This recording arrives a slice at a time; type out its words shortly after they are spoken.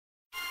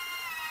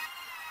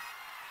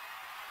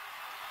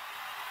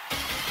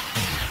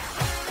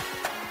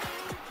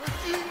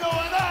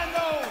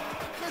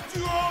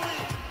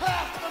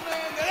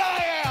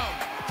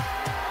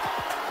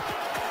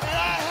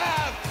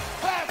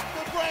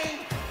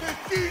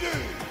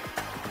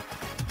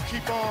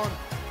keep on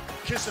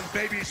kissing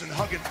babies and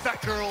hugging fat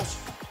girls.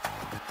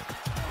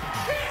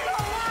 He's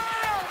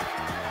alive!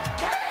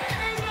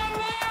 Kane is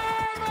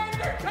alive,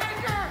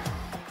 Undertaker!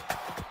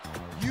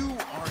 You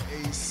are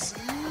a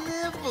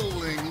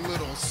sniveling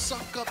little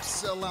suck-up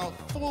sellout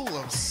full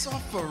of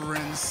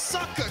suffering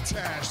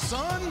succotash,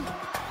 son!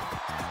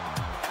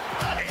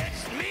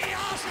 It's me,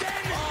 Austin!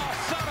 Oh,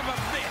 son of a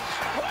bitch!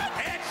 What?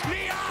 It's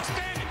me,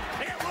 Austin!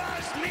 It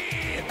was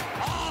me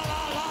all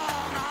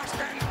along,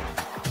 Austin!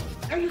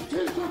 And your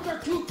t-shirts are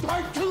too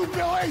tight too,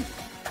 Billy!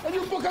 And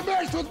you book a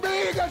match with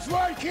me against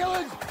Ryan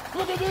Keelan!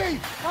 Look at me!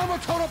 I'm a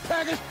total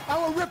package! I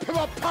will rip him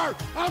apart!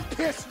 I'm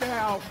pissed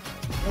now!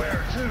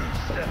 Where to,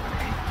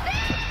 Stephanie?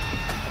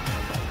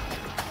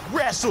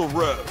 Wrestle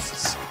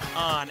Roasts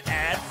on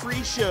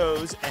ad-free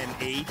shows and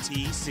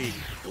ATC.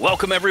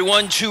 Welcome,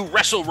 everyone, to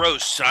Wrestle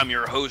Roasts. I'm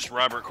your host,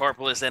 Robert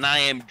Karpelis, and I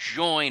am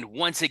joined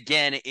once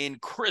again in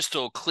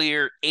crystal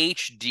clear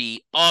HD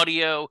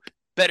audio,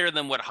 better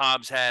than what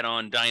Hobbs had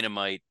on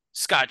Dynamite,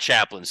 Scott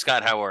Chaplin.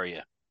 Scott, how are you?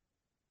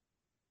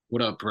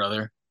 What up,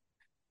 brother?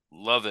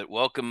 Love it.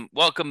 Welcome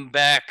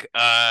back.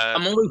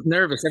 I'm always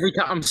nervous.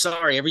 I'm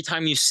sorry. Every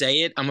time you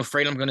say it, I'm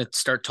afraid I'm going to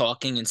start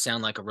talking and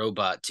sound like a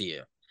robot to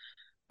you.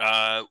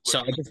 So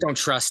I just don't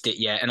trust it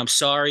yet. And I'm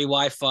sorry,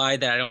 Wi-Fi,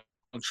 that I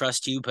don't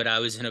trust you, but I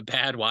was in a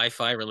bad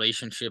Wi-Fi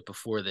relationship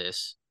before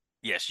this.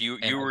 Yes, you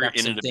were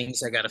in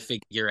things I got to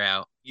figure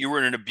out. You were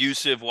in an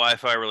abusive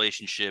Wi-Fi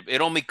relationship.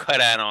 It only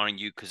cut out on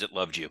you because it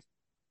loved you.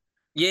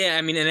 Yeah,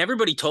 I mean, and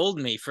everybody told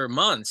me for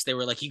months, they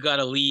were like, you got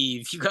to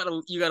leave. You got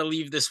to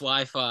leave this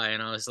Wi-Fi.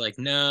 And I was like,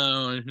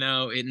 no,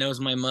 it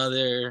knows my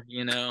mother,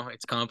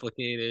 it's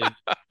complicated.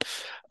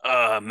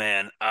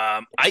 Man.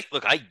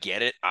 I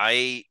get it.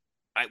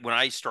 When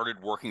I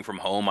started working from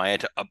home, I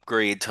had to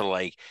upgrade to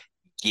like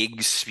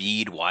gig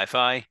speed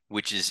Wi-Fi,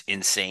 which is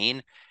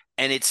insane.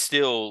 And it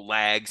still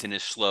lags and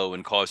is slow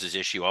and causes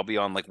issue. I'll be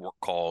on like work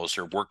calls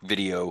or work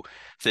video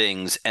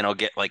things and I'll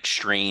get like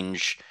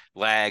strange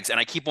lags. And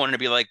I keep wanting to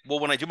be like, well,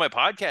 when I do my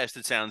podcast,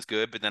 it sounds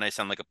good. But then I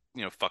sound like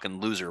a fucking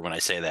loser when I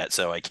say that.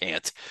 So I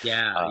can't.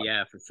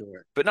 Yeah, for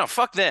sure. But no,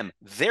 fuck them.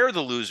 They're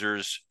the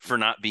losers for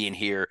not being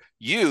here.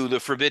 You,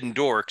 the Forbidden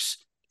Dorks,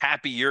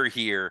 happy you're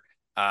here.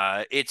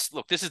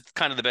 This is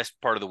kind of the best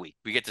part of the week.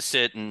 We get to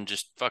sit and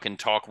just fucking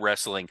talk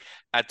wrestling.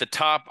 At the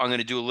top, I'm going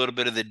to do a little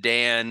bit of the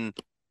Dan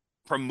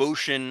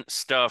promotion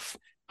stuff.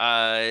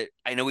 I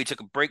know we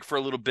took a break for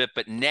a little bit,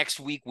 but next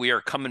week we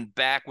are coming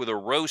back with a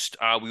roast.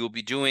 We will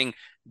be doing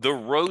the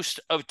roast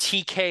of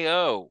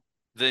TKO,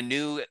 the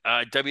new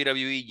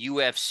WWE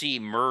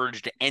UFC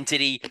merged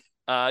entity.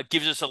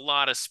 Gives us a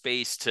lot of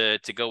space to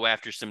go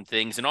after some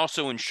things, and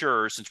also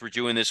ensure, since we're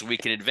doing this a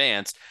week in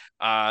advance,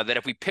 that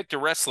if we picked a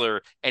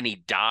wrestler and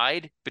he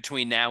died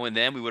between now and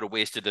then, we would have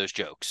wasted those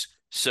jokes.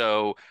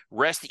 So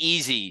rest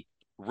easy,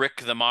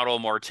 Rick the Model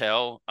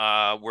Martel.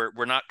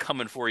 We're not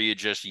coming for you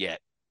just yet.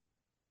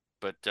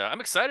 But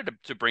I'm excited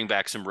to bring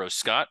back some roast,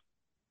 Scott.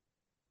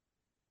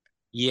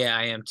 Yeah,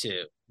 I am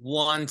too.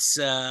 Once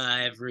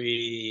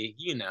every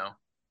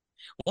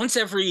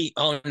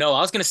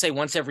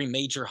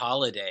major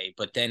holiday,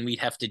 but then we'd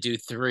have to do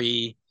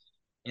 3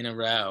 in a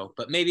row.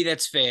 But maybe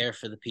that's fair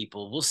for the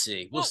people. We'll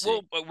see. We'll see.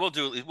 We'll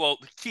do it. Well,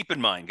 keep in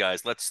mind,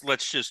 guys, let's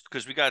just,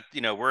 because we got,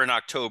 we're in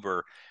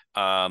October,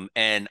 and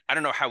I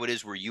don't know how it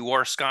is where you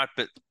are, Scott,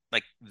 but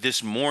like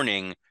this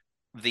morning,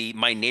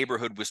 my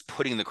neighborhood was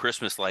putting the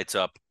Christmas lights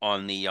up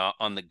on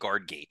the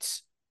guard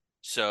gates.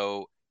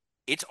 So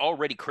it's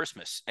already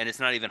Christmas and it's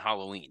not even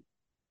Halloween.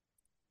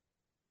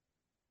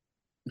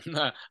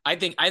 I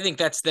think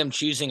that's them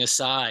choosing a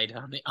side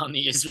on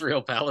the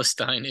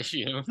Israel-Palestine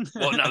issue.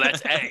 Well, no,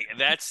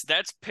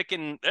 that's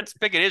picking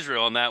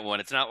Israel on that one.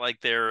 It's not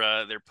like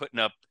they're putting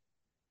up.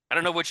 I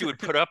don't know what you would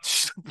put up to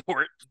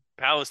support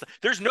Palestine.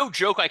 There's no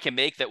joke I can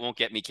make that won't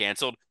get me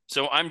canceled.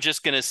 So I'm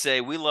just gonna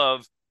say we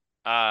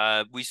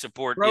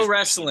support pro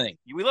wrestling.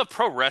 We love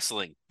pro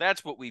wrestling.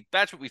 That's what we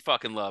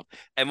fucking love.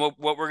 And what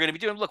we're gonna be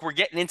doing. Look, we're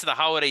getting into the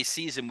holiday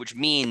season, which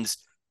means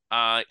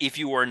if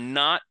you are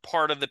not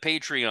part of the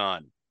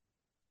Patreon,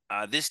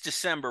 this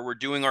December, we're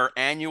doing our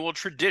annual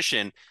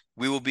tradition.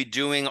 We will be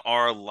doing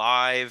our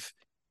live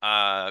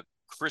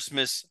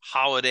Christmas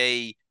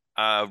holiday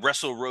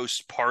Wrestle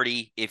Roast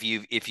party. If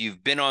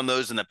you've been on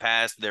those in the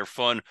past, they're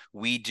fun.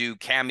 We do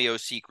Cameo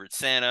Secret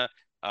Santa.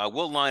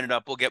 We'll line it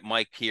up. We'll get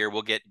Mike here.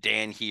 We'll get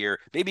Dan here.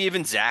 Maybe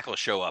even Zach will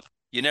show up.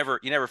 You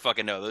never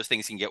fucking know. Those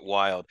things can get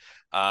wild.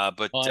 I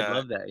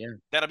love that. Yeah,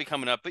 that'll be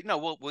coming up. But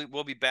no,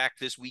 we'll be back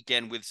this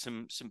weekend with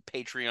some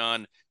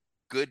Patreon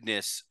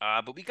goodness.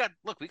 But we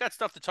got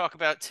stuff to talk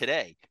about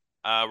today.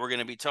 We're going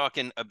to be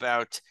talking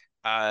about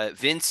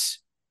Vince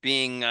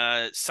being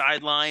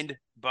sidelined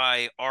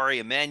by Ari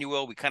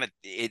Emanuel.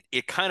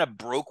 It kind of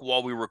broke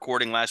while we were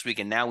recording last week,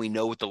 and now we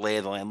know what the lay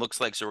of the land looks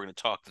like. So we're going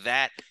to talk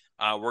that.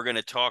 We're going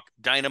to talk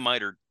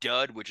Dynamite or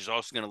Dud, which is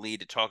also going to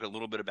lead to talk a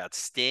little bit about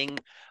Sting,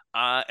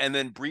 and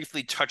then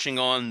briefly touching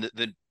on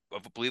the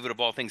believe it of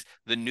all things,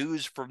 the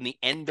news from the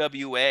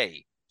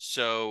NWA.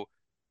 So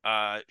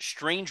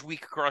strange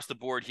week across the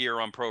board here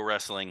on pro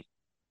wrestling.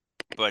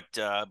 But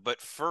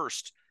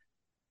first,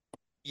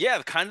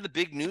 Yeah, kind of the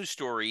big news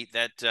story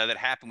that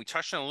happened. We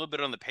touched on a little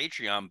bit on the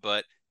Patreon,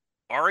 but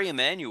Ari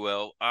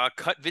Emanuel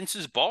cut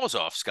Vince's balls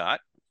off, Scott.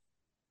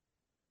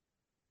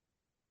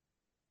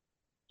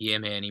 Yeah,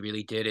 man, he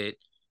really did it.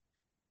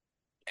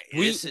 I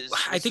This is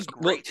think,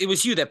 well, great. it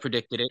was you that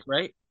predicted it,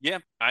 right? Yeah,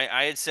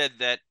 I had said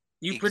that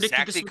You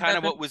predicted this exactly would kind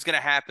of happen? what was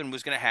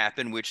going to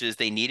happen, which is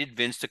they needed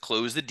Vince to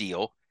close the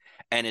deal,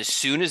 and as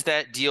soon as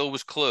that deal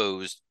was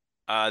closed,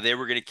 they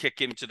were going to kick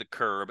him to the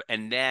curb.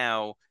 And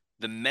now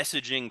the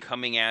messaging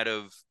coming out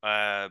of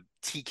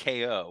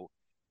TKO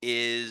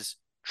is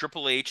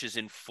Triple H is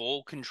in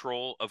full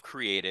control of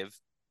creative.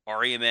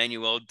 Ari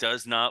Emanuel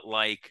does not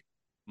like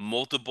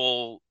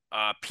multiple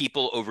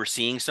people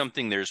overseeing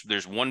something.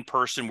 There's one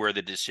person where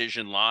the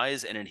decision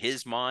lies, and in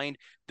his mind,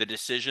 the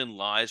decision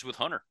lies with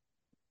Hunter.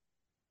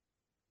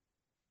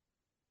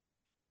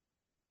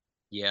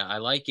 Yeah, I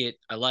like it.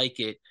 I like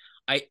it.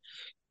 I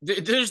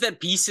there's that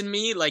piece in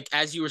me, like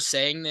as you were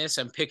saying this,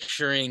 I'm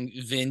picturing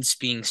Vince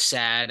being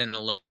sad and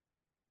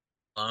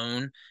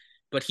alone,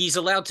 but he's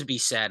allowed to be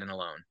sad and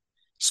alone.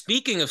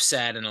 Speaking of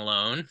sad and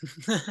alone,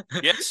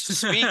 yes.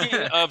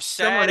 Speaking of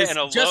someone sad is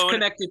and just alone,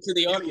 connected to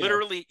the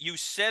audio. you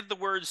said the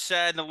word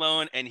sad and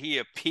alone, and he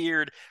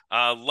appeared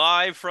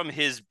live from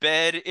his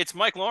bed. It's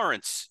Mike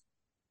Lawrence.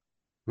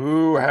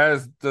 Who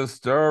has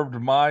disturbed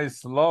my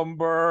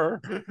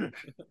slumber?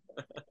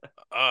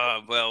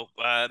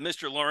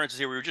 Mr. Lawrence is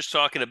here. We were just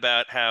talking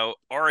about how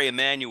Ari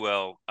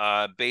Emanuel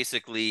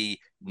basically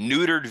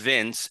neutered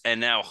Vince, and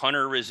now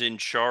Hunter is in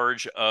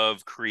charge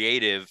of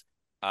creative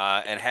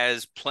and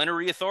has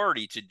plenary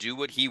authority to do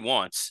what he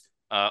wants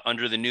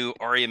under the new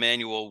Ari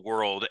Emanuel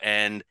world.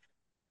 And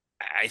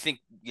I think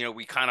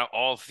we kind of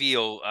all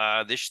feel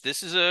this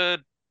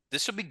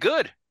will be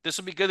good. This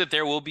will be good that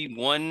there will be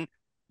one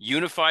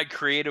unified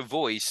creative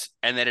voice,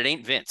 and that it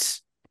ain't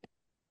Vince.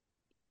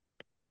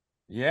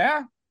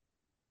 Yeah.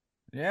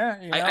 Yeah,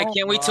 I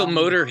can't wait till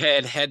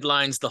Motorhead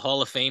headlines the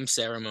Hall of Fame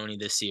ceremony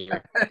this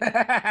year.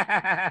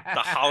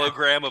 The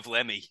hologram of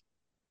Lemmy.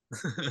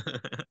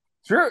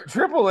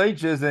 Triple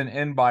H isn't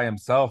in by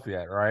himself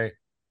yet, right?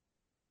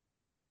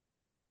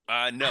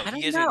 No,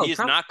 he isn't. He has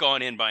not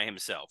gone in by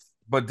himself.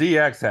 But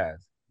DX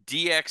has.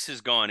 DX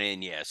has gone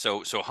in, yeah.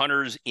 So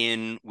Hunter's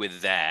in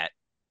with that.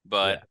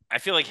 But yeah. I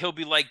feel like he'll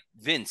be like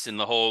Vince in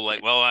the whole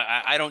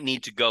I don't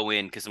need to go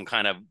in because I'm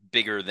kind of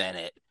bigger than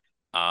it.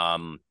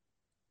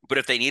 But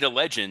if they need a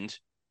legend,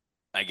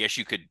 I guess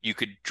you could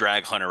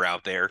drag Hunter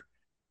out there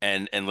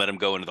and let him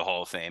go into the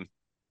Hall of Fame,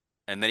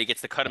 and then he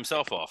gets to cut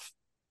himself off.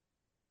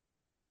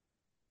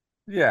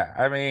 Yeah,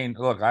 I mean,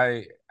 look,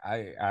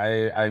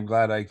 I'm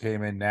glad I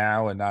came in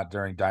now and not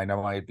during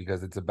Dynamite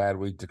because it's a bad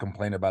week to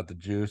complain about the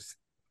juice.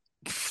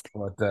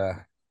 But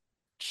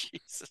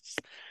Jesus,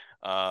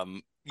 yeah.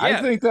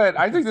 I think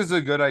this is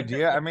a good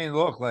idea. I mean,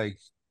 look,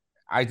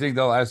 I think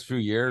the last few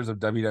years of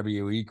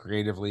WWE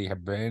creatively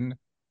have been,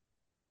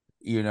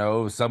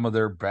 some of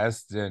their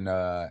best in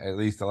at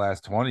least the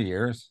last 20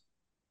 years.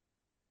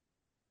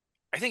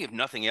 I think if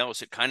nothing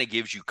else, it kind of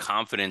gives you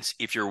confidence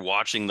if you're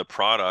watching the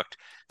product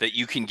that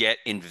you can get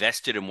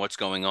invested in what's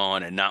going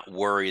on and not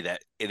worry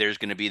that there's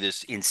going to be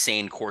this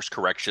insane course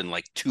correction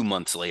like 2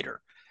 months later.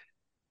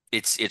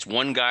 It's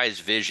one guy's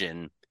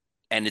vision,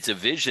 and it's a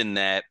vision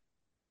that,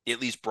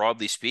 at least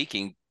broadly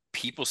speaking,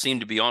 people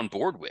seem to be on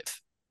board with.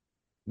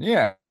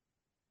 Yeah.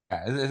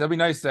 It'd be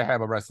nice to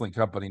have a wrestling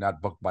company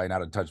not booked by an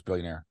out-of-touch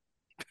billionaire.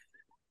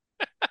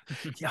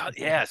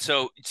 Yeah.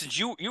 So since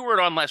you weren't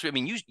on last week, I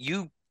mean,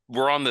 you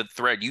were on the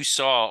thread. You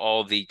saw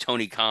all the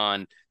Tony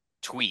Khan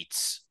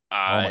tweets. Oh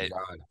my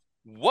God.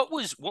 What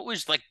was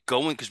like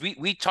going? Because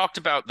we talked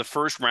about the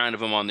first round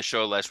of him on the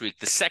show last week.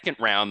 The second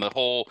round, the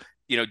whole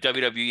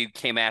WWE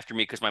came after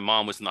me because my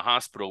mom was in the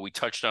hospital. We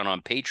touched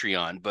on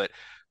Patreon, but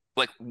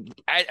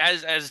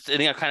as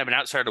kind of an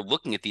outsider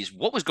looking at these,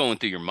 what was going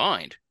through your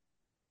mind?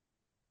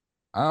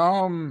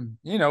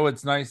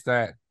 It's nice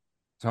that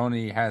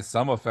Tony has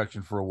some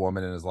affection for a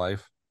woman in his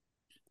life.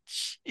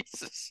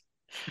 Jesus.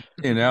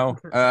 He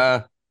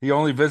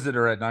only visited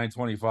her at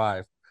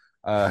 9:25.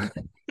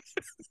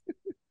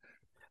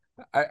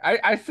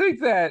 I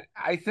think that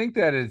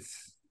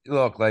it's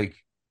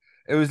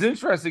it was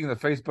interesting in the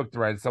Facebook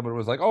thread. Someone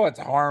was like, "Oh, it's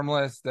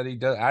harmless that he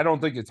does." I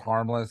don't think it's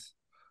harmless.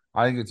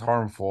 I think it's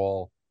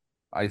harmful.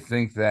 I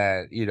think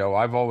that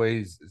I've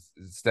always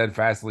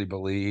steadfastly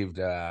believed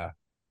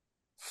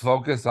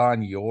focus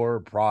on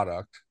your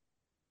product.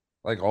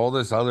 All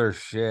this other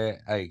shit,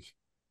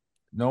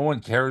 no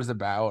one cares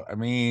about. I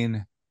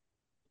mean,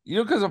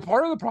 because a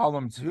part of the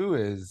problem too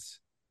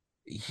is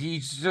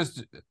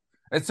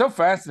it's so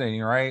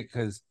fascinating, right?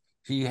 Because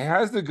he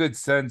has the good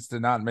sense to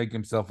not make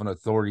himself an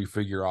authority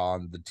figure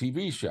on the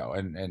TV show.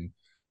 And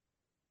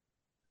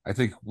I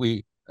think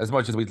as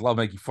much as we love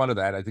making fun of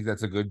that, I think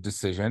that's a good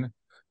decision.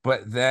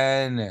 But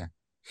then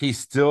he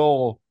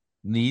still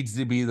needs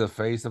to be the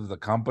face of the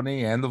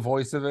company and the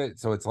voice of it.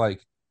 So it's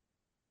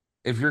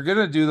if you're going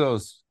to do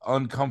those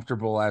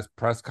uncomfortable ass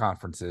press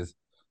conferences,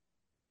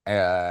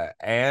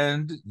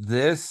 and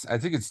this, I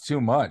think it's too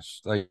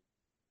much.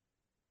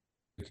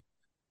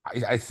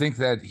 I think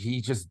that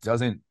he just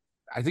doesn't.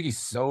 I think he's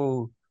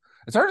so.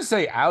 It's hard to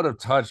say out of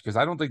touch because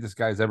I don't think this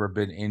guy's ever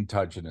been in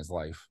touch in his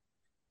life,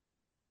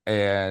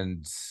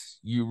 and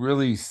you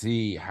really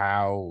see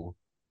how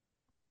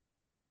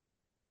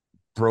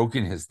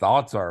broken his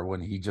thoughts are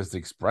when he just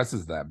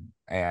expresses them.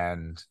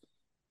 And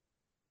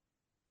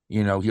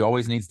he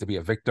always needs to be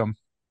a victim,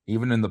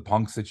 even in the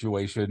Punk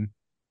situation,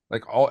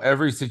 like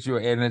every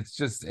situation. And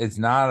it's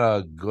not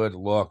a good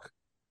look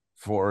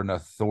for an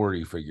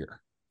authority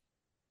figure.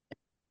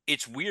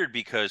 It's weird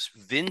because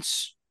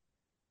Vince,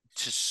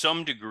 to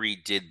some degree,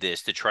 did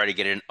this to try to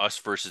get an us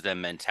versus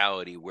them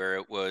mentality where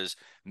it was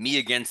me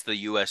against the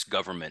U.S.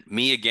 government,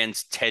 me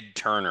against Ted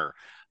Turner,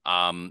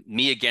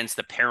 me against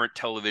the Parent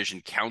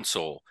Television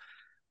Council.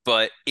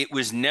 But it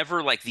was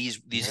never like these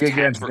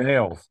against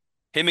Nails.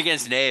 Him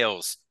against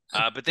Nails.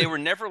 But they were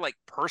never like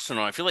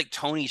personal. I feel like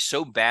Tony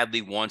so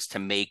badly wants to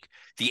make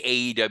the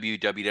AEW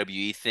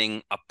WWE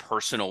thing a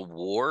personal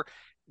war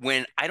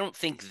when I don't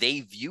think they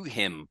view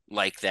him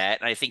like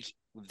that. And I think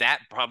that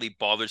probably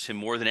bothers him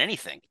more than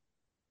anything.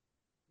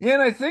 Yeah,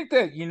 and I think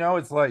that,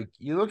 it's like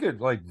you look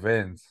at like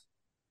Vince,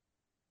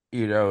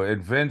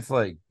 and Vince,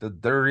 like the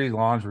dirty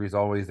laundry is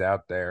always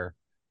out there.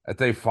 If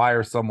they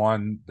fire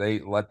someone, they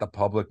let the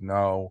public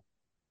know.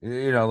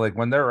 Like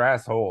when they're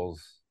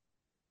assholes,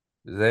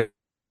 they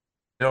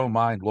don't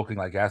mind looking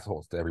like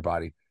assholes to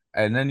everybody.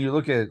 And then you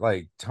look at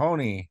like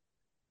Tony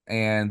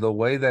and the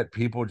way that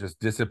people just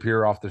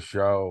disappear off the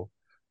show.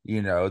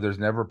 There's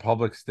never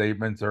public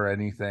statements or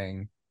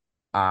anything.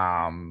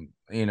 I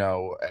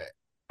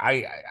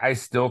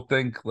still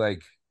think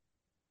like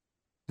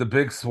the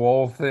Big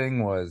Swole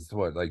thing was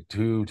what, like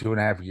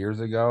 2.5 years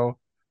ago.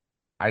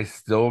 I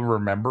still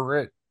remember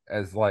it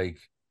as like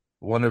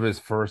one of his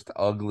first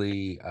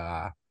ugly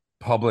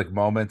public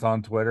moments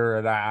on Twitter,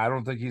 and I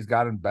don't think he's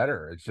gotten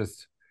better. It's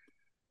just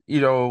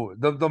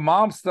the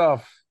mom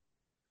stuff.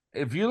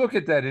 If you look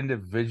at that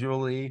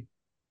individually,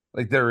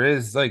 like there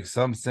is like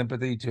some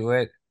sympathy to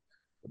it,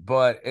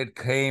 but it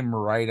came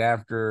right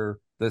after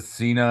the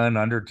Cena and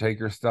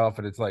Undertaker stuff,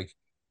 and it's like,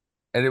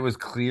 and it was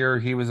clear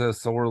he was a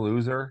sore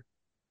loser,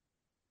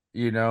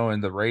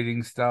 and the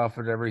rating stuff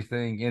and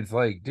everything. It's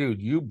like,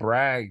 dude, you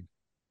bragged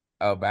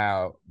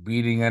about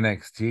beating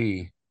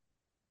NXT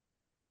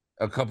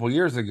a couple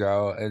years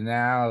ago, and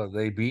now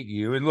they beat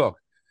you. And look,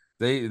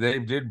 they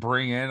did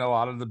bring in a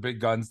lot of the big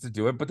guns to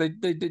do it, but they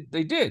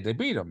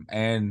beat them.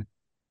 And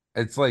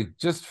it's like,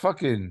 just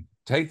fucking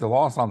take the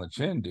loss on the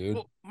chin, dude.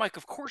 Well, Mike,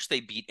 of course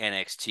they beat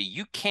NXT.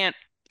 You can't.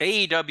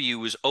 AEW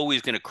was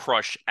always going to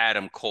crush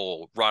Adam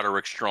Cole,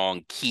 Roderick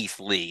Strong, Keith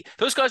Lee.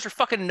 Those guys are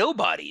fucking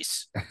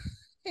nobodies.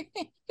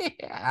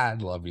 I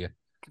love you.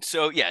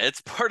 So yeah, it's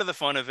part of the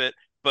fun of it.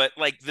 But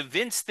like the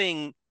Vince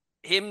thing,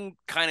 him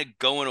kind of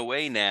going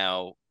away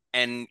now,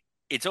 and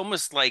it's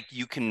almost like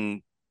you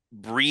can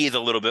breathe a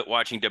little bit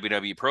watching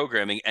WWE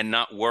programming and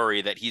not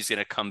worry that he's going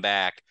to come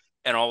back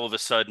and all of a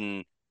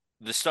sudden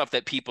the stuff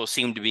that people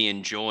seem to be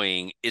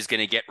enjoying is going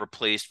to get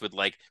replaced with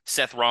like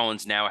Seth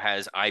Rollins now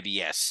has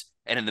IBS.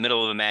 And in the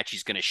middle of a match,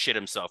 he's going to shit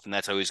himself, and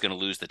that's how he's going to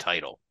lose the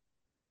title.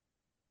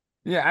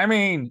 Yeah, I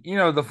mean,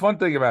 the fun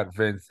thing about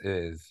Vince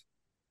is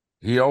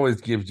he always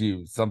gives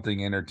you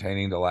something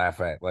entertaining to laugh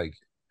at. Like,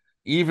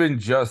 even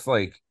just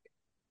like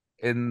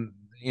in,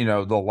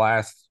 the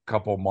last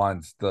couple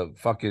months,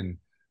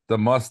 the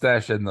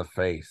mustache and the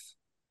face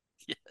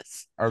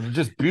yes, are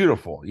just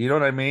beautiful. You know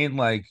what I mean?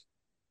 Like,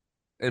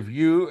 if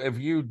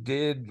you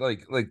did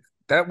like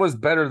that was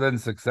better than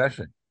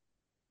Succession.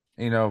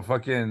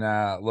 Fucking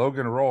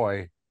Logan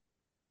Roy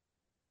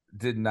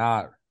did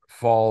not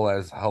fall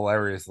as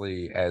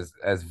hilariously as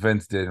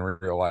Vince did in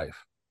real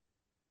life.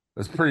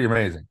 It's pretty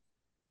amazing.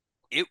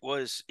 It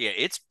was, yeah,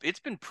 it's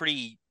been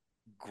pretty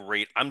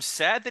great. I'm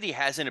sad that he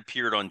hasn't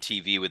appeared on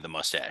TV with the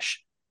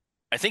mustache.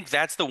 I think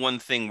that's the one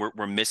thing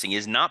we're missing. He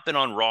has not been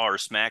on Raw or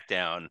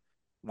SmackDown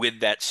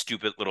with that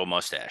stupid little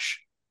mustache.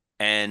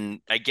 And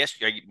I guess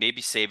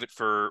maybe save it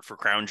for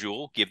Crown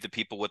Jewel, give the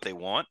people what they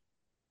want.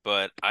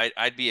 But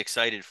I'd be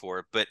excited for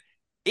it. But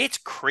it's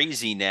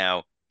crazy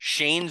now.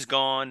 Shane's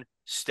gone.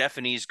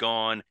 Stephanie's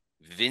gone.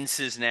 Vince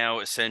is now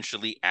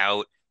essentially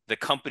out. The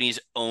company's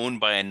owned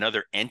by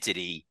another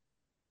entity.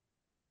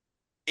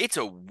 It's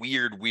a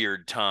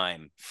weird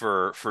time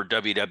for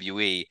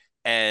WWE.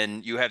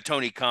 And you have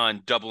Tony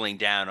Khan doubling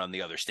down on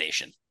the other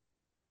station.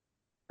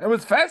 It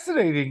was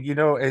fascinating.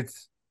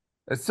 It's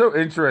so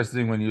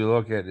interesting when you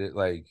look at it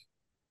like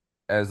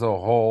as a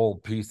whole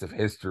piece of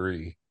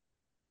history.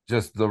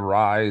 Just the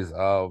rise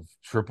of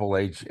Triple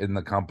H in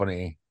the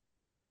company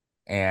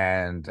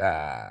and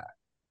the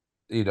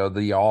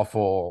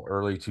awful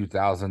early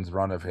 2000s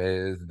run of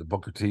his, the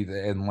Booker T,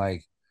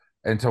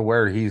 and to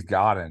where he's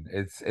gotten.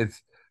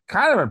 It's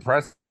kind of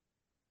impressive.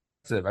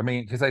 I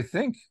mean, because I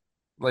think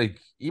like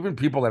even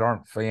people that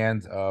aren't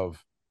fans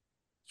of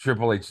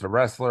Triple H the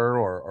wrestler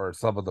or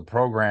some of the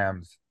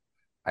programs,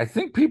 I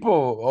think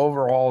people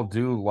overall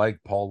do like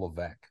Paul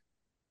Levesque.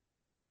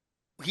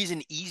 He's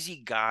an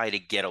easy guy to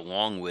get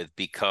along with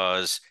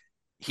because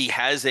he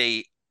has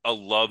a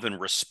love and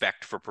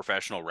respect for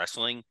professional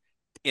wrestling,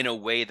 in a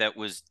way that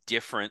was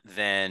different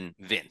than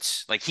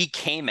Vince. Like, he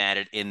came at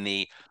it in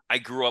the, I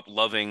grew up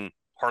loving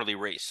Harley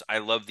Race. I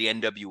love the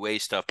NWA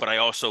stuff, but I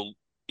also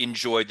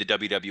enjoyed the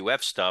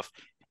WWF stuff.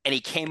 And he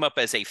came up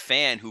as a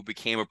fan who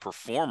became a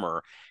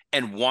performer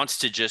and wants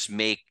to just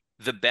make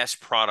the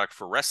best product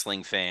for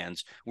wrestling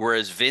fans.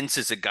 Whereas Vince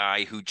is a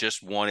guy who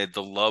just wanted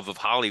the love of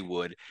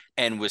Hollywood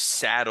and was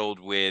saddled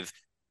with,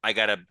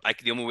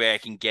 the only way I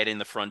can get in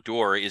the front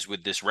door is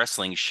with this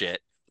wrestling shit.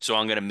 So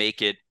I'm going to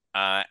make it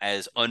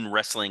as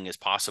unwrestling as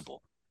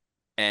possible.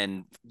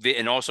 And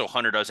also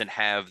Hunter doesn't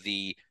have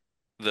the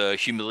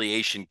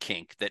humiliation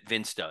kink that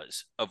Vince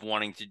does of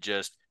wanting to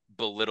just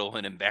belittle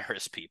and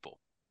embarrass people.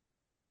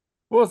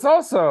 Well, it's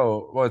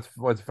also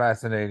what's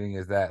fascinating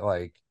is that,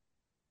 like,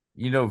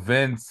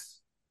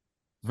 Vince's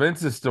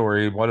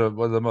story, one of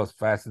the most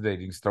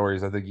fascinating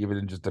stories, I think, even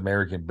in just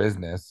American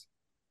business.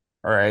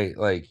 All right,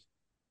 like,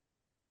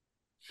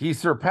 he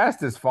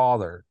surpassed his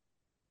father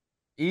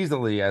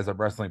easily as a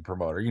wrestling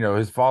promoter.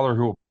 His father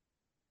who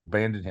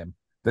abandoned him,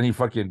 then he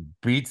fucking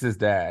beats his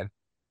dad.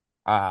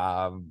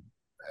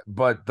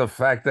 But the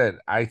fact that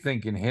I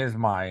think in his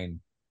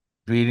mind,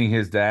 beating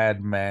his dad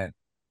meant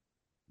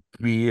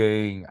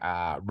being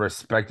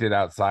respected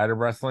outside of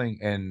wrestling,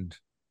 and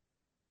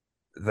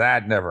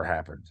that never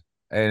happened.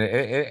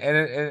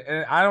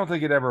 And I don't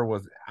think it ever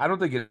was. I don't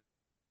think it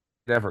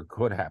ever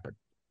could happen.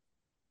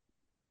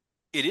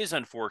 It is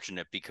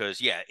unfortunate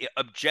because,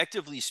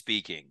 objectively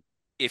speaking,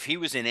 if he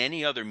was in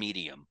any other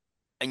medium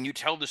and you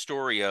tell the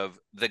story of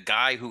the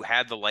guy who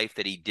had the life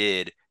that he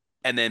did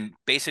and then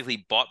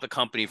basically bought the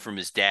company from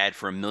his dad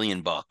for $1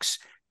 million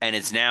and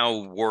is now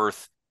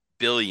worth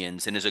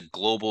billions and is a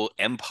global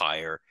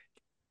empire,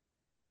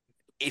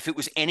 if it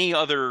was any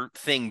other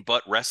thing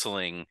but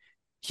wrestling,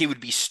 he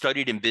would be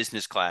studied in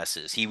business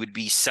classes. He would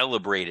be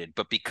celebrated.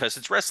 But because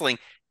it's wrestling,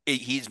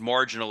 he's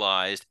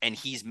marginalized, and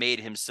he's made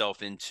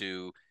himself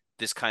into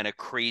this kind of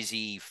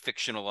crazy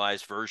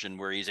fictionalized version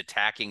where he's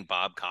attacking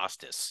Bob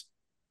Costas.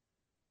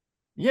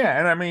 Yeah,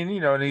 and I mean,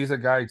 and he's a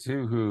guy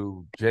too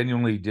who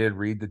genuinely did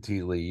read the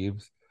tea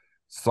leaves,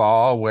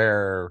 saw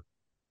where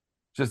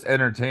just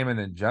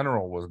entertainment in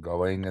general was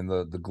going and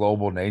the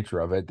global nature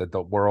of it, that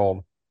the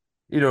world,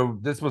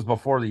 this was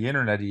before the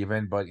internet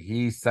even, but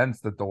he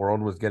sensed that the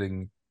world was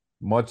getting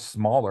much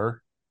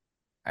smaller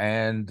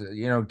and,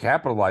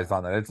 capitalized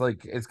on that. It's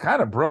like, it's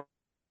kind of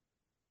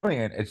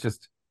brilliant. It's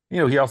just,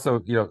 he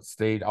also,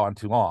 stayed on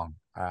too long.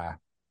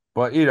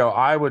 But,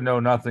 I would know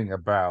nothing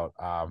about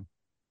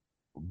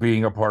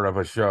being a part of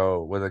a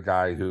show with a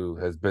guy who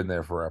has been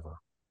there forever.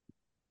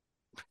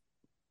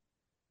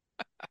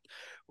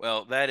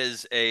 Well, that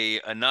is a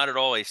not at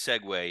all a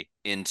segue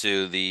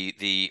into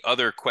the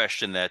other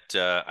question that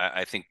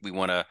I think we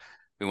want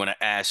to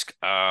ask.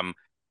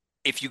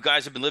 If you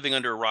guys have been living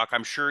under a rock,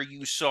 I'm sure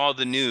you saw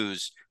the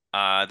news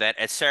that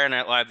at Saturday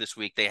Night Live this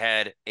week they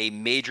had a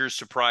major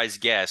surprise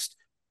guest.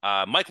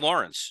 Mike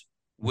Lawrence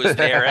was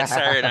there at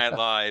Saturday Night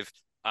Live.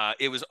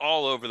 It was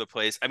all over the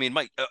place. I mean,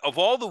 Mike, of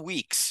all the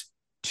weeks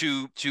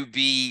to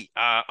be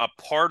a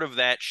part of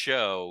that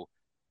show,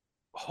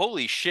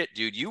 holy shit,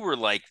 dude, you were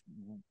like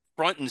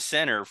front and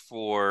center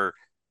for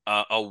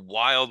a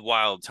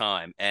wild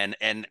time.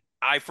 And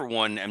I, for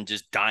one, am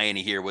just dying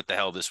to hear what the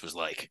hell this was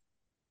like.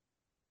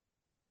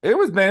 It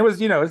was, man,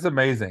 it's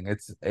amazing.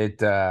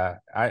 I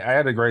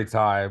had a great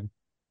time,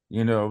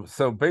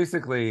 so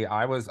basically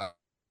I was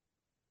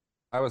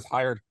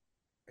hired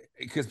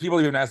because people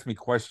even asked me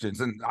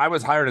questions, and I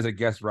was hired as a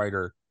guest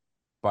writer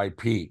by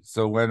Pete.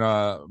 So when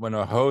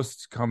a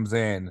host comes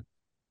in,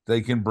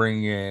 they can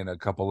bring in a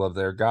couple of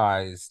their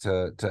guys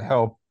to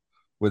help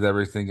with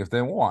everything if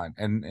they want.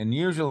 And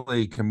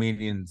usually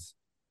comedians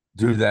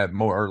do that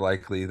more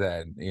likely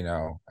than,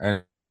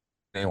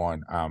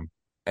 anyone.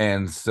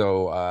 And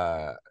so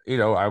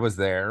I was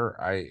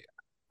there.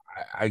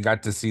 I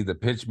got to see the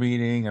pitch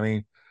meeting. I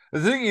mean,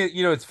 the thing is,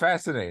 it's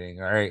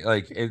fascinating, all right?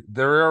 Like,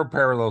 there are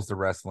parallels to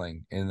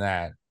wrestling in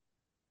that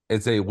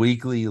it's a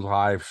weekly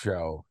live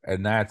show,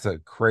 and that's a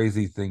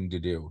crazy thing to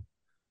do.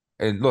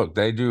 And look,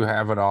 they do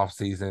have an off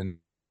season,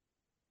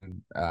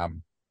 and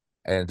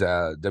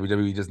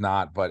WWE does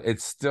not, but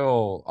it's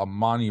still a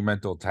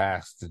monumental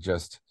task to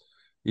just,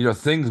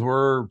 things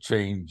were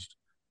changed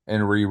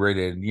and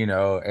rewritten,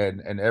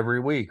 and every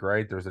week,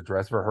 right, there's a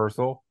dress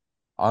rehearsal,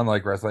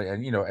 unlike wrestling,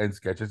 and and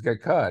sketches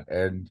get cut,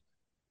 and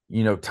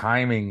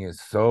timing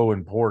is so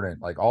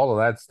important, like all of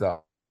that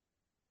stuff.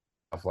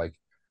 Like,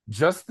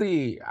 just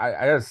I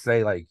gotta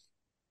say, like,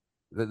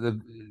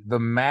 the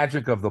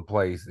magic of the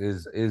place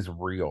is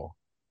real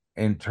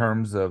in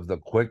terms of the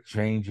quick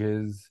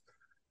changes,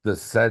 the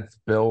sets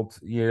built,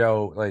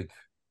 like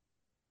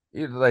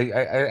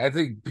I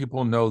think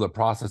people know the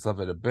process of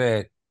it a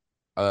bit,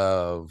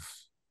 of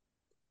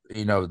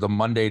the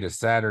Monday to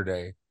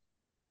Saturday,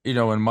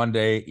 and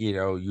Monday,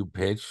 you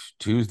pitch,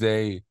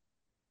 Tuesday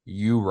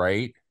you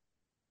write,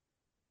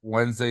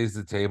 Wednesday's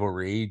the table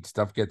read,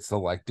 stuff gets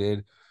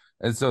selected.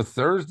 And so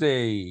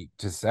Thursday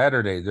to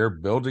Saturday, they're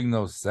building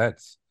those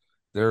sets.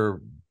 They're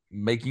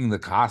making the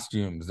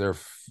costumes. They're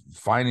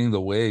finding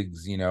the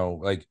wigs,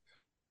 like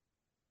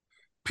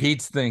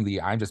Pete's thing,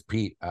 the I'm Just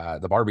Pete,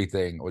 the Barbie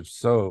thing, which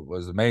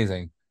was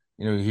amazing.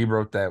 He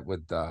wrote that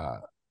with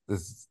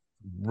this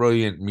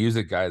brilliant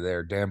music guy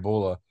there, Dan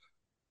Bula.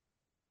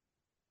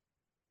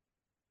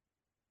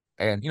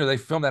 And they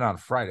filmed that on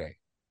Friday,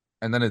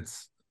 and then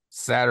it's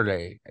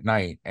Saturday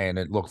night, and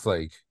it looks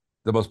like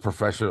the most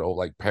professional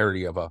like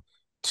parody of a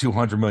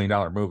 $200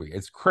 million movie.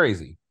 It's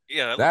crazy.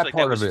 Yeah, it that looks like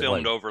part that was of it,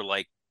 filmed over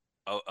like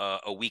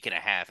a week and a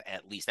half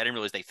at least. I didn't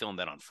realize they filmed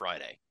that on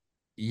Friday.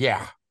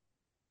 Yeah,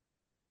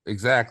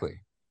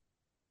 exactly.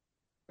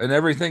 And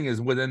everything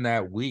is within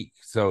that week,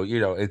 so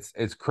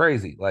it's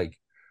crazy. Like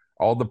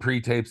all the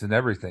pre-tapes and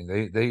everything,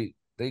 they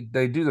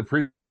do the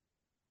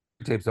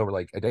pre-tapes over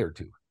like a day or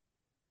two,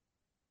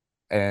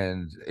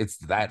 and it's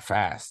that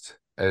fast.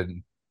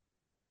 And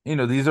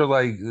these are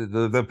like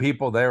the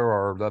people there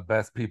are the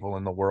best people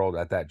in the world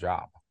at that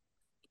job,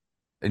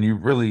 and you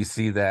really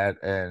see that.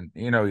 And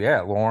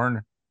yeah,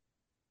 Lorne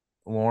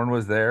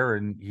was there,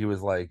 and he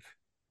was like,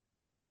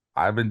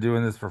 I've been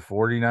doing this for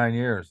 49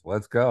 years,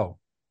 let's go.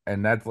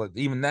 And that's like,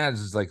 even that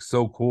is just like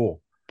so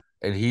cool,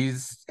 and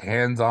he's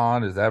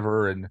hands-on as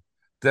ever, and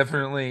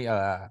definitely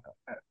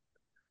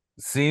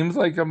seems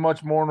like a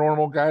much more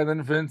normal guy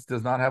than Vince.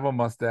 Does not have a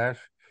mustache,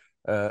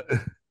 uh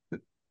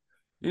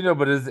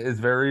but is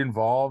very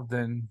involved.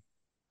 And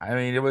I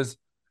mean, it was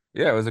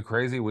a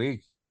crazy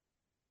week.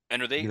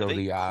 And are they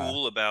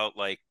cool about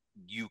like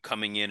you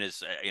coming in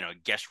as a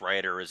guest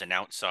writer, as an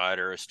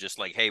outsider? It's just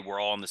like, hey, we're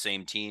all on the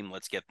same team,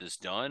 let's get this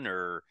done?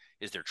 Or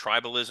is there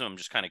tribalism? I'm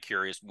just kind of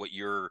curious what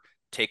your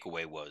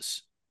takeaway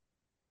was.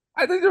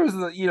 I think there was a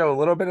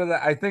little bit of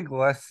that. I think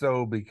less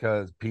so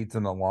because Pete's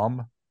an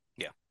alum.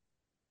 Yeah.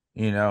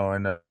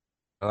 And like,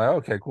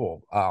 okay,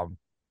 cool.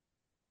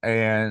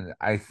 And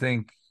I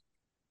think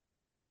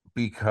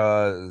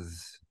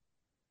because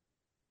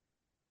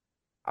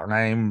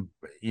I'm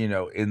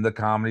in the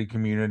comedy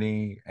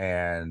community,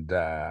 and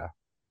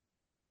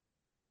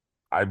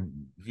I've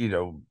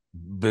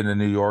been a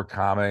New York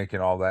comic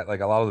and all that, like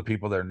a lot of the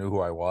people there knew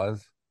who I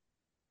was,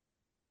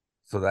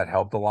 so that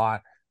helped a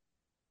lot.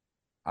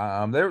 They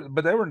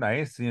were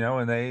nice,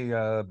 and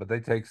but they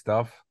take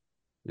stuff,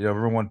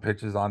 everyone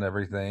pitches on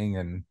everything,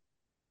 and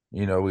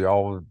we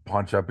all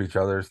punch up each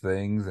other's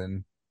things.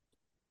 And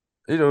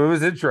it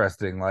was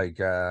interesting. Like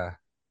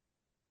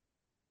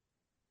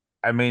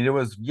I mean, it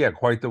was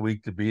quite the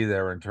week to be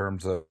there in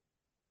terms of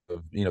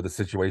the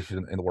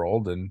situation in the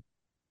world, and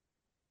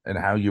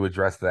how you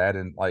address that,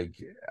 and like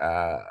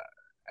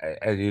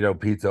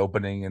and Pete's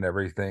opening and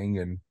everything,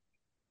 and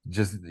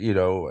just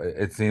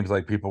it seems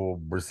like people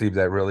receive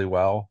that really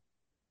well.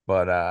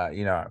 But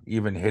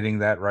even hitting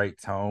that right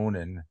tone,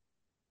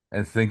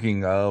 and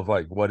thinking of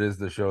like what is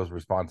the show's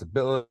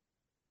responsibility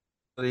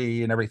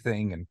and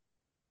everything. And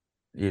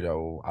it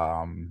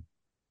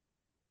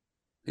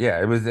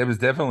was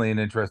definitely an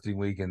interesting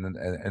week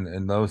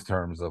in those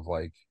terms of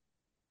like,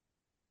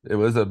 it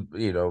was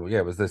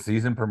it was the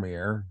season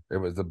premiere. It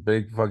was a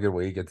big fucking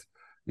week. It's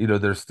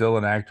there's still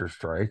an actor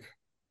strike,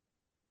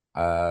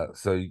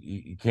 so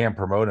you can't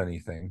promote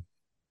anything.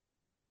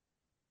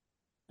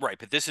 Right,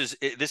 but this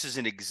is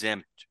an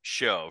exempt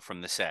show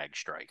from the SAG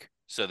strike,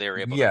 so they're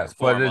able to Yes,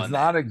 perform but it's on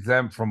not that.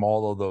 exempt from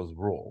all of those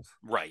rules.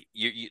 Right,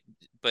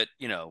 but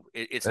it's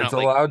It's not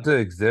like, allowed to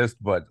exist,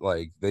 but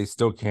like they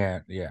still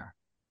can't. Yeah.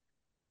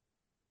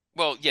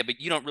 well, yeah, but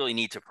you don't really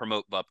need to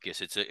promote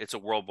Bupkis. It's a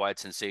worldwide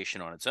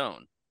sensation on its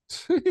own,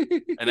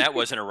 and that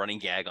wasn't a running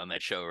gag on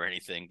that show or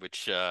anything,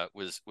 which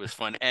was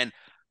fun. And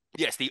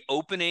yes, the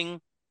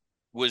opening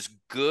was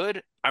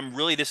good. I'm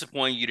really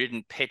disappointed you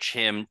didn't pitch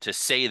him to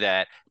say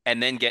that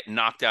and then get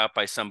knocked out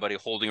by somebody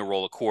holding a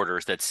roll of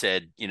quarters that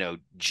said,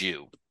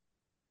 Jew.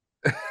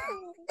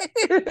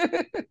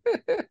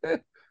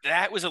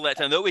 That was a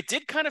letdown, though it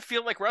did kind of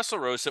feel like Russell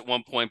Rose at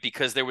one point,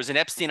 because there was an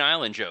Epstein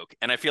Island joke,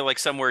 and I feel like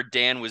somewhere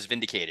Dan was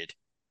vindicated.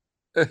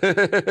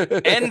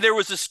 And there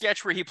was a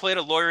sketch where he played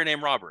a lawyer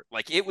named Robert.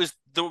 Like, it was,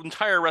 the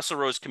entire Russell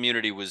Rose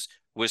community was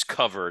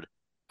covered.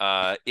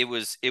 It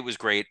was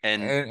great.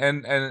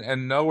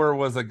 And nowhere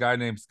was a guy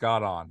named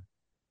Scott on.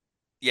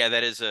 Yeah,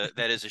 that is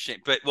a shame.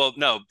 But well,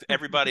 no,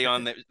 everybody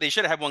on there, they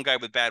should have had one guy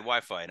with bad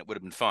Wi-Fi, and it would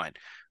have been fine.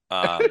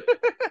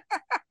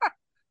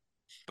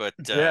 But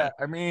yeah,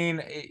 I mean,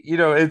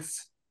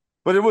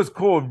 but it was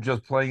cool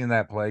just playing in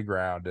that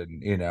playground,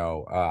 and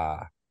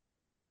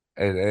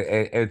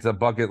it's a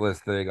bucket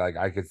list thing. Like,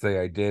 I could say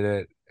I did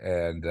it,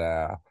 and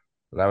that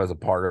was a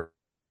part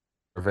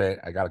of it.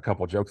 I got a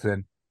couple jokes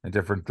in and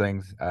different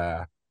things.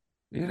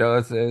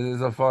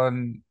 It's a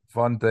fun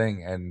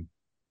thing,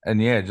 and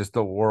yeah, just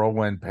the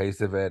whirlwind pace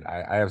of it.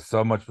 I have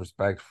so much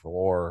respect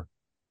for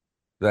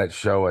that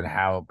show and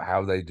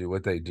how they do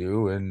what they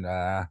do. And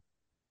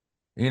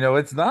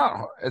it's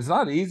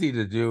not easy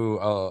to do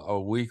a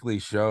weekly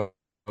show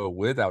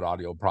without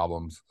audio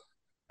problems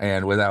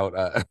and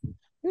without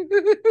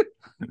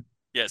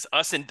yes,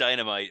 us and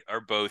Dynamite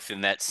are both in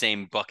that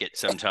same bucket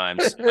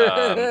sometimes.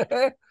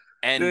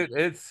 And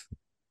dude,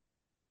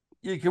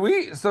 can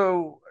we,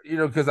 so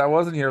because I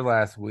wasn't here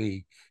last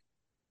week,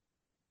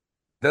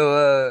 and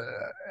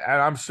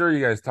I'm sure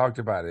you guys talked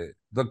about it,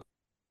 the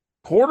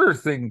Quarter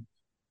thing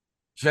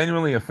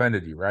genuinely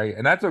offended you, right?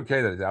 And that's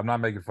okay. That I'm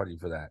not making fun of you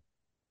for that.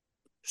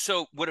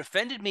 So what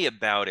offended me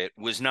about it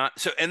was not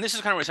so, and this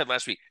is kind of what I said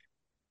last week.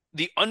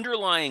 The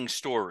underlying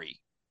story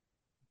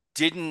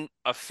didn't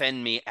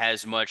offend me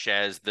as much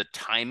as the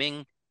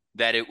timing,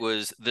 that it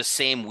was the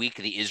same week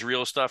the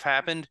Israel stuff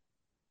happened.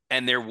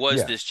 And there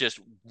was this just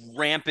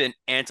rampant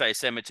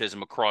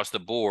anti-Semitism across the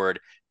board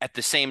at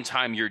the same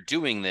time you're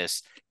doing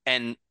this.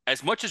 And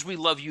as much as we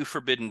love you,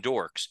 Forbidden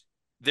Dorks,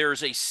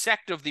 there's a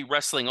sect of the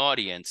wrestling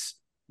audience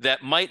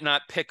that might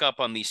not pick up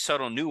on the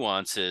subtle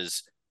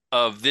nuances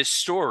of this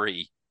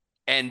story.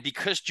 And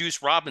because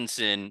Juice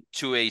Robinson,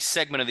 to a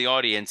segment of the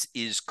audience,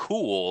 is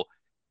cool,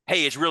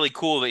 hey, it's really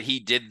cool that he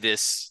did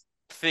this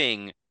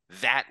thing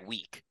that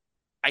week.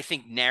 I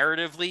think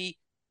narratively,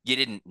 you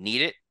didn't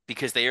need it,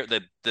 because they are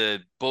the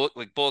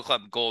Bullet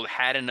Club Gold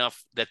had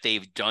enough that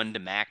they've done to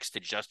Max to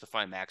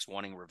justify Max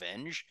wanting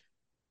revenge.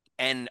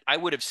 And I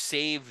would have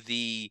saved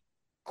the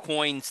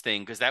coins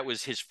thing, because that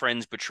was his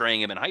friends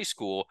betraying him in high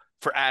school,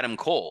 for Adam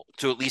Cole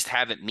to at least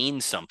have it mean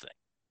something.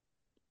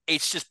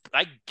 It's just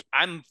I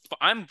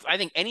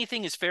think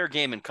anything is fair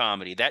game in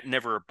comedy. That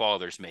never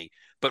bothers me.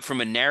 But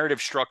from a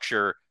narrative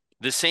structure,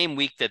 the same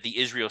week that the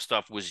Israel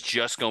stuff was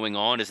just going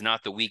on is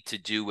not the week to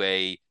do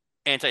a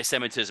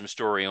anti-Semitism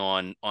story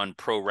on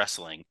pro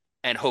wrestling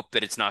and hope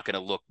that it's not going to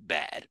look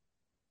bad.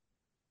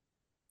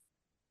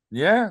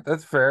 Yeah,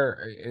 that's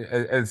fair.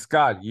 And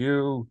Scott,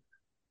 your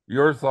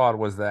thought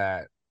was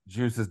that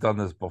Juice has done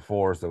this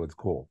before, so it's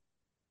cool.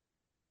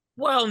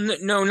 Well,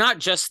 no, not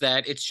just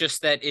that. It's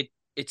just that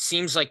it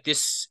seems like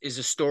this is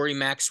a story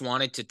Max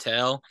wanted to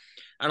tell.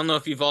 I don't know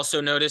if you've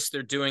also noticed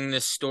they're doing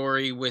this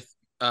story with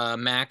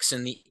Max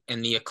and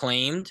the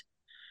Acclaimed,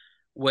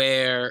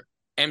 where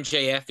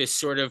MJF is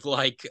sort of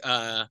like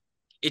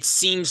it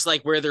seems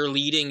like where they're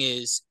leading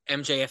is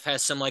MJF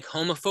has some like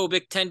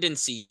homophobic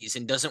tendencies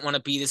and doesn't want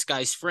to be this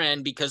guy's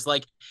friend because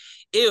like,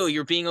 ew,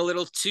 you're being a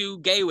little too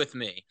gay with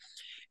me.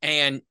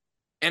 And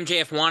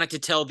MJF wanted to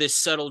tell this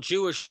subtle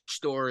Jewish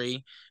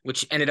story,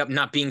 which ended up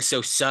not being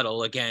so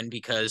subtle again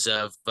because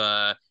of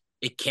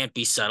it can't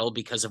be subtle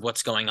because of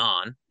what's going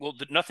on. Well,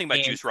 nothing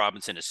about Juice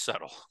Robinson is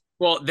subtle.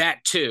 Well,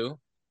 that too.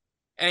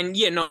 And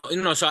yeah, no.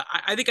 So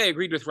I think I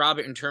agreed with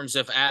Robert in terms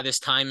of this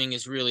timing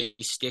is really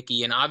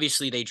sticky, and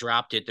obviously they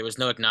dropped it. There was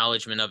no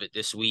acknowledgement of it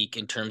this week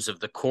in terms of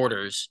the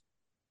quarters.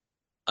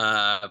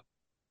 But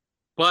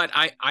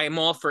I am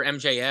all for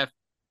MJF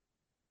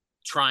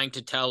trying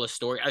to tell a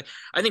story.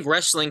 I think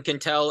wrestling can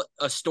tell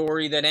a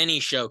story that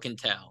any show can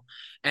tell,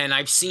 and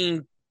I've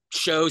seen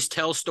shows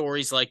tell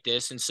stories like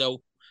this, and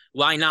so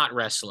why not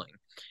wrestling?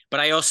 But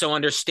I also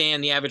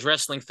understand the average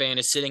wrestling fan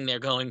is sitting there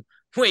going,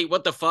 wait,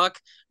 what the fuck?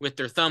 With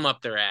their thumb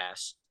up their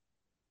ass.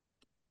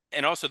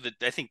 And also,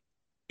 I think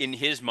in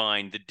his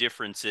mind, the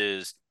difference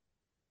is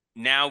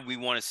now we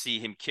want to see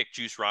him kick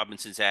Juice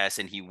Robinson's ass,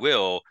 and he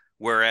will.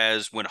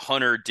 Whereas when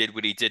Hunter did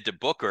what he did to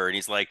Booker, and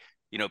he's like,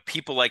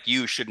 people like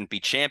you shouldn't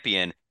be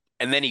champion,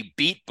 and then he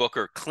beat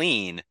Booker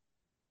clean,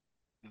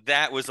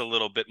 that was a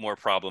little bit more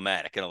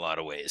problematic in a lot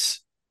of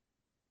ways.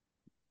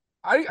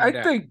 I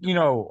think,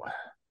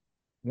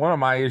 one of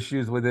my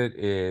issues with it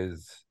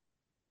is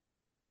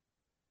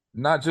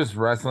not just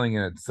wrestling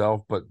in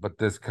itself, but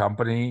this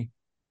company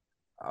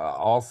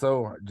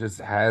also just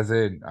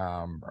hasn't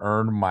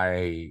earned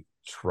my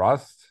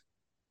trust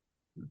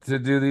to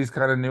do these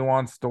kind of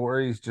nuanced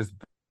stories, just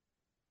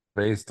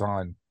based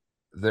on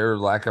their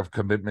lack of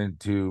commitment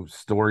to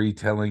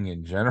storytelling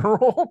in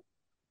general.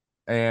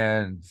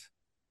 And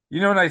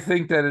and I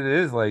think that it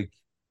is like,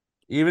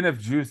 even if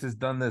Juice has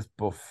done this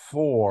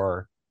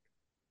before,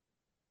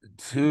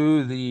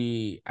 to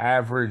the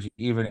average,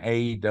 even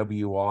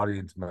AEW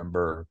audience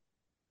member,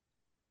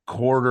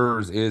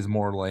 quarters is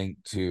more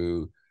linked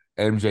to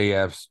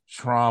MJF's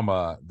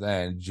trauma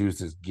than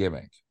Juice's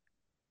gimmick.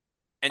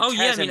 And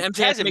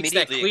MJF makes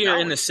that clear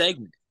in the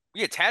segment.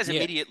 Yeah, Taz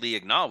immediately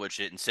acknowledged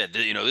it and said that,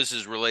 this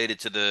is related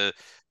to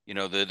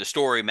the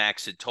story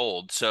Max had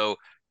told. So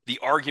the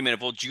argument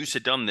of, well, Juice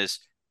had done this.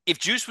 If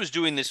Juice was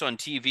doing this on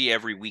TV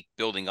every week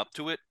building up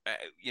to it,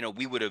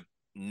 we would have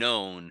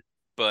known.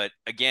 But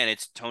again,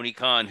 it's Tony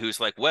Khan who's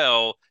like,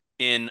 well,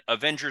 in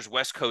Avengers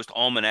West Coast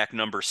Almanac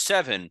number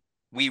 7,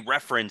 we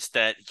referenced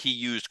that he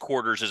used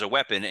quarters as a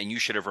weapon, and you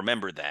should have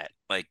remembered that.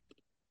 Like,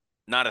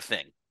 not a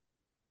thing.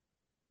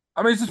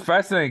 I mean, it's just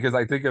fascinating because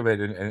I think of it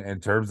in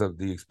terms of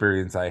the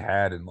experience I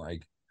had, and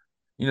like,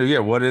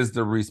 what is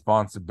the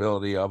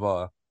responsibility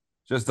of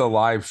just a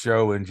live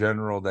show in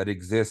general that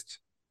exists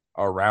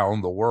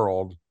around the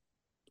world,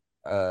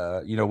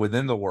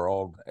 within the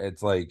world.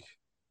 It's like,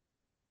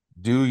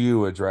 do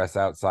you address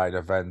outside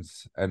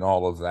events and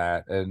all of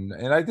that? And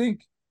I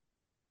think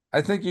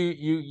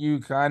you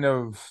kind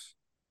of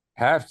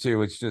have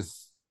to. It's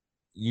just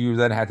you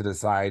then have to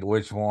decide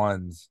which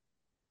ones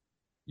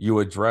you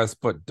address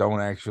but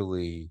don't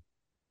actually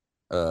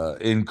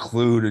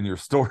include in your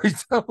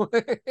storytelling.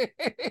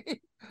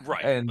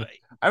 Right. And right.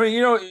 I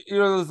mean, it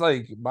was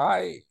like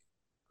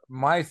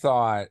my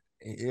thought.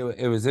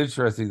 It was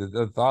interesting,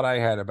 the thought I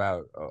had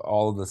about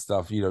all of the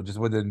stuff, just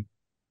within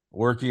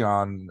working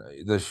on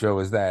the show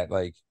is that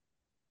like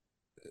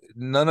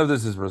none of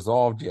this is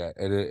resolved yet,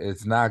 and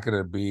it's not going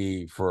to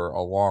be for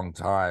a long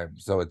time.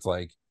 So it's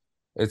like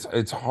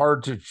it's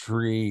hard to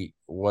treat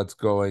what's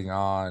going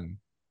on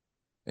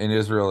in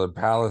Israel and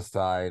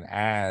Palestine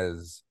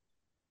as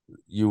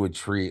you would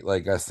treat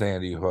like a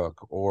Sandy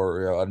Hook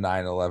or a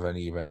 9/11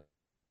 even,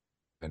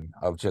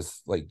 of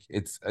just like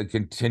it's a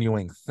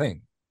continuing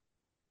thing,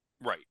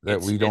 right?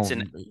 That we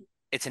don't.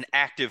 It's an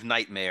active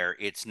nightmare.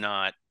 It's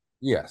not.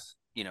 Yes.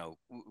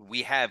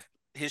 We have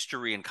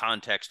history and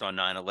context on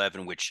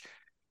 9/11, which,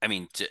 I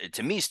mean,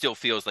 to me still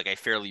feels like a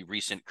fairly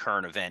recent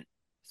current event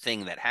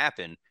thing that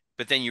happened.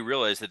 But then you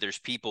realize that there's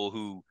people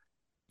who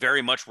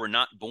very much were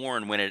not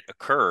born when it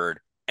occurred,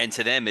 and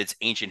to them it's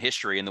ancient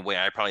history in the way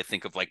I probably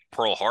think of like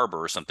Pearl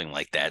Harbor or something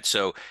like that.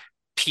 So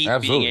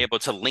Pete being able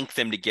to link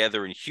them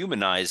together and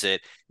humanize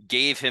it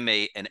gave him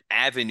an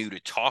avenue to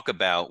talk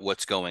about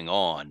what's going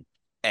on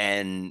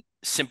and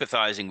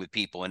sympathizing with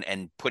people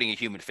and putting a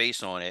human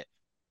face on it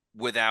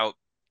without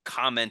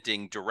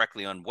commenting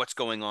directly on what's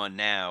going on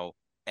now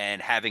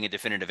and having a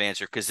definitive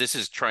answer, because this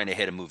is trying to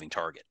hit a moving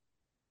target.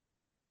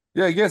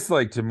 Yeah, I guess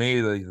like to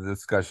me the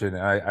discussion,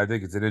 I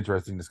think it's an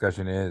interesting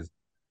discussion, is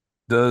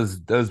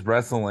does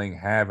wrestling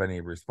have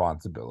any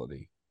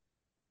responsibility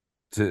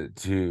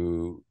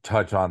to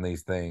touch on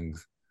these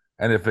things?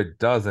 And if it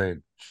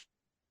doesn't,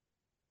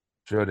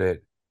 should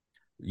it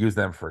use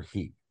them for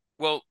heat?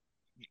 Well,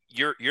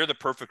 you're the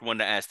perfect one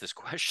to ask this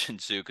question,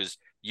 Sue, because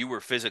you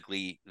were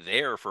physically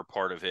there for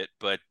part of it.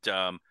 But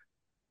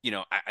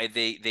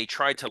they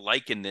tried to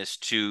liken this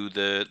to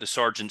the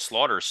Sergeant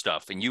Slaughter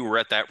stuff, and you were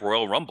at that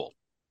Royal Rumble.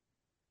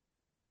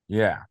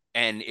 Yeah.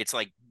 And it's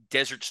like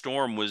Desert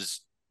Storm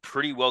was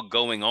pretty well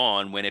going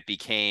on when it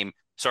became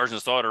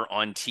Sergeant Slaughter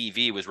on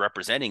TV was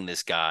representing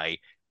this guy,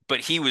 but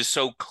he was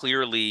so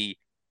clearly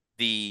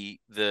the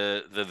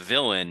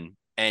villain,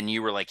 and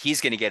you were like,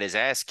 he's going to get his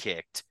ass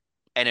kicked,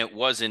 and it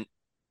wasn't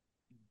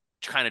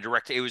kind of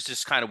direct. It was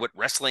just kind of what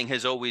wrestling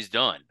has always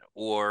done,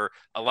 or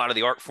a lot of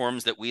the art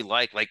forms that we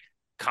like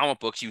comic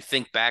books. You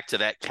think back to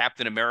that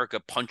Captain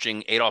America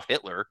punching Adolf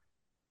Hitler.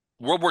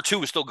 World War II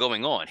was still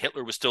going on.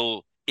 Hitler was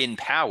still in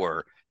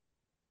power.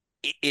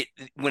 It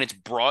when it's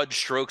broad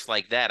strokes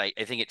like that, I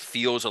think it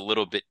feels a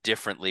little bit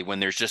differently when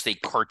there's just a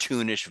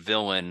cartoonish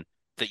villain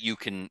that you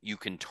can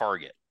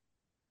target.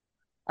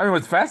 I mean,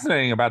 what's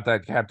fascinating about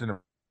that Captain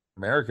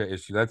America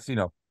issue,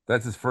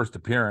 that's his first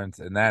appearance,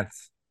 and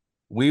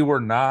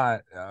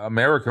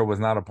America was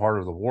not a part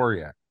of the war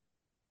yet.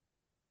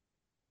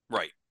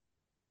 Right.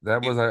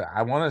 That was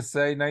I want to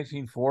say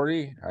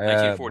 1940.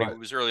 1940. It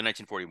was early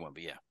 1941,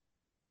 but yeah.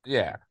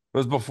 Yeah. It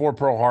was before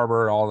Pearl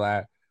Harbor and all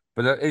that.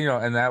 But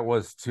and that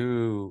was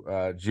two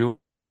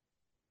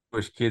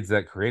Jewish kids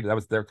that created. That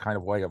was their kind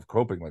of way of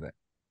coping with it.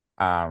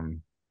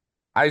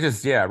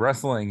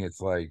 Wrestling.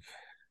 It's like,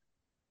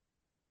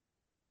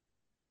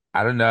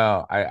 I don't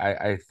know.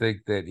 I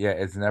think that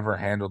it's never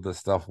handled this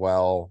stuff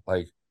well.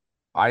 Like,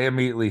 I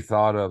immediately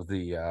thought of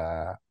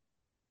the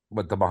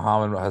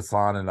Muhammad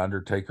Hassan and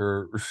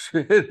Undertaker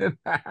shit.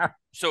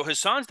 So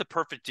Hassan's the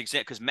perfect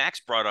example, because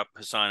Max brought up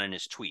Hassan in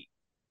his tweet.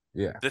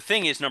 Yeah. The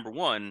thing is, number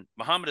one,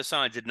 Muhammad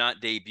Hassan did not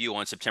debut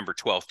on September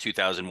 12th,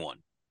 2001.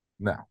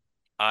 No.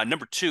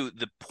 Number two,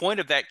 the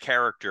point of that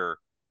character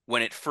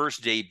when it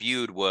first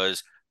debuted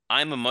was,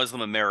 I'm a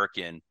Muslim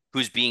American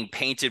who's being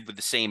painted with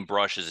the same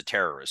brush as a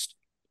terrorist.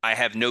 I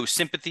have no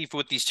sympathy for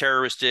what these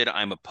terrorists did.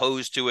 I'm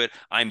opposed to it.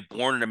 I'm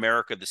born in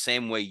America the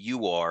same way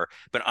you are,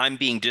 but I'm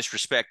being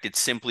disrespected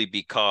simply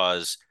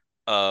because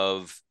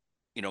of,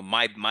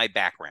 my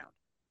background.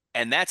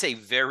 And that's a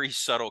very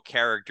subtle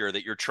character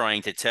that you're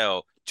trying to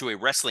tell to a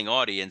wrestling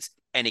audience.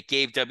 And it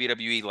gave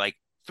WWE like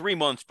 3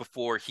 months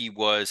before he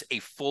was a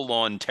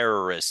full-on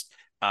terrorist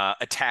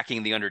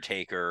attacking The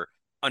Undertaker,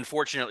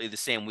 unfortunately the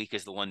same week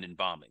as the London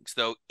bombings.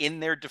 Though in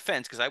their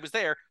defense, because I was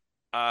there,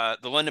 the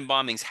London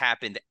bombings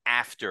happened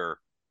after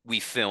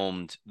we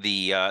filmed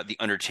the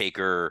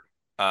Undertaker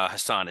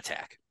Hassan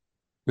attack.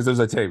 Because it was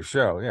a tape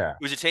show, yeah.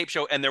 It was a tape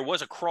show, and there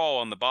was a crawl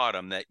on the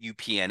bottom that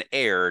UPN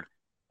aired,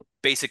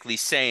 basically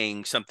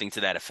saying something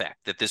to that effect,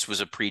 that this was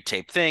a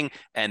pre-taped thing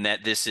and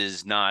that this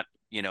is not,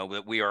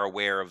 that we are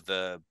aware of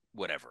the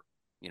whatever,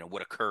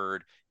 what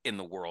occurred in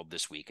the world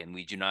this week, and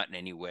we do not in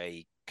any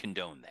way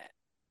condone that.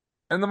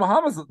 And the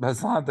Muhammad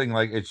Hassan thing,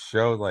 like, it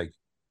showed like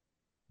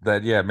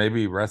that,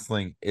 maybe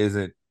wrestling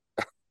isn't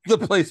the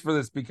place for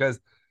this,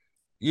 because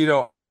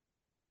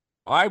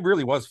I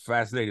really was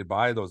fascinated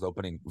by those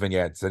opening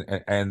vignettes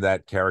and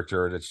that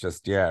character, and it's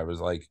just it was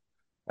like,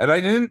 and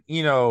I didn't,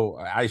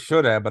 I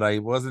should have, but I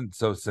wasn't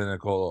so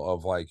cynical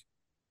of like,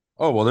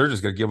 oh, well, they're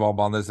just gonna give up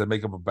on this and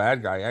make him a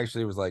bad guy.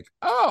 Actually, it was like,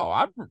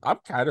 oh, I'm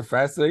kind of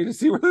fascinated to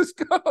see where this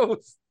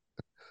goes.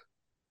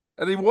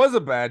 And he was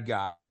a bad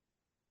guy,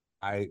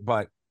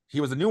 but he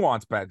was a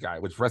nuanced bad guy,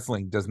 which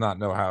wrestling does not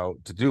know how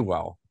to do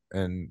well.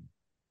 And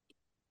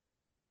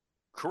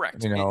correct,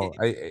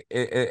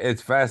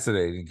 it's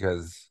fascinating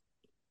because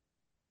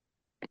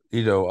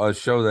a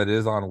show that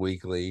is on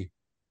weekly,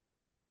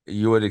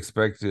 you would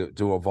expect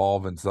to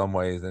evolve in some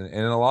ways, and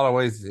in a lot of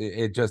ways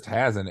it just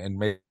hasn't, and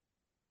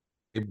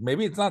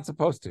maybe it's not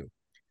supposed to.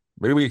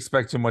 Maybe we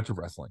expect too much of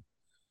wrestling.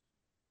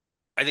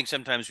 I think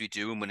sometimes we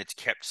do, and when it's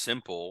kept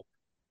simple,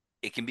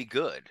 it can be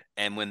good.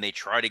 And when they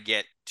try to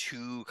get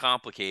too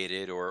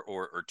complicated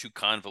or too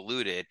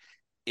convoluted,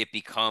 it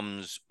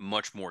becomes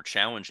much more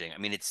challenging. I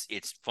mean,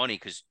 it's funny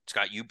because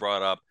Scott, you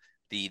brought up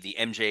the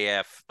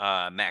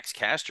MJF Max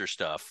Caster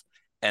stuff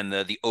and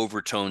the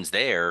overtones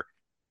there.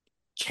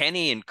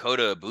 Kenny and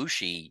Kota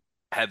Ibushi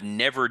have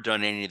never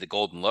done any of the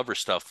Golden Lover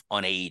stuff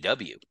on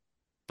AEW.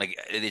 Like,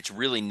 it's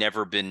really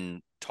never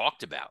been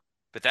talked about.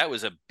 But that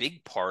was a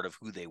big part of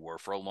who they were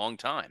for a long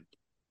time.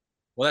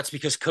 Well, that's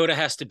because Kota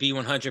has to be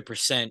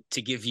 100%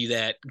 to give you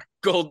that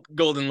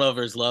Golden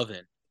Lovers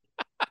loving.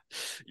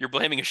 You're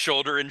blaming a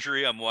shoulder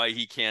injury on why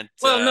he can't.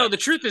 Well, no, the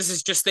truth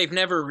is just they've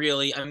never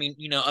really. I mean,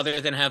 other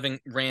than having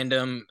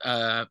random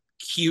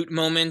cute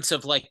moments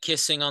of like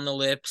kissing on the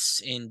lips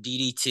in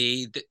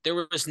DDT,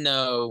 there was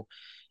no.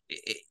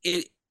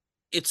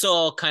 It's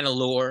all kind of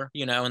lore,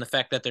 and the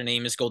fact that their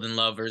name is Golden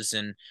Lovers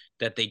and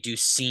that they do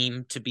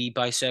seem to be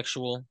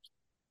bisexual.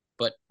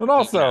 But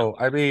also,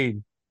 I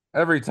mean,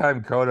 every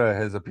time Kota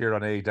has appeared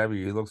on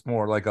AEW, he looks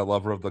more like a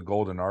lover of the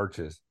Golden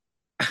Arches.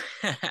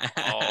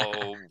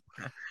 Oh,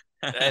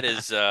 that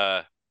is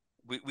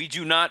we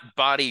do not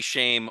body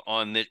shame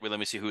on this. Well, let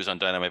me see who was on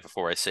Dynamite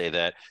before I say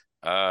that.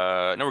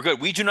 No, we're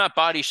good. We do not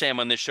body shame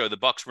on this show. The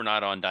Bucks were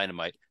not on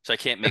Dynamite, so I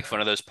can't make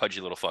fun of those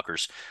pudgy little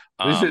fuckers.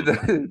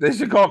 They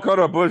should call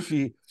Kota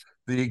Ibushi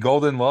the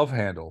Golden Love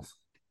Handles.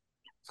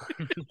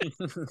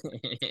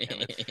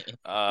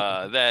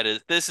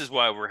 This is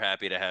why we're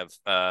happy to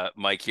have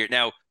Mike here.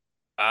 Now,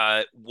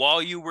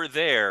 while you were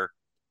there,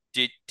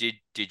 did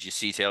you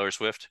see Taylor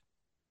Swift?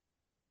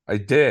 I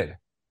did.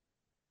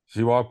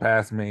 She walked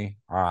past me.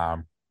 I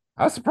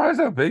was surprised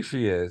how big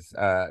she is.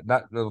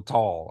 Not little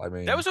tall. I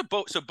mean, that was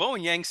so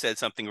Bowen Yang said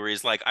something where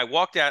he's like, I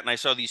walked out and I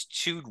saw these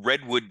two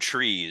redwood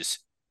trees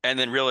and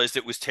then realized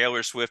it was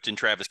Taylor Swift and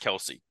Travis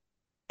Kelce.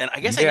 And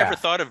I guess I never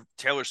thought of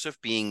Taylor Swift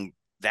being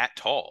that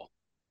tall.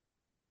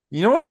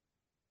 You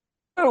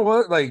know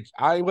what? Like,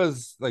 I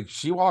was like,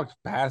 she walked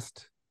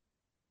past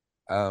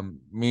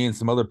me and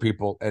some other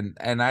people,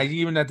 and I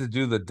even had to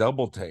do the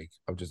double take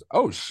of just,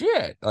 oh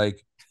shit.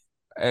 Like,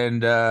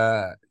 and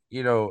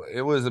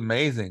it was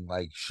amazing.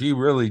 Like, she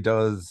really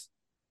does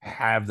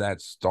have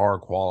that star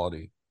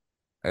quality.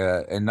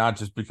 And not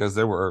just because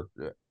there were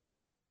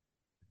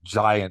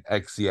giant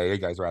ex-CIA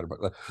guys around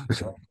her,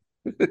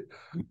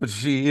 but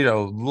she,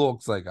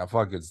 looks like a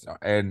fucking star.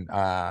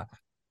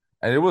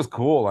 And it was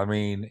cool. I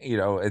mean,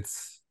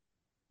 it's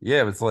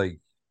like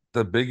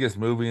the biggest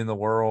movie in the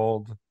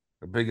world,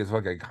 the biggest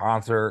fucking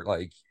concert.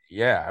 Like,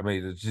 yeah, I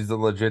mean, she's a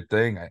legit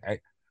thing.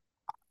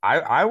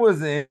 I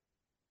was in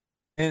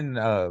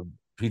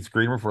Pete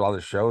Screamer for a lot of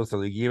the shows, so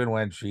like, even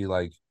when she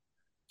like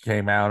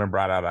came out and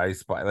brought out Ice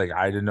Spice, like,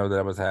 I didn't know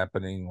that was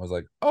happening. Was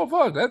like, oh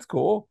fuck, that's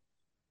cool.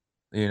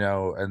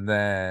 And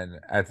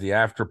then at the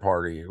after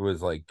party, it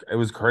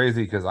was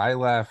crazy because I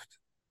left.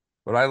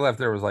 But I left,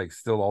 there was like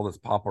still all this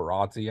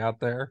paparazzi out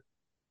there,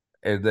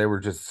 and they were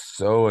just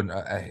so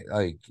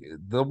like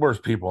the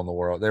worst people in the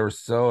world. They were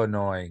so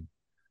annoying.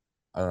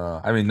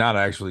 I mean, not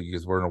actually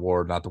because we're in a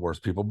war, not the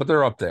worst people, but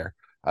they're up there.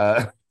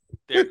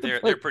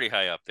 They're pretty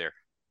high up there.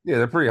 Yeah,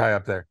 they're pretty high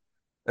up there.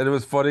 And it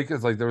was funny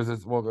because like there was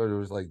this one, it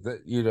was like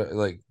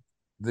like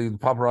the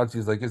paparazzi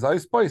is like, is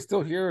Ice Spice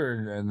still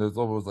here? And this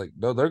woman was like,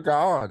 no, they're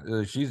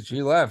gone.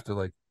 She left. They're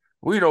like,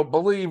 we don't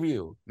believe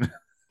you.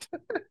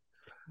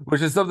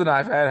 Which is something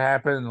I've had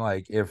happen.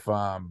 Like, if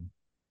I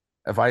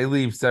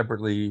leave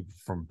separately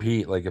from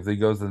Pete, like if he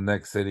goes to the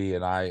next city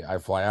and I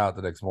fly out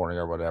the next morning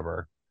or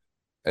whatever,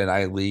 and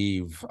I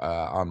leave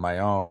on my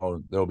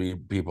own, there'll be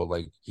people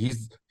like,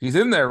 he's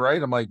in there,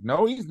 right? I'm like,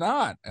 no, he's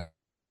not.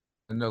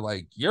 And they're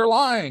like, you're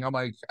lying. I'm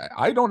like,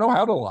 I don't know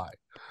how to lie.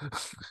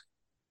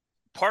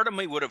 Part of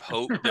me would have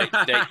hoped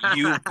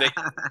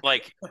that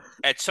like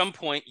at some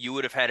point you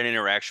would have had an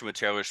interaction with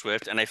Taylor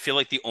Swift, and I feel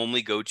like the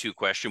only go-to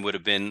question would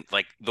have been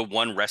like the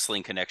one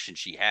wrestling connection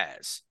she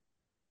has.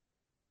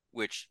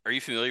 Which, are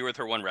you familiar with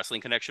her one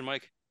wrestling connection,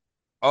 Mike?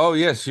 Oh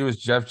yes, she was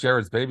Jeff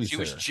Jarrett's babysitter. She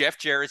was Jeff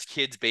Jarrett's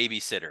kid's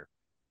babysitter,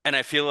 and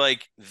I feel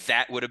like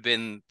that would have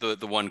been the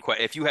one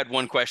question. If you had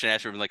one question to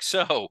ask her, like,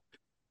 so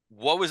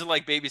what was it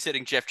like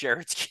babysitting Jeff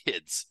Jarrett's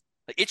kids?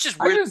 It's just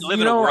weird to live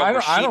in a world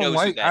where she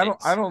knows who that is.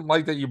 I don't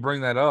like that you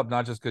bring that up,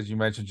 not just because you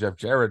mentioned Jeff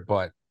Jarrett,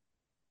 but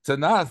to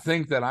not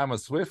think that I'm a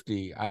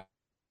Swiftie.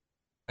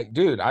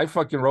 Dude, I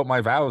fucking wrote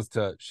my vows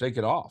to shake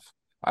it off.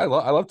 I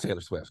love Taylor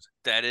Swift.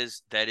 That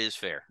is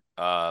fair.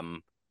 I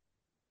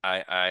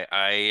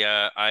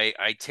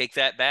take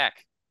that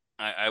back.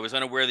 I was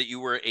unaware that you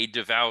were a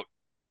devout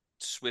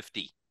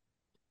Swiftie.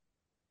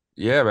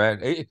 Yeah, man.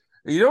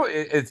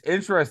 It's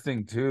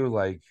interesting too.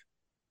 Like,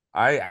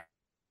 I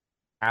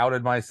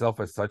outed myself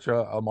as such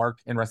a Mark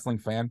in Wrestling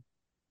fan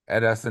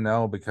at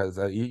SNL because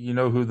you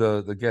know who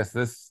the guest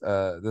this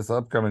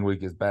upcoming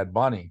week is, Bad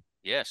Bunny.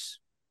 Yes.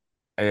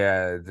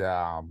 And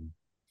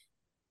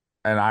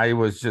I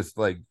was just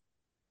like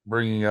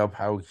bringing up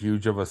how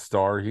huge of a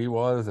star he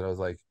was, and I was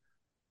like,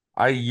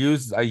 I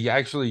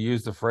actually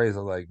used the phrase. I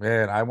was like,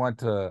 man, I went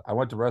to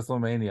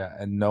WrestleMania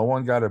and no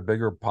one got a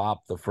bigger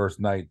pop the first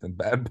night than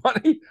Bad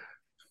Bunny.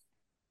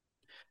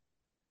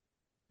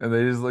 And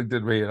they just looked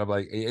at me and I'm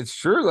like, it's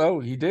true though.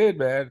 He did,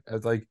 man. I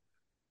was like,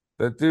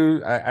 that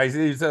dude, I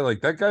see you said like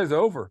that guy's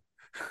over.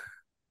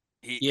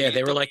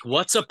 They were like,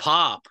 what's a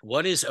pop?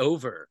 What is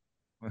over?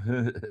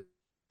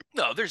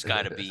 No, there's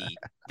got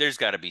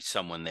to be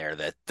someone there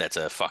that's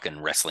a fucking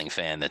wrestling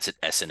fan that's at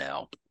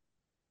SNL.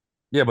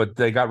 Yeah, but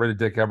they got rid of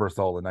Dick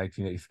Ebersol in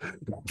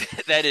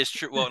 1980. That is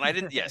true. Well, and I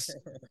didn't. Yes,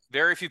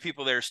 very few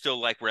people there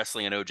still like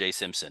wrestling and O.J.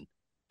 Simpson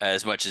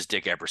as much as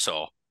Dick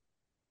Ebersol.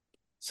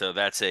 So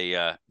that's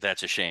a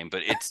shame.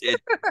 But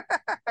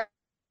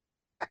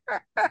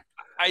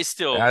I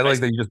like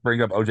that you just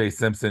bring up O.J.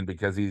 Simpson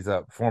because he's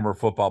a former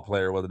football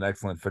player with an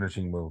excellent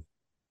finishing move.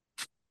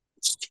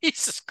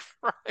 Jesus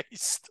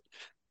Christ!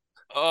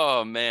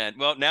 Oh man.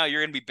 Well, now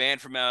you're gonna be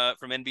banned from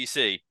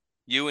NBC.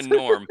 You and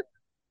Norm.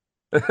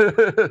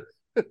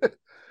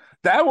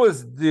 That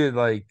was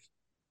like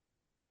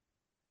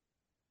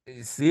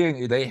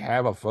seeing they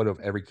have a photo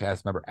of every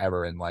cast member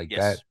ever, and like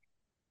that,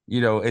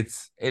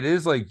 it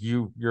is like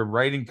you're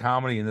writing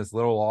comedy in this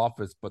little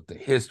office, but the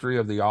history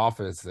of the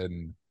office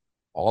and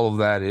all of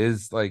that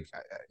is like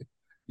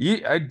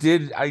I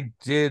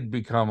did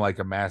become like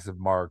a massive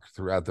mark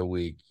throughout the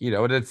week,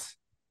 and it's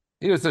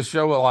a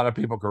show a lot of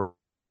people grow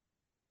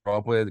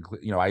up with,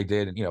 I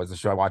did, and it's a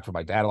show I watched with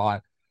my dad a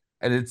lot.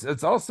 And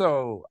it's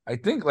also, I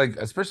think, like,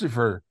 especially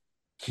for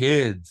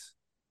kids,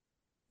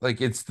 like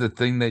it's the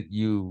thing that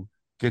you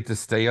get to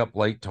stay up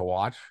late to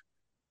watch.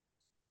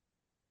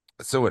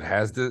 So it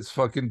has this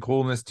fucking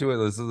coolness to it.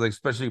 This is like,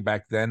 especially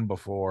back then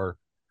before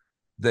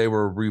they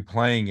were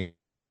replaying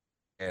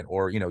it,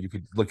 or you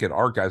could look at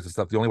archives and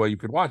stuff. The only way you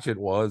could watch it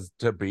was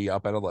to be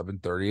up at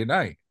 11:30 at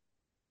night.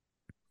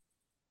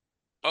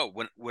 Oh,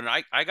 when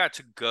I got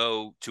to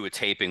go to a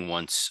taping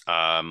once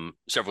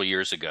several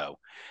years ago,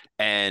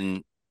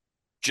 and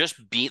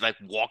just be like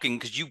walking,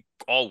 because you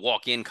all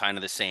walk in kind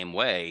of the same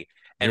way,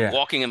 and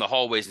walking in the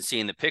hallways and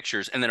seeing the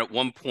pictures. And then at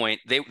one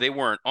point they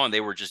weren't on,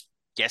 they were just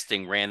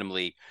guesting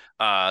randomly.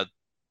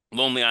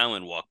 Lonely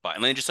Island walked by,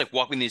 and then just like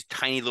walking these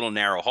tiny little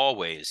narrow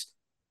hallways,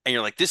 and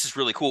you're like, this is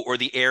really cool. Or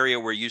the area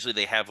where usually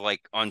they have like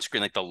on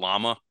screen like the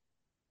llama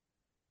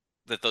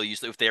that they'll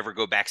use if they ever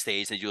go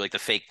backstage, they do like the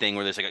fake thing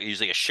where there's like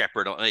usually a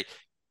shepherd. Like,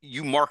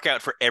 you mark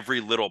out for every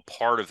little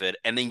part of it,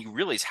 and then you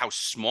realize how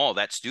small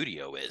that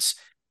studio is.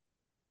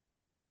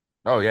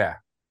 Oh yeah,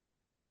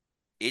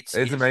 it's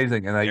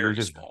amazing, and that you're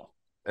just small.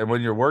 And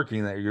when you're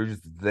working, that you're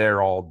just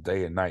there all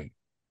day and night.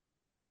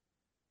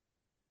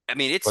 I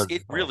mean,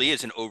 it really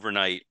is an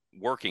overnight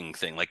working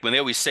thing. Like when they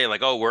always say,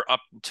 like, "Oh, we're up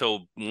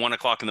until 1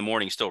 o'clock in the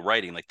morning still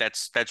writing," like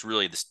that's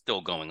really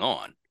still going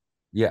on.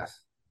 Yes,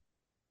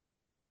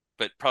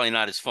 but probably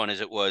not as fun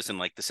as it was in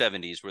like the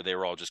 70s where they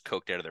were all just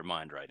coked out of their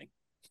mind writing.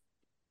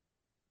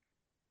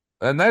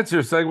 And that's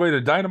your segue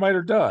to Dynamite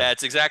or Dud.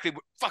 That's exactly.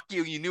 Fuck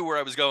you! You knew where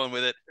I was going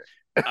with it.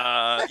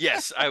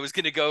 Yes, I was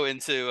going to go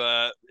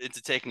into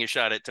taking a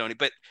shot at Tony,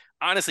 but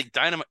honestly,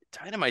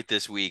 Dynamite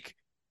this week,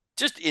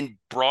 just in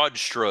broad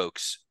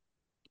strokes,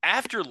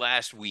 after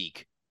last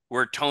week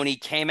where Tony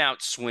came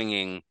out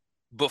swinging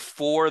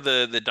before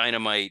the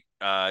Dynamite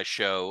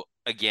show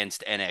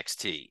against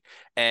NXT,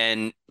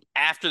 and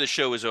after the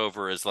show was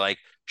over, is like,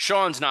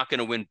 Sean's not going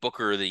to win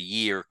Booker of the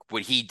Year,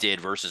 what he did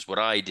versus what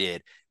I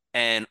did,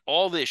 and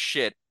all this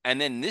shit,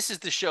 and then this is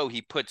the show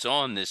he puts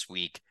on this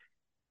week.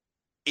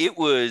 It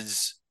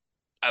was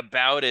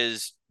about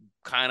as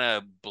kind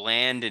of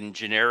bland and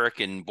generic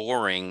and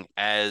boring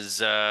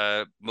as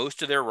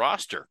most of their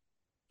roster.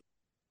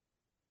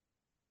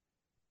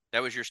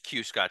 That was your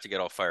cue, Scott, to get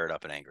all fired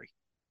up and angry.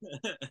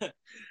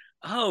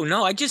 Oh,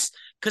 no,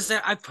 because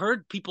I've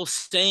heard people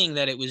saying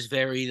that it was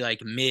very,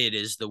 like, mid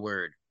is the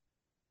word.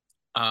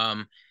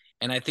 And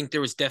I think there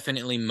was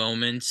definitely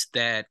moments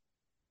that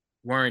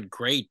weren't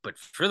great, but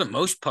for the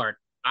most part,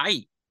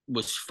 I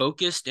was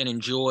focused and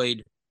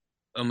enjoyed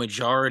a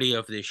majority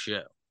of this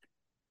show.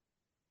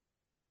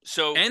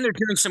 And they're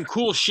doing some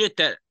cool shit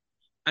that,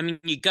 I mean,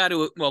 you got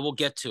to, well, we'll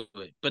get to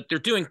it, but they're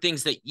doing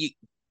things that you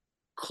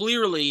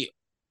clearly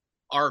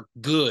are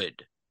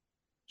good.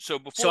 So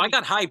I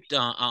got hyped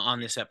on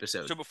this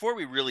episode. So before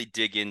we really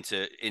dig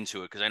into it,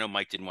 because I know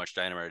Mike didn't watch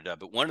Dynamite,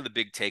 but one of the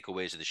big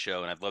takeaways of the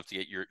show, and I'd love to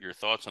get your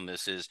thoughts on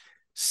this, is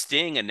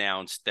Sting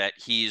announced that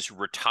he's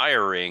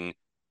retiring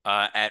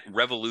at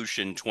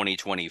Revolution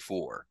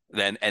 2024.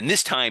 And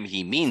this time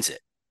he means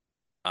it,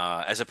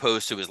 as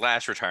opposed to his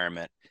last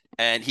retirement.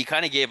 And he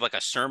kind of gave like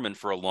a sermon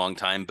for a long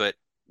time. But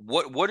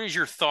what is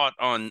your thought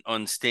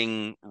on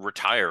Sting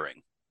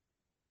retiring?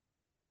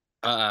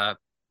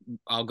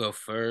 I'll go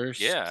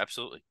first. Yeah,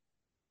 absolutely.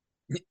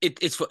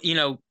 It's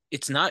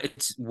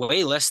it's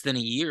way less than a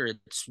year.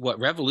 It's what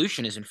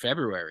Revolution is in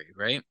February,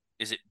 right?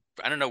 Is it?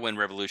 I don't know when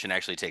Revolution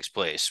actually takes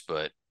place,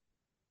 but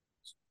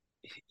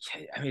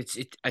I mean,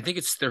 I think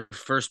it's their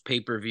first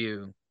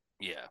pay-per-view.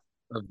 Yeah.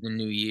 Of the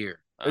new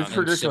year. It's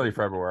traditionally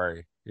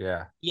February.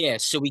 Yeah. Yeah,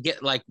 so we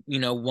get like,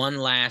 one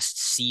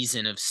last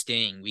season of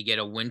Sting. We get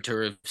a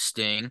winter of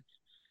Sting.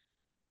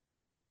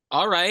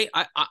 All right.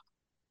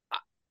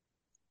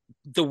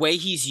 The way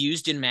he's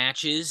used in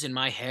matches in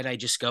my head, I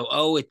just go,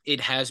 oh,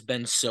 it has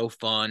been so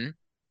fun.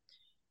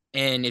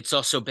 And it's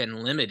also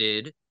been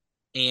limited.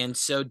 And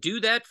so do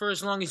that for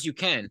as long as you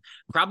can.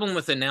 Problem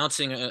with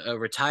announcing a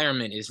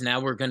retirement is now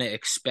we're going to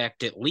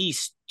expect at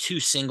least 2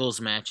 singles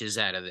matches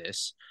out of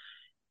this.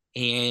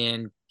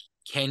 And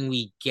can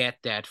we get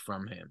that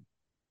from him?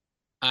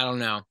 I don't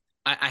know.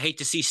 I hate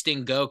to see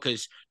Sting go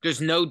because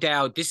there's no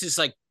doubt this has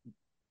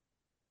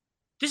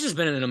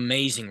been an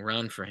amazing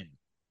run for him.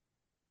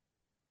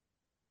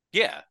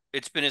 Yeah,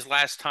 it's been his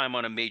last time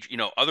on a major,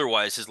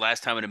 otherwise his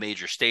last time on a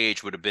major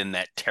stage would have been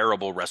that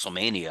terrible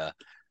WrestleMania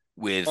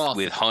with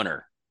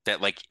Hunter. That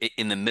like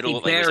in the middle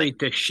of buried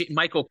the shit.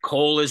 Michael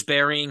Cole is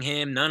burying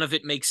him. None of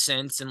it makes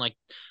sense in like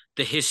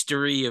the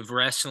history of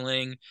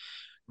wrestling,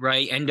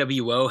 right?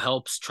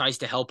 NWO tries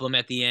to help him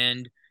at the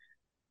end.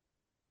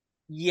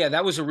 Yeah,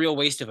 that was a real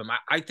waste of him.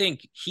 I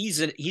think he's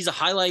a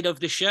highlight of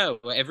the show.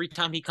 Every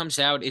time he comes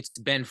out, it's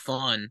been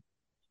fun.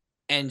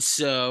 And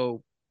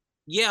so,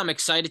 yeah, I'm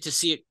excited to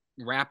see it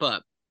wrap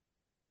up.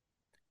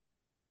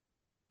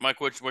 Mike,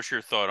 what's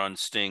your thought on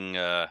Sting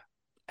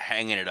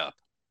hanging it up?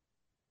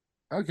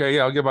 Okay,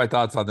 yeah, I'll give my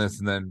thoughts on this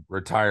and then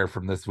retire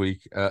from this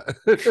week. I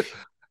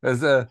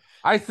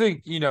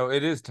think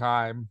it is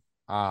time.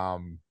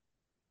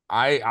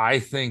 I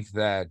think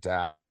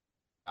that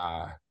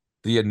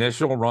the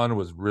initial run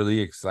was really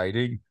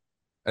exciting,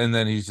 and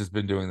then he's just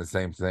been doing the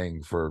same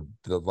thing for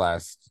the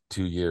last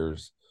 2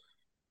 years.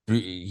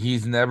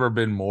 He's never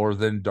been more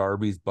than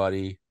Darby's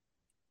buddy.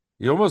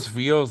 It almost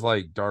feels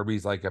like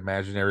Darby's like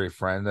imaginary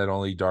friend that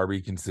only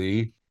Darby can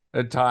see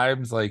at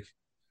times. Like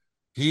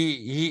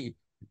he's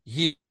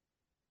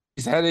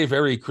had a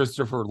very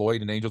Christopher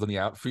Lloyd and Angels in the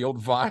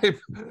Outfield vibe.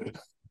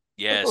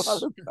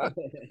 Yes.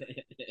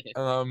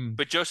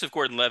 But Joseph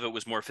Gordon-Levitt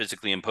was more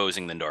physically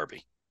imposing than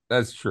Darby.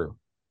 That's true.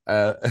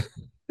 Yeah,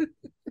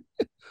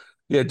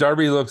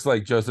 Darby looks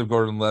like Joseph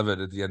Gordon-Levitt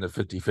at the end of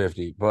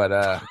 50-50,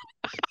 but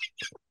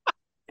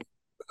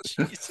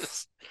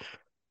Jesus.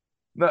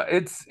 No,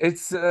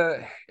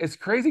 it's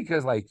crazy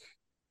because I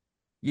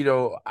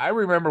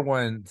remember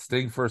when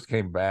Sting first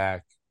came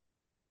back,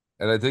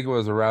 and I think it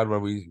was around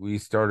when we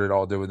started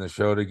all doing the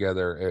show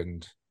together,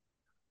 and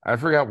I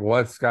forgot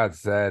what Scott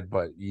said,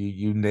 but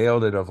you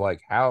nailed it of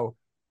like how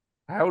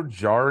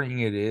jarring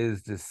it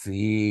is to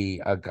see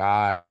a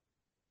guy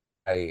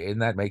in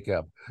that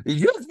makeup. It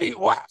used to be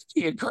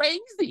wacky and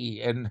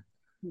crazy, and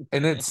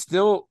it's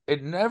still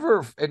it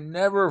never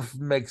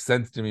makes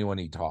sense to me when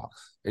he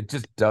talks. It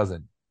just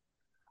doesn't.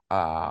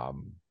 I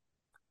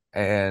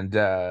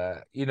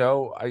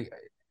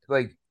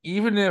like,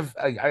 even if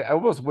I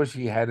almost wish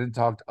he hadn't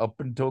talked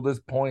up until this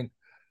point,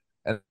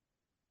 and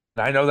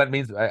I know that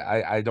means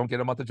I don't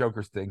get him on the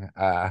Joker's thing,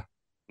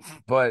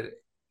 but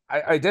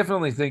I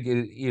definitely think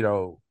it,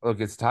 look,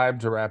 it's time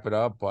to wrap it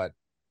up, but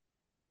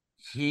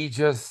he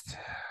just,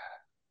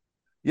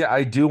 yeah,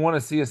 I do want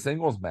to see a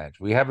singles match.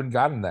 We haven't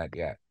gotten that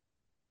yet.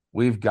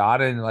 We've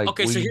gotten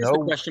okay, so here's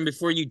the question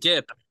before you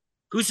dip: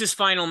 who's his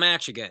final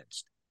match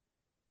against?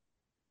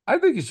 I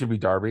think it should be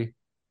Darby.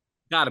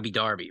 Got to be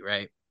Darby,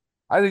 right?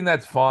 I think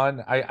that's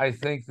fun. I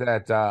think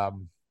that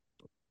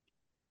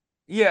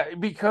yeah,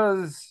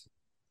 because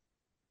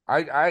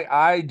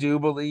I do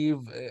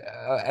believe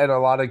in a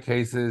lot of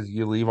cases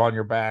you leave on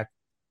your back,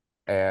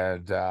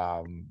 and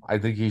I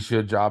think he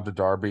should job to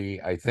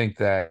Darby. I think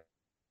that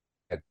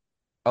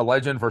a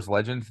legend versus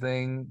legend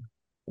thing,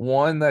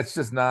 one, that's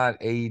just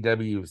not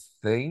AEW's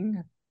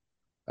thing.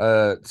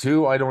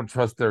 Two, I don't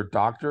trust their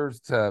doctors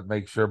to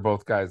make sure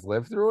both guys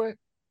live through it.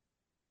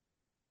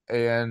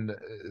 And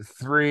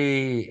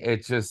three,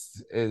 it'd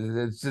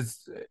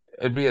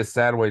be a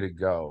sad way to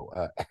go,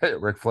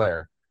 Ric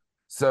Flair.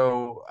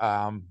 So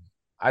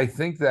I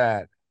think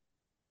that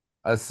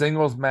a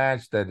singles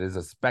match that is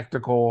a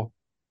spectacle,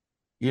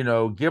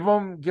 give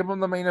him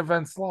the main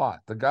event slot.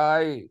 The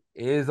guy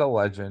is a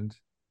legend.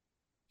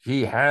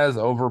 He has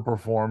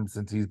overperformed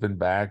since he's been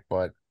back,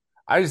 but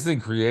I just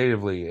think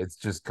creatively it's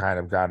just kind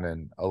of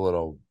gotten a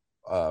little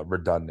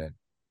redundant.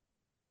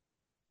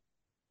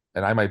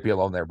 And I might be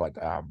alone there, but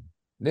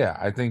yeah,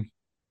 I think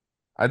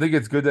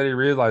it's good that he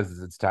realizes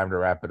it's time to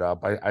wrap it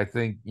up. I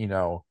think,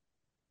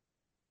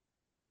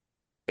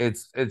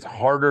 it's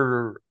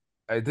harder.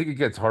 I think it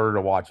gets harder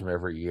to watch him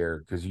every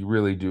year because you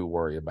really do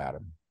worry about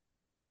him.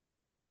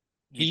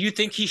 Do you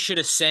think he should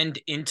ascend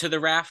into the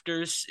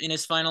rafters in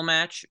his final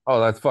match?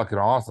 Oh, that's fucking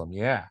awesome.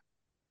 Yeah.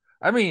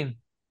 I mean,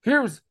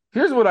 here's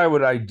what I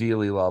would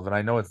ideally love, and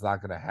I know it's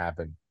not going to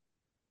happen.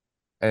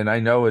 And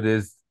I know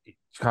it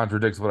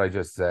contradicts what I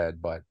just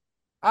said, but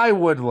I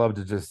would love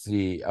to just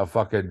see a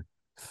fucking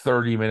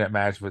 30-minute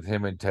match with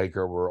him and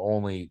Taker where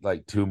only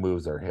like 2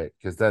 moves are hit,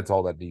 because that's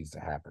all that needs to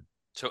happen.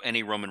 So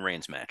any Roman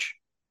Reigns match.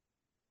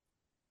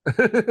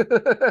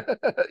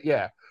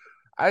 Yeah.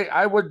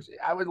 I would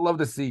love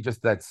to see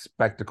just that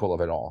spectacle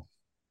of it all.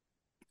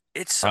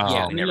 It sucks.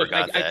 Yeah, We never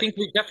got that. I think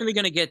we're definitely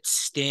going to get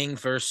Sting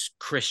versus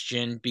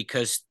Christian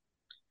because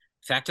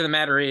fact of the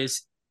matter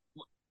is,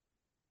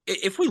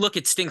 if we look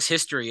at Sting's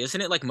history,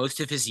 isn't it like most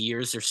of his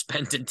years are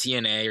spent in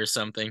TNA or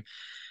something?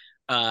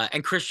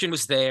 And Christian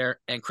was there,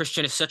 and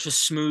Christian is such a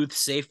smooth,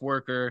 safe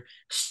worker.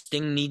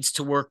 Sting needs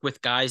to work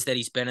with guys that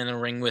he's been in the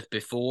ring with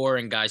before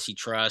and guys he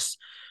trusts.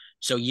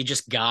 So you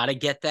just got to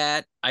get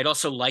that. I'd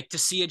also like to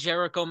see a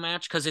Jericho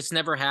match because it's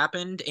never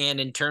happened. And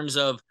in terms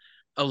of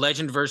a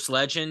legend versus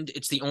legend,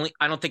 it's the only,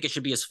 I don't think it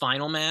should be his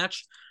final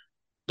match.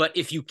 But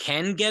if you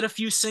can get a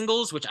few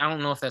singles, which I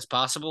don't know if that's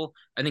possible,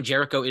 I think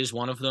Jericho is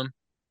one of them.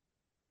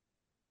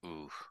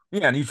 Oof.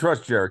 Yeah, and you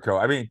trust Jericho.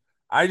 I mean,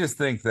 I just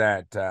think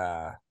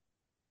that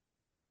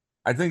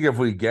I think if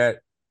we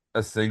get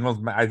a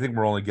singles match, I think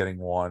we're only getting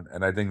one,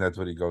 and I think that's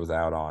what he goes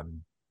out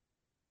on.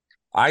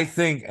 I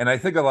think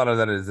a lot of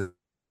that is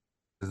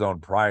his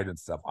own pride and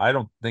stuff. I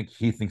don't think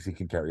he thinks he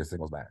can carry a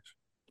singles match.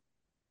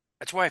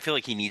 That's why I feel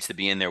like he needs to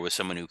be in there with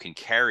someone who can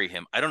carry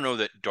him. I don't know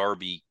that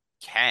Darby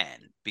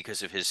can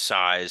because of his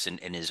size and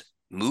his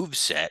move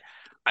set.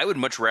 I would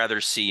much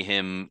rather see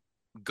him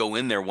go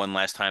in there one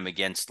last time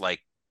against like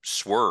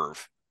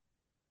Swerve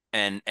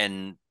and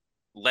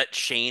let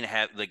Shane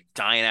have like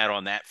dine out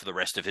on that for the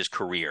rest of his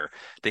career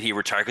that he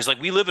retired. Because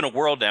like we live in a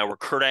world now where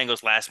Kurt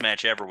Angle's last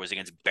match ever was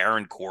against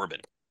Baron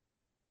Corbin,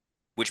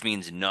 which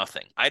means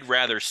nothing. I'd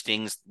rather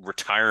Sting's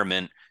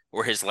retirement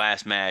or his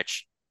last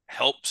match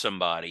help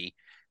somebody,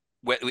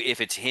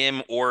 if it's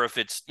him or if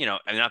it's, I mean,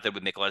 not that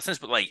would make a lot of sense,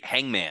 but like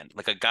Hangman,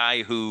 like a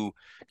guy who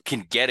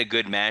can get a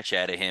good match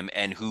out of him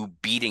and who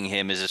beating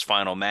him is his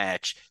final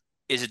match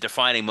is a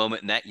defining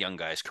moment in that young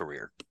guy's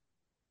career.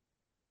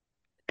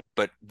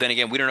 But then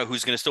again, we don't know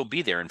who's going to still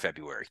be there in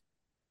February.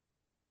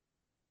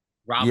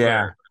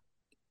 Robert.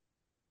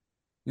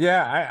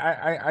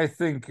 Yeah. I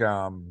think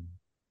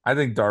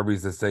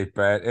Darby's a safe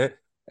bet.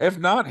 If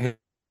not him,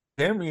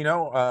 I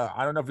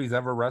don't know if he's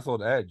ever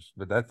wrestled Edge,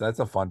 but that's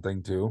a fun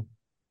thing too.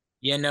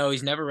 Yeah, no,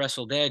 he's never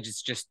wrestled Edge.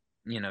 It's just,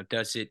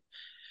 does it.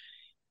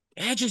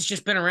 Edge has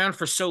just been around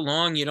for so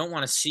long, you don't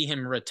want to see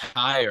him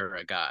retire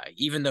a guy,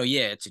 even though,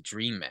 yeah, it's a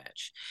dream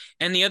match.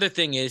 And the other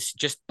thing is,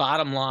 just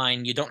bottom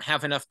line, you don't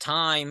have enough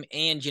time,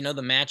 and,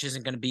 the match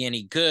isn't going to be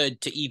any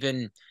good to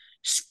even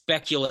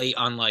speculate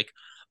on, like,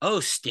 oh,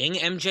 Sting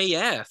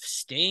MJF,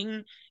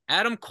 Sting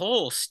Adam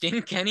Cole,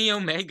 Sting Kenny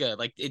Omega.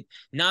 Like,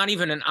 not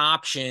even an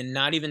option,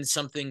 not even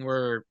something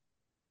we're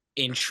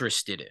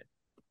interested in.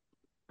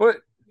 But,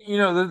 this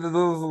is the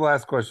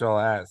last question I'll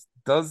ask.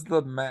 Does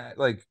the match,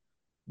 like,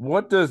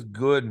 what does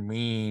good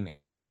mean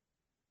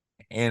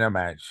in a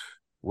match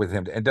with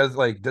him? And does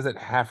it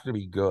have to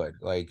be good?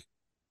 Like,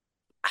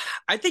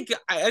 I think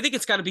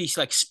it's got to be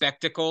like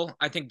spectacle.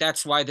 I think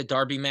that's why the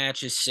Darby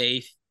match is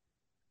safe.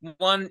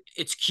 One,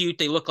 it's cute.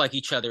 They look like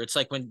each other. It's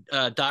like when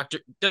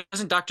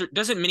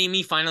doesn't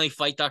Mini-Me finally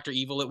fight Dr.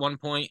 Evil at one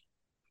point?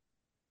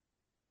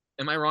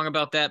 Am I wrong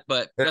about that?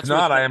 But if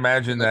not, I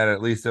imagine that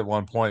at least at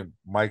one point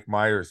Mike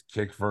Myers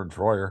kicked Vern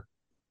Troyer.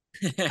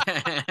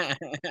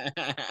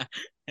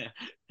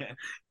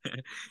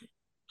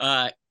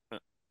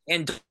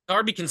 And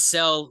Darby can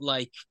sell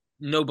like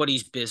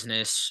nobody's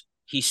business.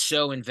 He's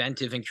so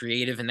inventive and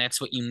creative, and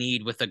that's what you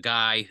need with a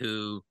guy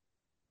who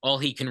all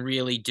he can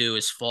really do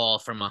is fall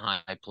from a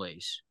high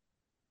place.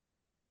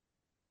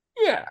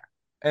 Yeah.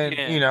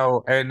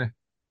 And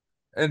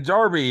and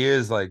Darby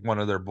is like one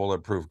of their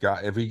bulletproof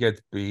guys. If he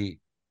gets beat,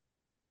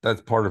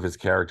 that's part of his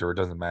character. It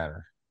doesn't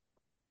matter.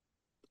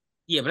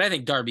 Yeah, but I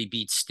think Darby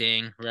beats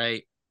Sting,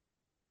 right?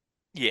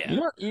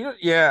 Yeah. You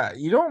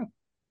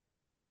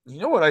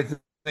know what I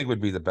think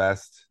would be the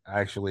best,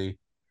 actually,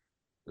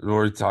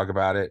 when we talk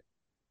about it?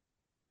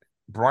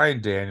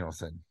 Bryan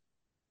Danielson.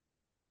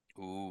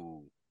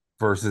 Ooh.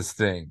 Versus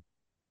Sting.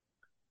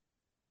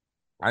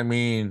 I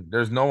mean,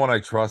 there's no one I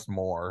trust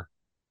more.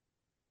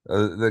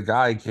 The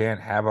guy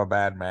can't have a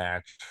bad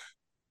match.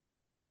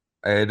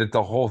 And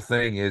the whole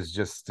thing is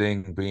just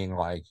Sting being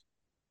like,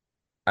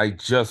 I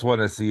just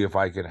want to see if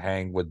I can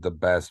hang with the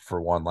best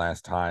for one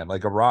last time.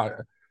 Like a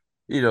Rocky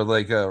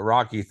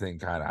thing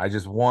kind of. I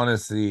just want to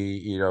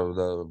see,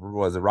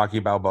 was it Rocky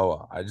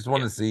Balboa? I just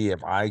want to see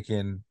if I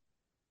can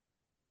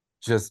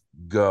just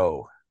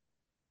go.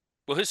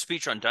 Well, his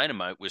speech on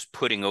Dynamite was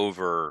putting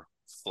over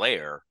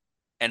Flair.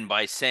 And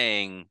by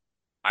saying,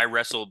 I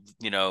wrestled,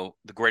 the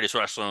greatest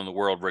wrestler in the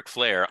world, Ric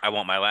Flair, I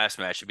want my last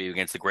match to be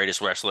against the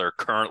greatest wrestler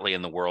currently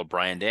in the world,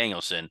 Bryan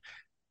Danielson.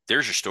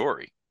 There's your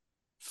story.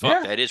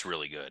 Fuck, That is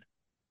really good.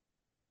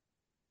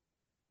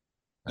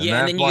 And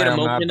and then you get a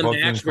moment in the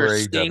match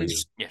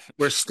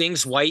where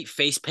Sting's white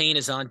face paint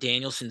is on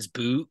Danielson's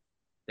boot.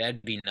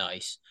 That'd be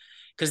nice.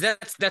 Because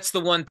that's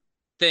the one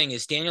thing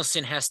is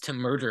Danielson has to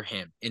murder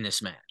him in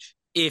this match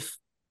if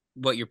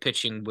what you're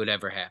pitching would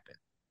ever happen.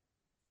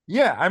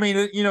 Yeah, I mean,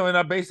 and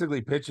I'm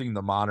basically pitching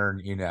the modern,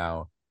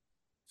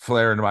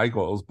 Flair and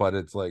Michaels, but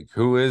it's like,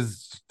 who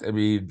is,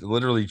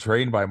 literally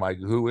trained by Mike,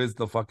 who is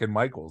the fucking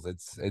Michaels?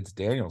 It's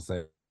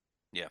Danielson.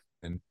 Yeah.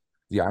 And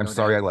yeah, I'm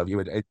sorry, I love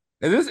you. It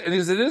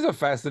is a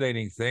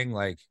fascinating thing.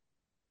 Like,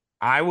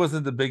 I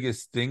wasn't the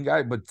biggest Sting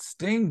guy, but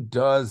Sting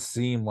does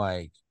seem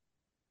like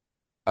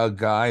a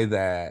guy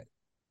that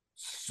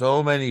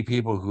so many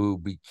people who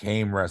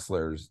became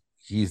wrestlers,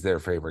 he's their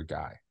favorite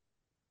guy.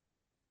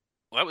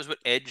 Well, that was what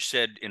Edge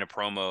said in a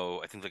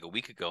promo, I think like a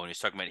week ago, and he's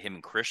talking about him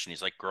and Christian.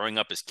 He's like, growing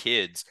up as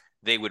kids,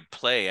 they would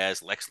play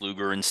as Lex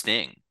Luger and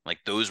Sting. Like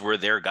those were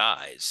their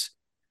guys.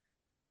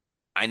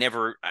 I don't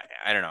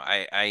know.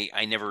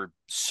 I never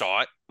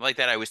saw it like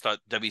that. I always thought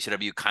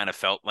WCW kind of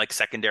felt like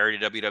secondary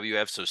to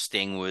WWF. So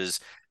Sting was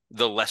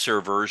the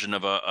lesser version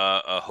of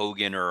a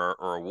Hogan or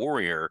a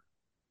Warrior.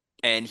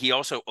 And he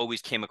also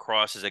always came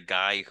across as a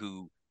guy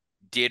who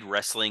did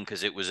wrestling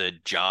because it was a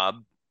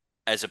job,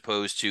 as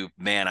opposed to,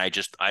 man,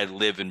 I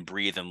live and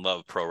breathe and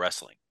love pro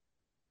wrestling.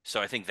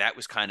 So I think that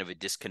was kind of a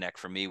disconnect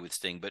for me with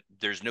Sting, but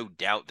there's no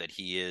doubt that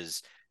he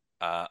is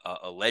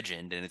a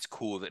legend, and it's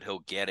cool that he'll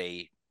get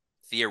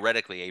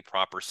theoretically a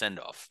proper send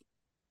off.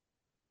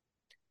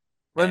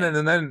 And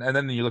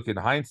then you look in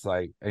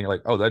hindsight and you're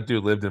like, oh, that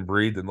dude lived and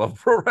breathed and loved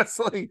pro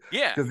wrestling.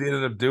 Yeah, because he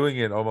ended up doing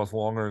it almost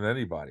longer than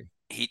anybody.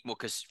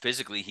 Because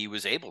physically he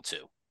was able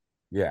to.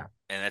 Yeah,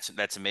 and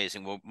that's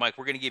amazing. Well, Mike,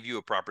 we're going to give you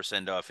a proper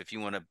send off if you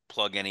want to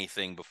plug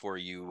anything before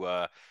you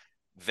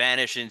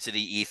vanish into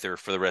the ether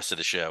for the rest of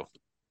the show.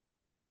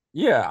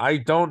 Yeah, I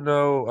don't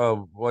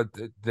know what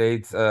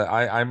dates.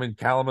 I'm in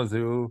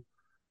Kalamazoo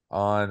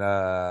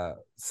on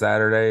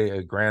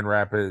Saturday, Grand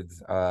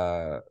Rapids,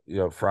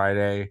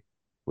 Friday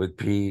with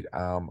Pete.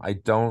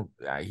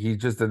 He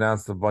just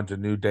announced a bunch of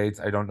new dates.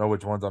 I don't know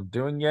which ones I'm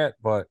doing yet,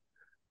 but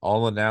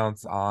I'll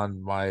announce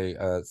on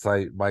my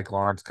site, Mike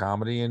Lawrence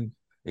Comedy. And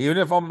even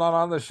if I'm not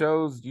on the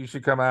shows, you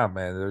should come out,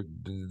 man.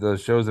 The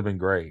shows have been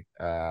great,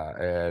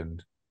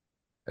 and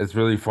it's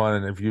really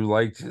fun. And if you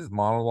liked his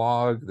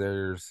monologue,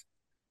 there's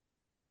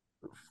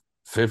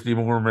 50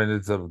 more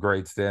minutes of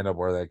great stand-up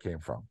where that came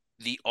from.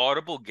 The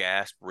audible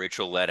gasp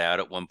Rachel let out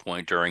at one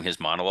point during his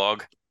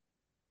monologue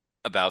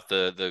about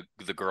the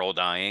girl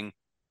dying,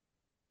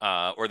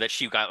 or that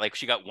she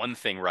got one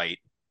thing right.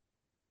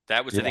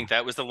 That was, I think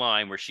that was the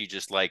line where she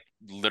just like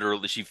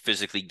literally, she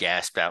physically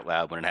gasped out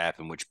loud when it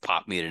happened, which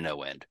popped me to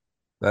no end.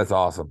 That's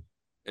awesome.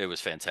 It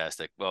was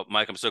fantastic. Well,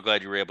 Mike, I'm so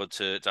glad you were able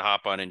to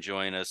hop on and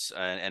join us.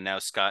 And now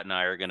Scott and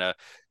I are going to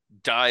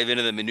dive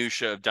into the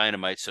minutia of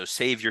Dynamite. So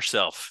save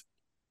yourself.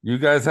 You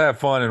guys have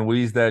fun and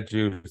wheeze that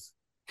juice.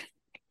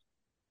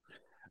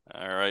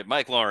 All right,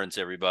 Mike Lawrence,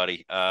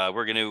 everybody.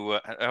 We're going to,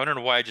 I don't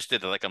know why I just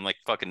did that. Like I'm like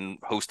fucking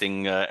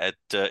hosting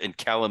in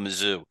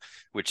Kalamazoo,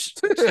 which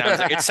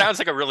sounds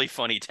like a really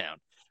funny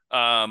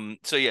town.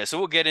 So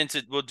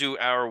we'll do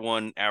hour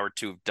 1, hour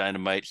 2 of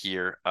Dynamite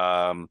here.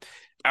 Hour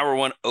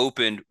 1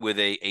 opened with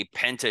a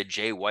Penta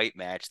Jay White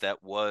match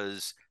that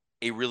was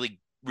a really,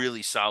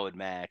 really solid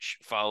match,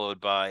 followed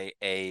by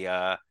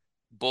a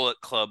Bullet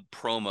Club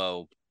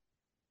promo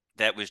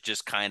that was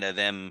just kind of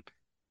them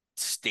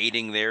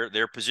stating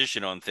their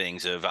position on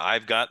things of,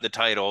 I've got the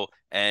title,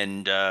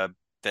 and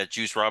that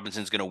Juice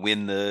Robinson's going to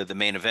win the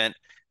main event.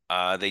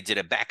 They did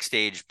a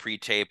backstage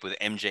pre-tape with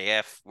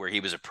MJF where he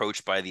was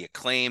approached by the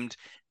Acclaimed,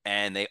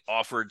 and they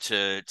offered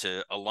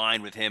to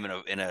align with him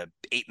in a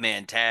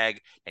 8-man tag,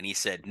 and he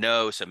said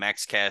no. So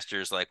Max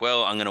Caster's like,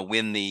 well, I'm going to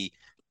win the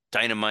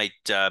Dynamite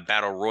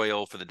Battle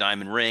Royal for the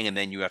Diamond Ring, and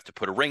then you have to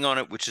put a ring on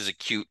it, which is a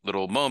cute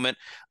little moment.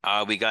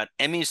 We got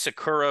Emi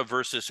Sakura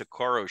versus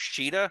Hikaru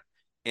Shida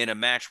in a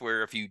match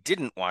where, if you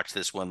didn't watch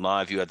this one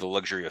live, you had the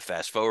luxury of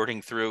fast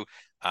forwarding through.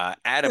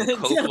 Adam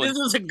Copeland. This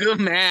was a good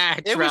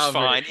match. It was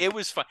fine. It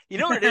was fine. You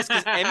know what it is?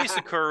 Because Emi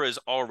Sakura is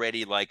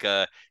already like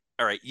all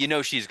right,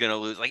 she's gonna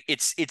lose. Like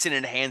it's an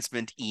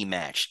enhancement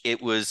match.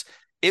 It was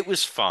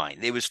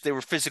fine. They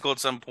were physical at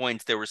some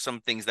points. There were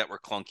some things that were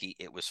clunky.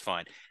 It was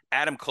fine.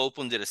 Adam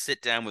Copeland did a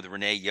sit down with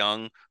Renee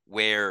Young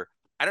where,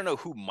 I don't know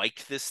who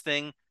mic'd this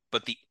thing,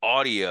 but the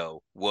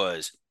audio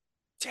was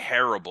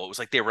terrible. It was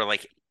like they were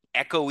like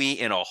echoey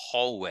in a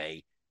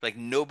hallway. Like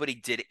nobody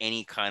did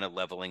any kind of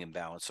leveling and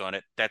balance on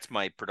it. That's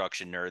my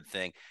production nerd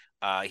thing.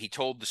 He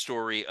told the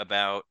story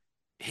about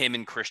him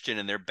and Christian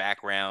and their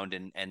background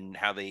and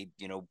how they,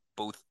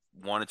 both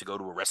wanted to go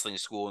to a wrestling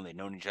school and they'd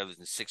known each other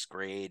in 6th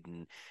grade,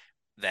 and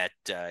that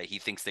he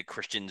thinks that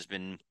Christian's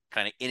been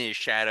kind of in his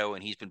shadow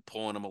and he's been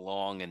pulling him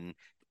along, and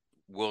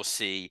we'll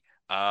see.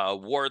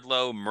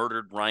 Wardlow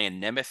murdered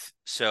Ryan Nemeth,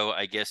 so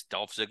I guess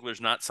Dolph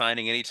Ziggler's not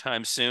signing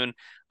anytime soon.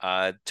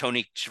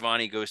 Tony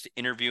Schiavone goes to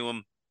interview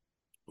him.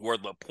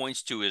 Wardlow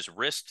points to his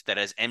wrist that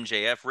has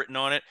MJF written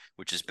on it,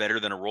 which is better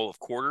than a roll of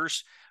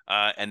quarters,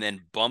 and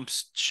then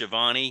bumps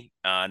Schiavone,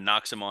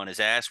 knocks him on his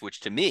ass, which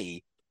to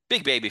me,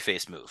 big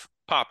babyface move.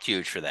 Popped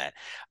huge for that.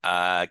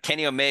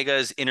 Kenny Omega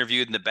is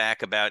interviewed in the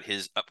back about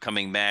his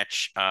upcoming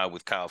match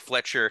with Kyle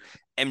Fletcher.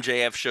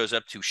 MJF shows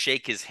up to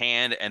shake his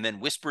hand and then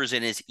whispers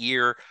in his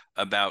ear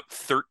about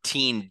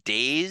 13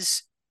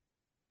 days.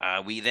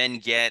 We then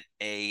get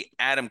a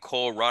Adam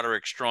Cole,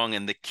 Roderick Strong,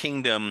 and the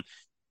Kingdom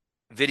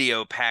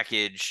video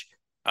package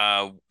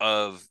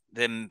of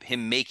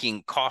him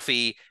making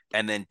coffee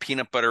and then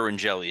peanut butter and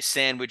jelly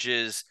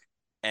sandwiches,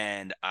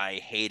 and I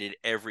hated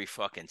every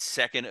fucking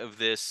second of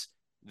this.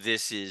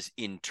 This is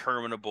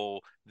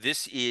interminable.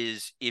 This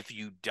is, if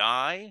you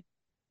die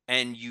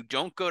and you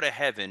don't go to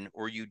heaven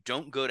or you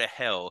don't go to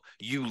hell,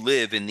 you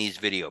live in these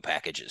video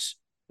packages.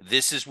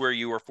 This is where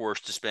you are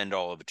forced to spend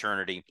all of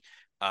eternity.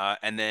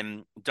 And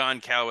then Don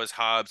Callis,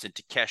 Hobbs, and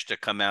Takeshita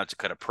come out to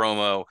cut a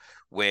promo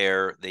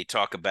where they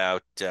talk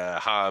about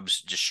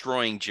Hobbs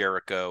destroying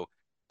Jericho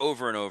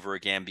over and over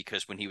again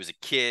because when he was a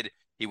kid,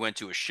 he went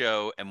to a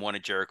show and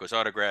wanted Jericho's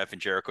autograph,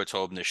 and Jericho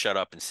told him to shut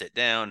up and sit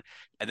down.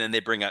 And then they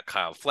bring out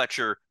Kyle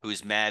Fletcher,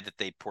 who's mad that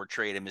they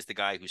portrayed him as the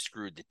guy who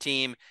screwed the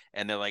team.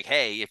 And they're like,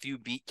 hey, if you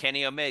beat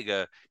Kenny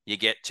Omega, you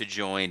get to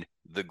join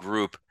the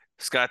group.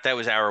 Scott, that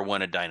was hour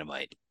one of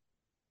Dynamite.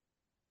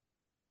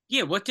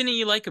 Yeah, what didn't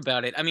you like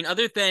about it? I mean,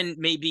 other than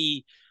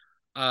maybe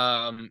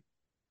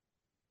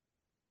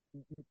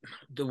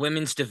the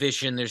women's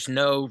division, there's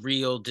no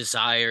real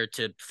desire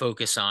to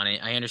focus on it.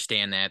 I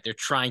understand that. They're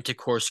trying to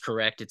course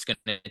correct. It's going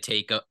to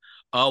take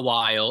a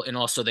while. And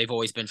also, they've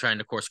always been trying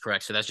to course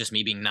correct. So that's just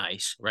me being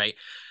nice, right?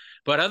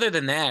 But other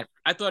than that,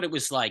 I thought it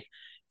was like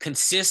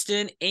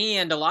consistent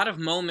and a lot of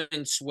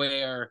moments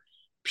where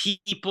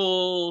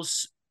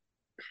people's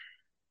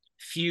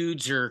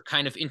feuds are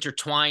kind of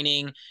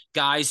intertwining.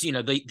 Guys, you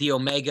know, the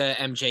Omega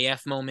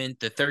MJF moment,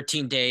 the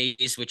 13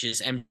 days, which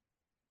is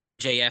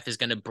MJF is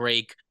going to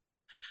break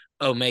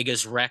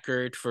Omega's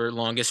record for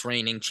longest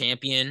reigning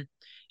champion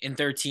in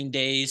 13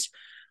 days.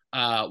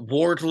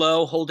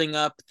 Wardlow holding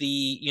up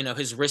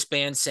his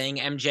wristband saying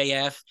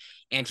MJF,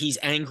 and he's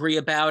angry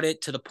about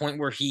it to the point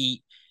where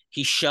he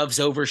shoves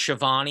over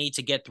Shivani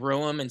to get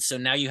through him. And so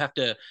now you have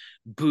to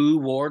boo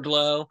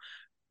Wardlow.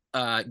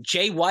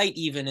 Jay White,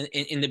 even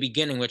in the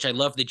beginning, which I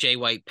love the Jay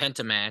White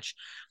Penta match,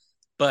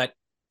 but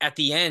at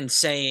the end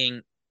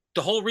saying,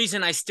 the whole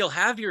reason I still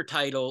have your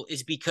title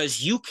is because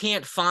you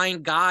can't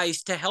find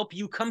guys to help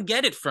you come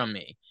get it from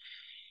me.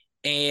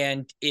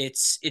 And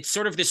it's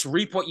sort of this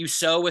reap what you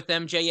sow with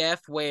MJF,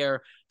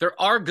 where there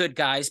are good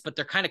guys, but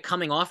they're kind of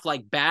coming off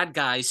like bad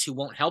guys who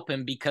won't help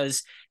him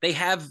because they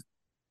have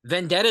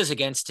vendettas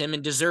against him,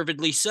 and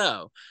deservedly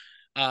so.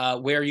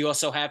 Where you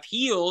also have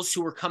heels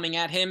who are coming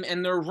at him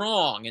and they're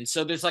wrong. And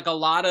so there's like a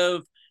lot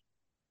of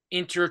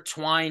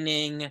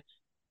intertwining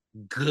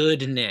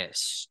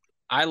goodness.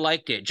 I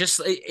liked it. Just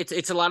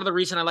it's a lot of the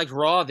reason I liked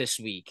Raw this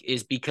week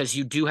is because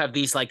you do have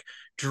these like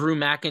Drew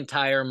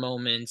McIntyre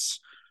moments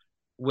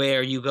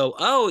where you go,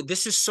 oh,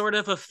 this is sort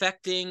of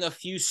affecting a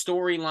few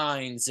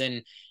storylines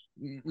and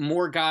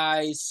more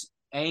guys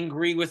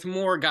angry with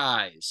more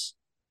guys.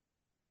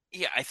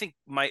 Yeah, I think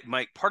my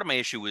part of my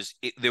issue was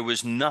there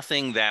was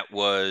nothing that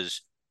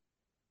was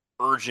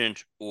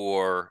urgent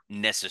or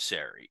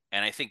necessary.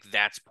 And I think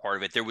that's part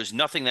of it. There was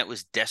nothing that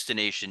was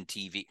destination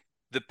TV.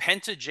 The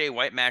Penta Jay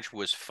White match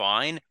was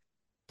fine.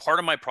 Part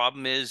of my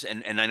problem is,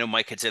 and I know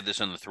Mike had said this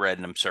on the thread,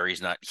 and I'm sorry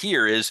he's not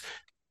here, is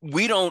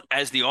we don't,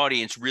 as the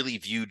audience, really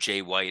view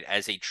Jay White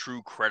as a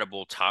true,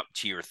 credible,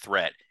 top-tier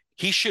threat.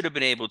 He should have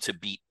been able to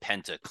beat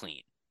Penta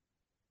clean.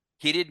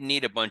 He didn't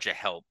need a bunch of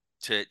help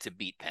to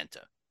beat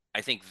Penta.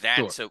 I think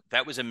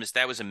that was a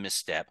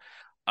misstep.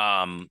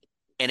 And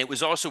it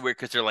was also weird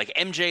because they're like,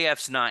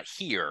 MJF's not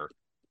here,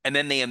 and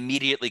then they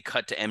immediately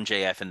cut to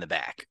MJF in the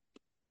back,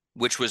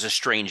 which was a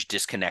strange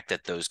disconnect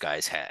that those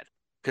guys had.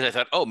 Because I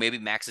thought, oh, maybe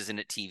Max isn't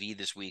at TV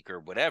this week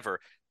or whatever.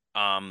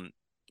 The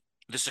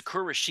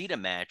Sakura Shida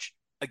match,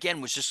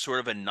 again, was just sort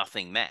of a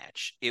nothing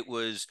match. It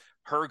was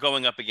her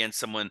going up against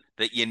someone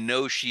that you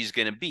know she's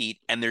going to beat,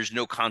 and there's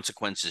no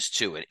consequences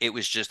to it. It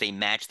was just a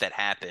match that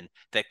happened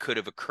that could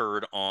have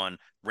occurred on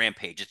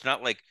Rampage. It's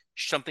not like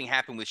something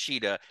happened with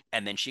Shida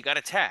and then she got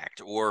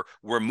attacked or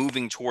we're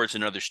moving towards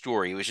another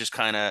story. It was just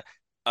kind of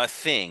a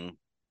thing.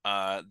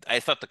 I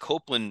thought the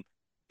Copeland,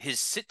 his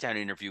sit-down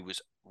interview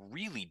was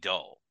really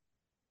dull.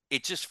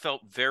 It just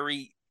felt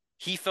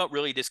he felt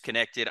really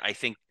disconnected. I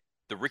think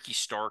the Ricky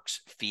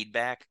Starks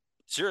feedback,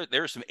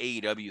 there are some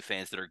AEW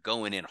fans that are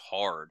going in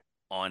hard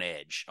on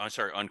Edge,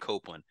 on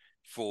Copeland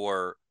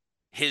for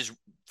his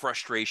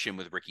frustration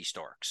with Ricky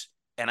Starks.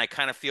 And I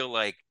kind of feel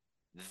like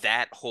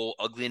that whole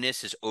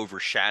ugliness is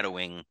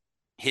overshadowing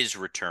his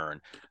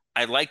return.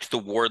 I liked the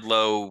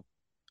Wardlow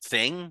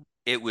thing.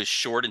 It was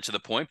short and to the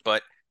point,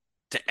 but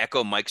to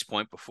echo Mike's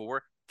point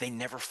before, they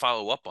never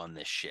follow up on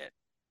this shit.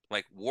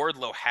 Like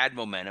Wardlow had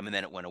momentum and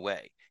then it went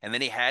away. And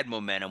then he had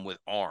momentum with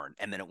Arn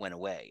and then it went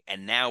away.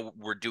 And now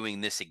we're doing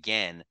this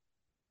again.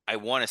 I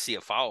want to see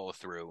a follow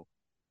through,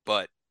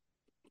 but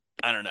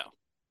I don't know.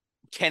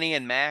 Kenny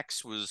and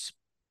Max was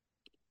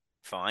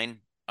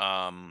fine.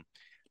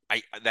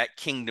 That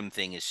Kingdom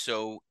thing is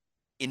so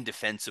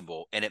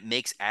indefensible, and it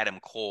makes Adam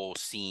Cole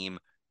seem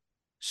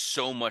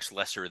so much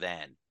lesser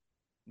than,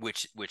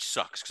 which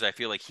sucks because I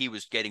feel like he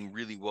was getting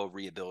really well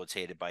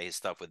rehabilitated by his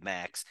stuff with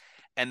Max.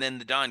 And then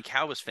the Don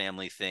Callis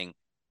family thing,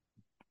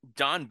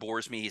 Don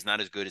bores me. He's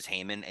not as good as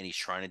Heyman, and he's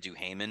trying to do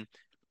Heyman.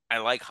 I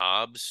like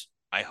Hobbs.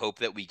 I hope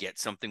that we get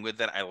something with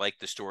that. I like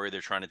the story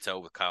they're trying to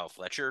tell with Kyle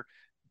Fletcher,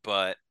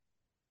 but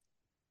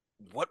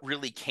what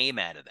really came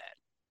out of that?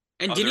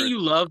 And didn't you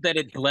love that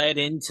it bled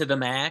into the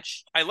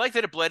match? I like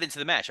that it bled into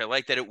the match. I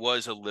like that it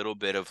was a little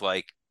bit of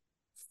like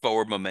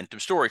forward momentum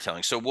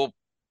storytelling. So we'll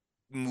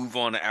move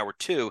on to hour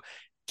 2.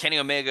 Kenny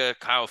Omega,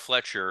 Kyle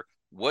Fletcher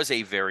was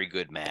a very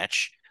good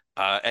match.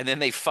 And then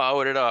they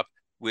followed it up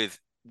with,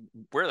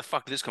 where the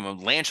fuck did this come from?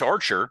 Lance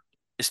Archer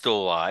is still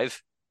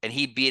alive, and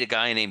he beat a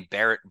guy named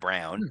Barrett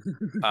Brown.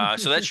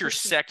 So that's your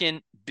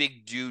second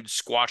big dude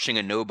squashing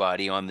a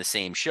nobody on the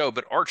same show.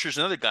 But Archer's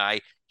another guy.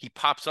 He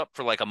pops up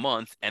for like a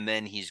month, and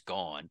then he's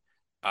gone.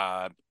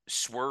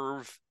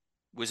 Swerve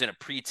was in a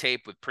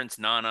pre-tape with Prince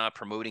Nana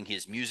promoting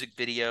his music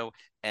video,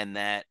 and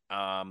that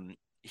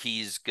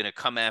he's going to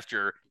come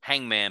after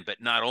Hangman,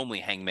 but not only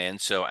Hangman.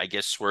 So I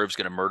guess Swerve's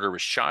going to murder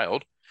his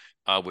child,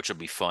 which will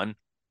be fun.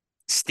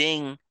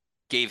 Sting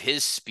gave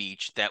his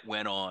speech that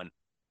went on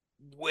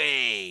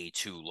way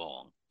too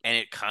long, and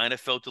it kind of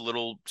felt a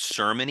little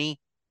sermon-y,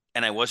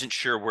 and I wasn't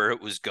sure where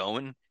it was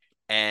going.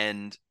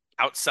 And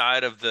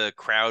outside of the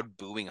crowd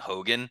booing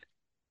Hogan,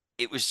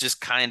 it was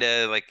just kind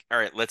of like, all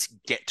right, let's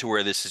get to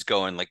where this is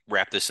going. Like,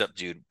 wrap this up,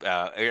 dude.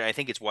 I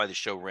think it's why the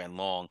show ran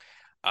long.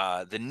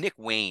 The Nick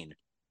Wayne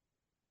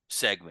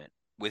segment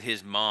with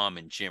his mom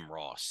and Jim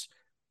Ross.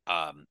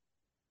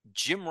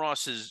 Jim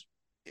Ross is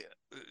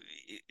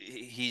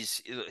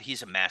he's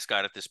a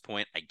mascot at this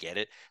point. I get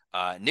it.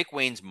 Nick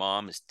Wayne's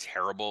mom is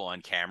terrible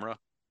on camera.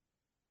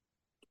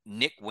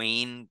 Nick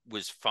Wayne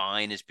was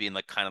fine as being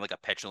like kind of like a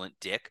petulant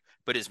dick,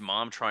 but his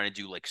mom trying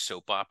to do like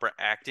soap opera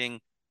acting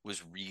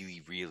was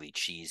really, really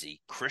cheesy.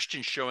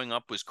 Christian showing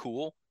up was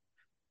cool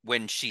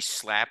when she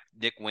slapped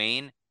Nick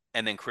Wayne,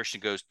 and then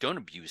Christian goes, "Don't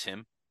abuse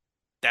him."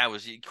 That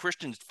was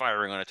Christian's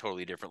firing on a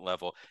totally different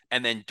level.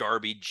 And then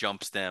Darby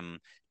jumps them,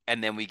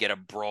 and then we get a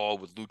brawl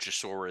with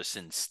Luchasaurus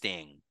and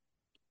Sting.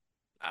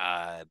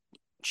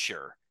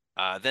 Sure.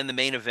 Then the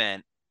main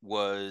event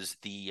was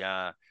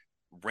the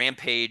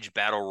Rampage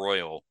Battle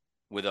Royal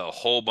with a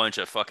whole bunch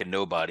of fucking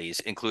nobodies,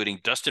 including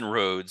Dustin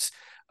Rhodes,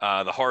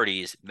 the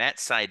Hardys, Matt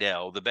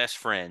Sydal, the Best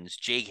Friends,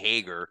 Jake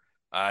Hager,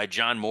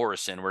 John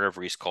Morrison,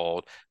 whatever he's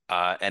called,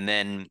 and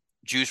then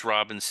Juice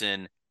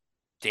Robinson,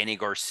 Danny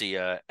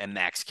Garcia, and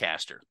Max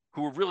Caster,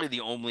 who were really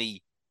the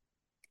only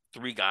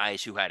 3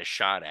 guys who had a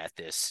shot at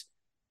this.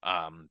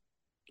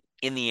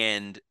 In the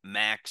end,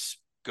 Max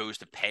goes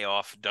to pay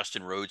off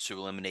Dustin Rhodes to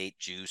eliminate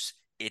Juice.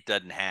 It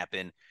doesn't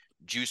happen.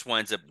 Juice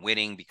winds up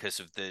winning because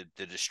of the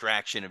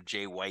distraction of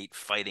Jay White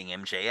fighting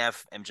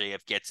MJF.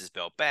 MJF gets his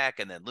belt back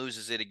and then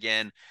loses it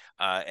again.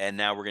 And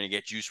now we're going to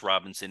get Juice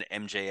Robinson,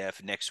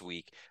 MJF next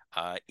week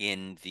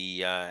in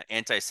the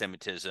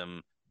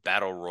anti-Semitism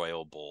Battle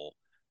Royal Bowl.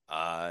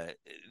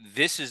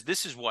 This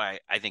is why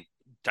I think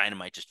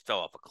Dynamite just fell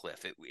off a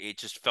cliff. It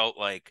just felt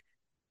like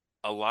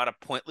a lot of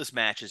pointless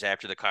matches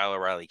after the Kyle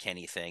O'Reilly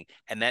Kenny thing,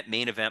 and that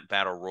main event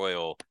Battle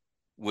Royal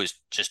was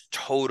just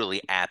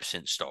totally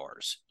absent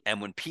stars.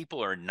 And when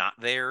people are not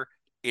there,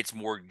 it's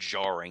more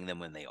jarring than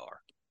when they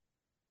are.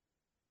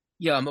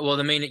 Yeah, well,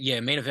 the main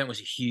event was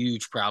a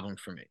huge problem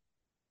for me.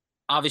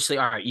 Obviously,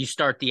 all right, you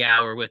start the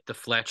hour with the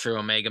Fletcher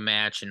Omega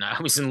match, and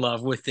I was in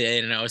love with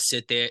it, and I was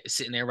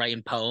sitting there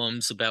writing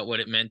poems about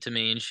what it meant to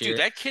me and shit. Dude,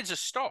 that kid's a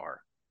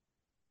star.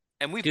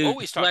 And we've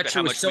always talked about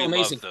how much we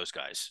love those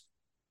guys.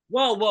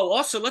 Well,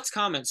 also let's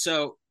comment.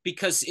 So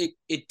because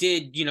it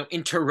did,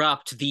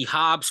 interrupt the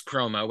Hobbs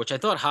promo, which I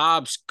thought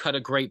Hobbs cut a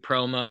great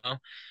promo.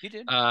 He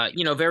did.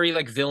 Very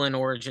like villain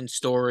origin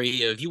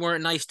story of, you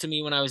weren't nice to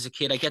me when I was a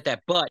kid. I get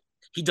that, but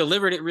he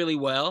delivered it really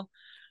well.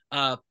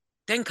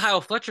 Then Kyle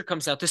Fletcher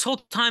comes out. This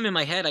whole time in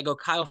my head, I go,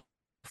 Kyle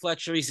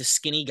Fletcher, he's a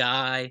skinny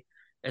guy,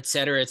 et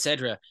cetera,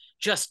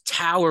 just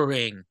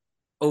towering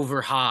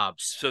over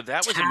Hobbs. So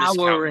that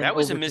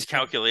was a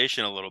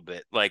miscalculation a little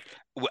bit. Like,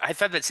 I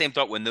thought that same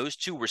thought when those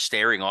two were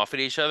staring off at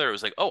each other. It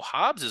was like, oh,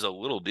 Hobbs is a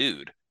little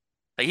dude.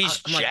 Like, he's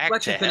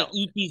jacked to hell. Gonna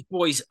eat these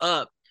boys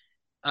up.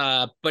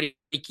 But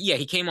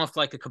he came off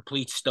like a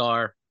complete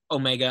star.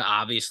 Omega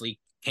obviously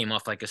came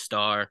off like a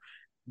star.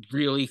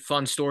 Really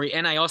fun story.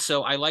 And I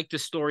like the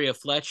story of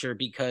Fletcher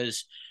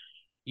because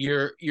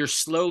you're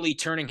slowly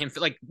turning him,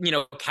 like,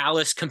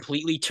 Callis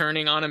completely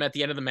turning on him at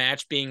the end of the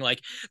match, being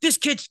like, this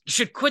kid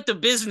should quit the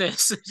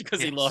business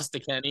because he lost to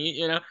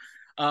Kenny,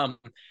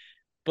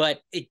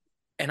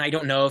 and I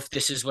don't know if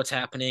this is what's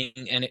happening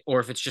or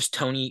if it's just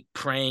Tony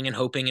praying and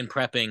hoping and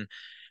prepping,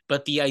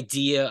 but the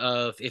idea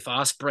of, if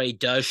Ospreay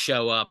does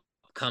show up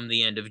come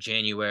the end of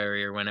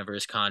January or whenever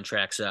his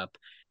contract's up,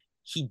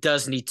 he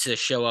does need to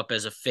show up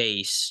as a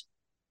face,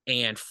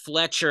 and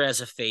Fletcher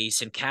as a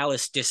face and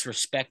Callis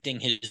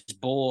disrespecting his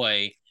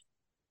boy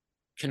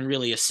can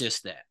really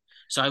assist that.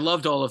 So I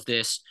loved all of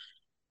this.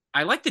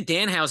 I like the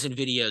Danhausen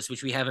videos,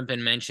 which we haven't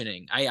been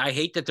mentioning. I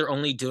hate that they're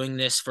only doing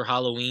this for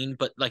Halloween,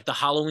 but like the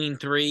Halloween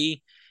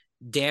 3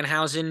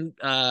 Danhausen,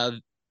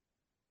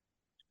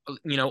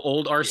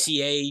 old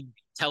RCA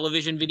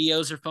television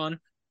videos are fun.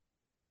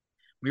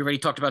 We already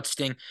talked about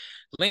Sting.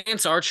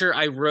 Lance Archer,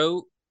 I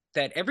wrote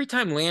that every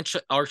time Lance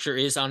Archer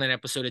is on an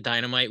episode of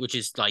Dynamite, which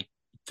is like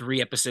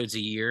 3 episodes a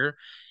year,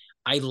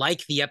 I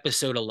like the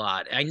episode a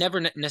lot. I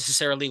never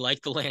necessarily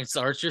like the Lance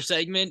Archer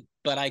segment,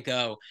 but I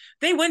go,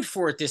 they went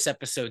for it this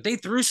episode. They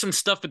threw some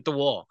stuff at the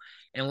wall,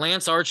 and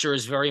Lance Archer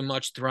is very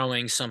much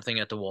throwing something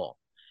at the wall.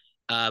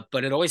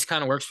 But it always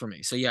kind of works for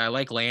me. So yeah, I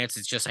like Lance.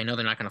 It's just I know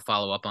they're not going to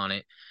follow up on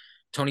it.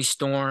 Tony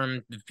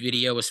Storm, the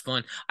video was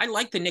fun. I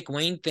like the Nick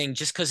Wayne thing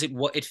just because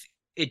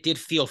it did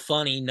feel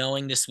funny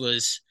knowing this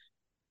was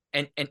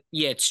and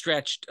yeah, it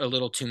stretched a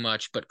little too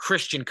much, but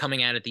Christian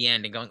coming out at the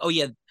end and going, "Oh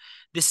yeah,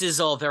 this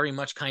is all very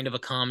much kind of a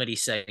comedy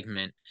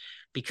segment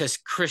because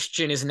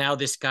Christian is now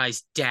this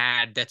guy's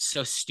dad. That's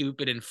so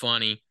stupid and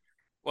funny."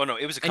 Well, no,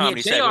 it was a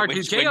comedy segment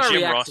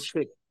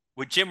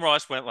when Jim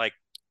Ross went like,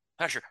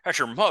 "That's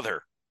your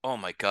mother." Oh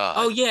my God.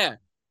 Oh yeah.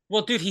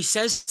 Well, dude, he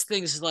says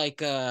things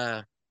like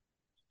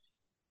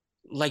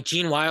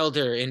Gene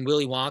Wilder in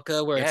Willy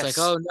Wonka, where it's like,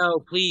 "Oh no,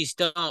 please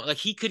don't." Like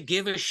he could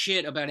give a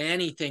shit about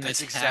anything.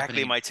 That's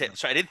exactly my take.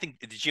 So I didn't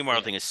think the Gene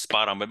Wilder thing is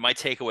spot on, but my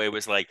takeaway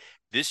was like,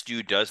 this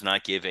dude does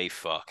not give a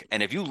fuck.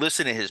 And if you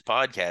listen to his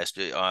podcast,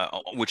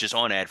 which is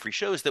on ad-free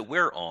shows that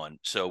we're on,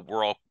 so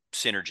we're all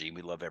synergy.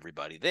 We love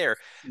everybody there.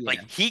 Yeah.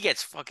 Like he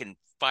gets fucking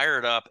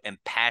fired up and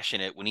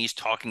passionate when he's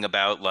talking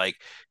about like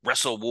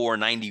Wrestle War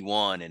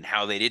 91 and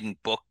how they didn't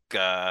book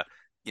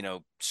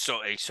so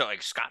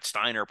like Scott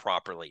Steiner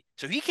properly.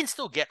 So he can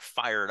still get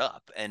fired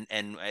up and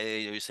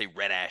I say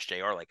Red Ash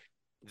JR. Like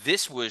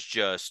this was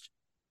just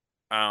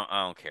I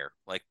don't care.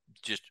 Like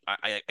just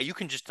you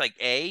can just like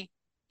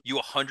you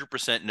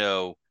 100%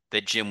 know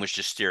that Jim was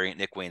just staring at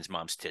Nick Wayne's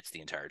mom's tits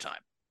the entire time.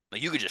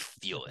 Like you could just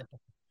feel it.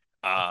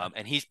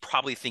 And he's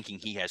probably thinking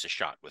he has a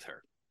shot with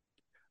her.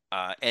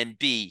 And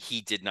B,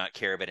 he did not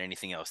care about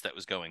anything else that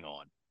was going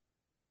on.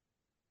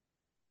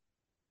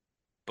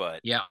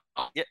 But yeah.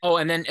 Oh,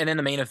 and then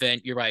the main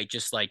event, you're right,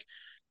 just like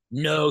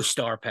no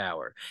star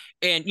power.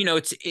 And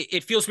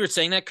it feels weird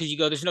saying that because you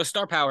go, there's no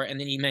star power, and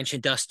then you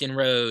mention Dustin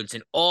Rhodes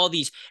and all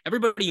these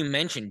everybody you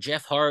mentioned,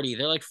 Jeff Hardy,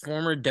 they're like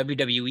former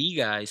WWE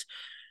guys,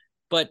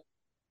 but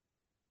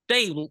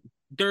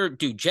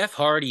dude, Jeff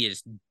Hardy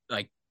is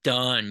like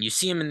done. You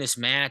see him in this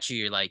match,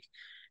 you're like,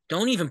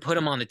 don't even put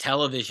him on the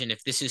television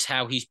if this is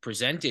how he's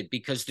presented,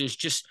 because there's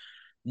just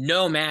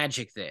no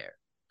magic there.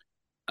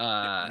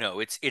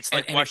 No, it's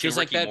like watching it feels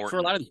Ricky like that Morton. for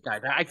a lot of these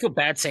guys. I feel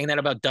bad saying that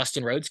about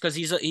Dustin Rhodes because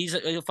he's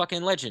a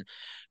fucking legend,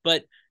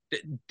 but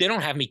they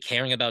don't have me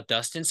caring about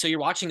Dustin. So you're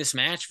watching this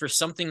match for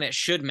something that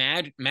should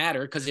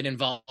matter because it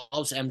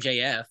involves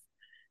MJF,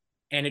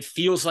 and it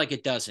feels like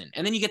it doesn't.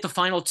 And then you get the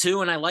final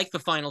two, and I like the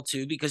final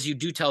two because you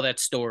do tell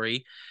that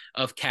story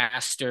of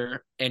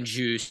Caster and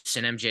Juice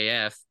and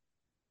MJF,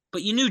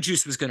 but you knew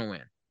Juice was going to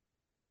win,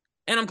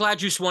 and I'm glad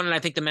Juice won, and I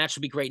think the match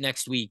will be great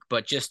next week.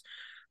 But just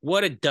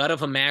what a dud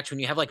of a match when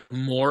you have like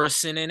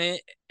Morrison in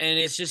it, and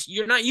it's just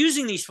you're not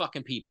using these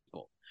fucking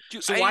people.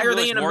 Dude, so why are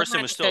they in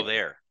Morrison was still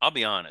there? I'll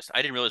be honest,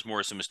 I didn't realize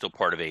Morrison was still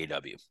part of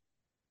AEW.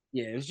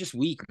 Yeah, it was just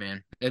weak,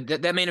 man.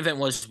 That main event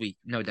was weak,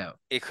 no doubt.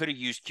 It could have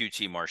used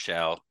QT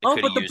Marshall.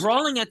 But the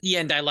brawling at the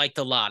end I liked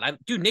a lot.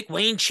 Dude, Nick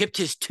Wayne chipped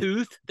his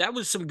tooth. That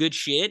was some good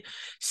shit.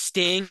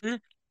 Sting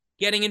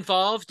getting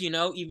involved,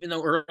 even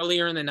though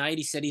earlier in the night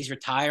he said he's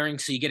retiring,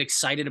 so you get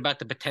excited about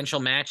the potential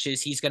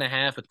matches he's going to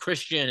have with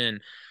Christian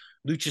and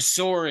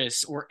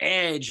Luchasaurus or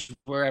Edge,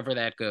 wherever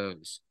that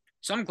goes.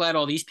 So I'm glad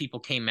all these people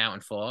came out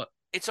and fought.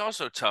 It's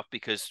also tough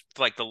because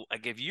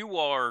if you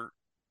are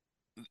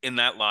in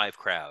that live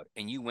crowd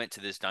and you went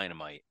to this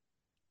Dynamite,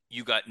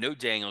 you got no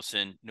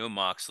Danielson, no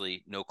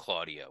Moxley, no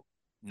Claudio,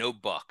 no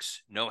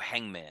Bucks, no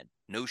Hangman,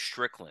 no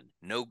Strickland,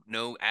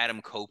 no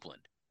Adam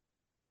Copeland.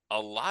 A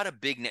lot of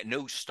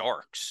no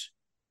Starks,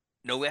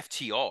 no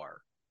FTR.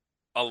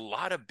 A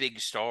lot of big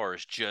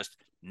stars just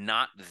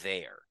not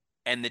there.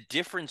 And the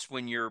difference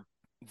when you're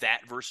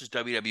that versus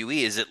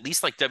WWE is at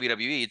least like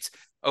WWE, it's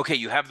okay,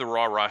 you have the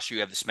Raw roster, you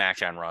have the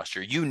SmackDown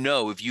roster.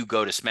 If you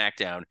go to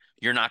SmackDown,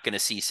 you're not going to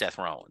see Seth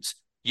Rollins.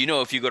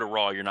 If you go to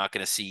Raw, you're not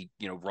going to see,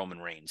 Roman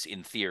Reigns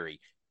in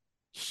theory.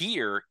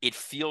 Here, it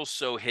feels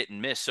so hit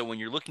and miss. So when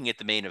you're looking at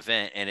the main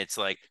event and it's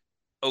like,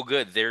 oh,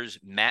 good, there's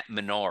Matt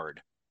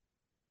Menard.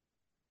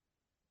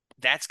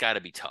 That's got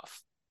to be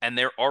tough. And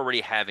they're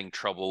already having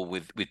trouble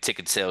with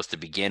ticket sales to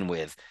begin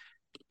with.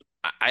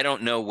 I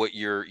don't know what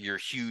your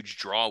huge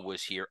draw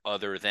was here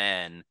other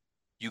than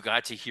you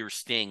got to hear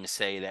Sting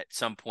say that at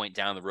some point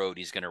down the road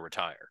he's going to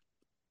retire.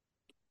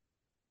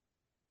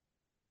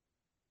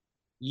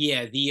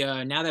 Yeah,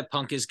 the now that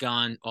Punk is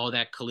gone, all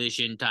that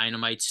Collision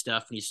Dynamite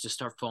stuff needs to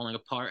start falling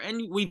apart,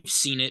 and we've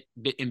seen it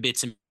in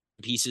bits and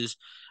pieces.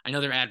 I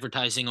know they're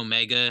advertising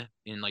Omega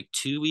in like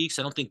 2 weeks.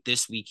 I don't think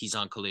this week he's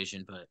on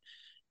Collision, but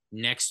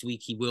next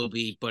week he will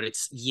be. But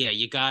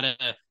you gotta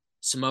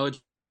Samoa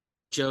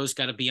Joe's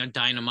got to be on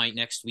Dynamite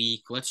next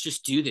week. Let's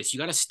just do this. You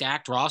got a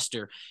stacked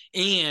roster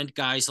and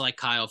guys like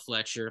Kyle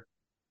Fletcher.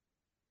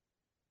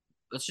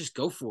 Let's just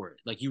go for it.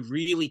 Like you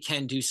really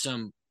can do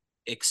some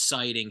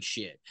exciting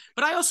shit.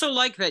 But I also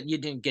like that you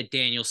didn't get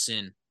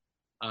Danielson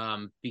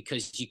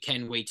because you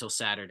can wait till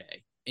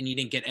Saturday, and you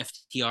didn't get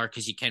FTR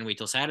because you can wait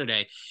till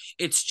Saturday.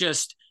 It's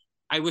just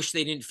I wish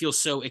they didn't feel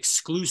so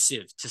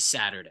exclusive to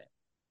Saturday.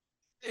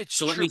 It's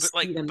so true,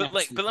 but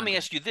let me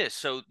ask you this.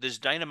 So this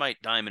Dynamite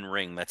Diamond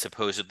Ring that's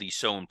supposedly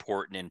so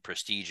important and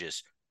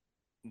prestigious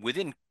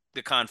within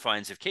the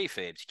confines of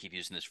kayfabe, to keep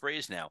using this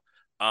phrase now,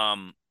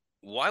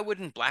 why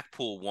wouldn't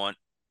Blackpool want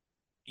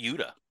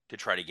Yuta to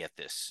try to get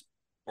this,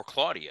 or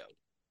Claudio.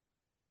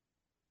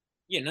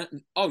 Yeah,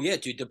 oh yeah,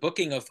 dude. The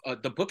booking of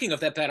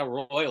that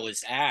battle royal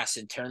is ass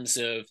in terms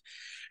of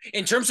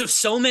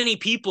so many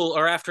people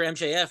are after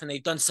MJF, and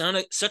they've done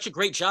such a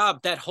great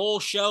job that whole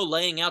show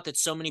laying out that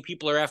so many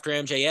people are after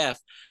MJF,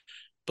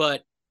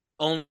 but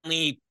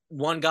only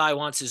one guy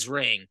wants his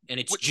ring, and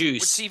it's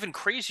Juice. What's even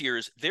crazier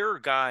is there are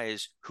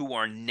guys who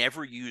are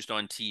never used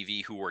on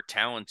TV who are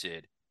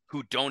talented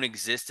who don't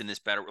exist in this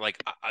battle.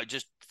 Like,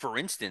 just for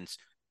instance,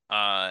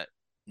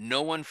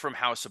 no one from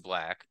House of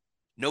Black,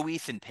 no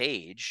Ethan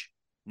Page,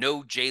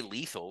 no Jay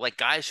Lethal, like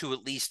guys who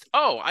at least,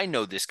 oh, I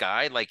know this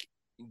guy. Like,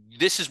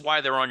 this is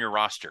why they're on your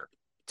roster,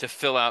 to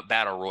fill out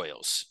battle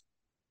royals.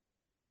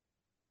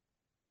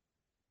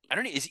 I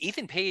don't know. Is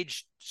Ethan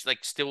Page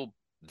like still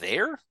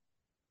there?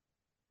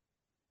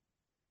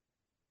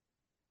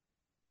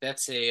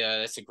 That's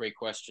a great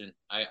question.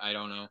 I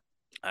don't know.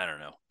 I don't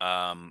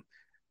know.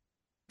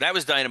 That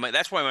was Dynamite.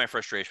 That's why my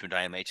frustration with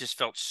Dynamite just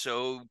felt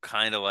so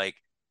kind of like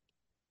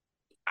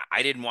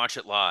I didn't watch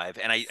it live,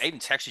 and I even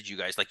texted you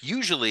guys. Like,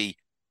 usually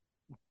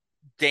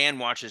Dan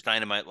watches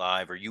Dynamite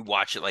live, or you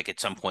watch it like at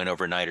some point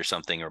overnight or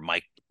something, or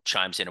Mike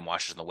chimes in and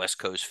watches on the West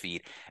Coast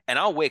feed, and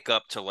I'll wake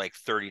up to like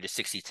 30 to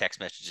 60 text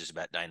messages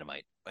about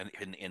Dynamite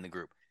in the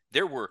group.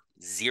 There were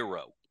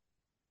zero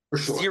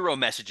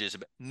messages.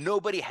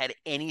 Nobody had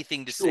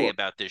anything to say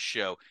about this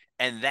show,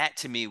 and that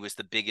to me was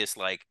the biggest,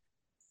 like,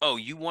 oh,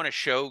 you want to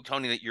show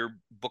Tony that you're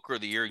Booker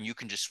of the Year and you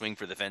can just swing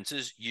for the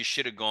fences? You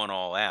should have gone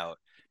all out.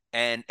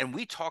 And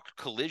we talked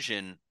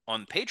Collision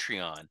on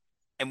Patreon,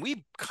 and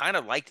we kind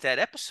of liked that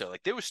episode.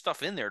 Like, there was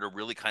stuff in there to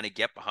really kind of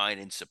get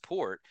behind and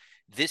support.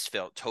 This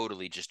felt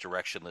totally just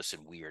directionless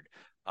and weird.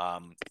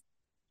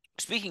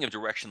 Speaking of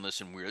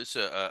directionless and weird, it's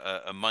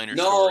a minor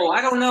story. No,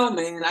 I don't know,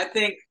 man. I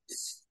think.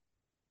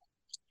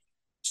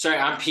 Sorry,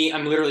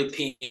 I'm literally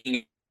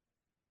peeing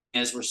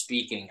as we're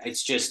speaking.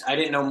 It's just I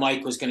didn't know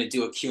Mike was going to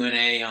do a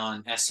Q&A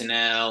on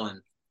SNL,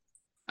 and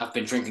I've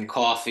been drinking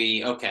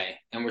coffee. Okay,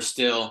 and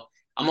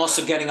I'm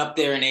also getting up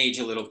there in age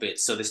a little bit,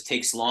 so this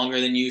takes longer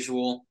than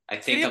usual. I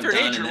think I'm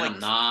done, and I'm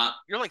not.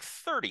 You're like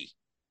 30.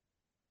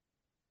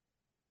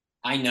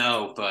 I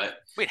know, but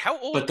wait, how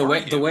old? But the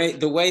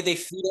way they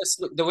feed us,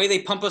 the way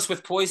they pump us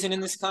with poison in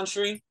this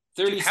country,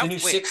 30 is the new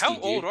 60. How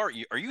old are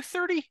you? Are you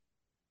 30?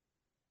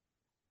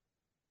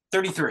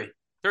 33.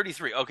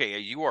 33. Okay,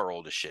 you are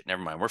old as shit.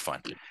 Never mind. We're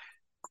fine.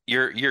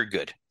 You're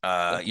good.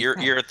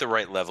 You're at the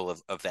right level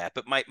of that.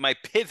 But my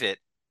pivot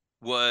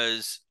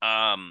was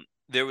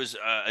there was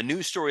a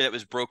news story that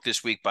was broke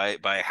this week by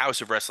a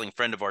House of Wrestling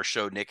friend of our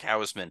show, Nick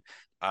Hausman,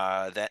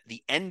 that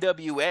the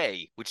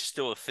NWA, which is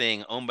still a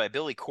thing, owned by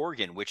Billy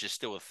Corgan, which is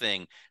still a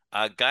thing,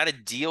 got a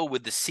deal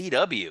with the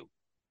CW.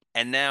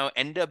 And now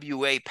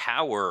NWA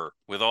Power,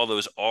 with all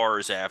those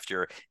R's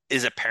after,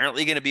 is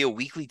apparently going to be a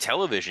weekly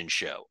television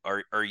show.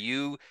 Are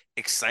you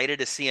excited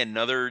to see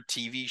another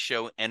TV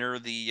show enter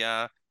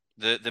the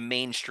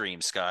mainstream,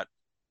 Scott?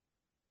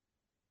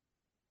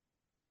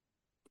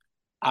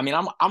 I mean,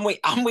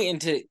 I'm waiting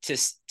to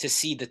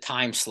see the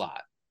time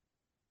slot,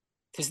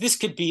 because this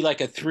could be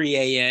like a 3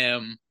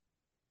 a.m.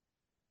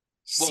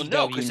 Well,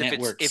 no, because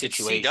if it's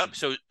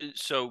CW,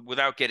 so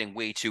without getting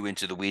way too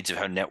into the weeds of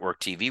how network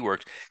TV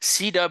works,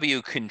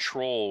 CW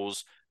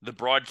controls the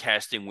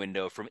broadcasting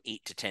window from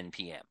 8 to 10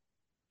 p.m.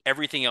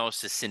 Everything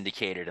else is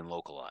syndicated and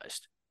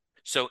localized.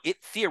 So it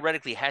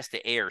theoretically has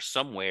to air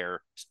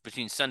somewhere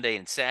between Sunday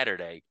and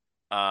Saturday,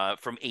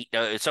 from 8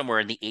 somewhere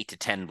in the 8 to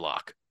 10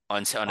 block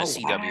on a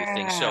CW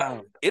thing.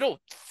 So it'll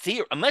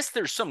unless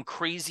there's some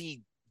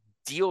crazy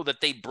deal that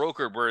they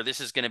brokered where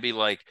this is going to be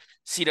like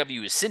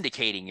CW is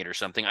syndicating it or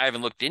something. I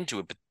haven't looked into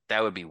it, but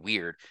that would be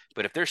weird.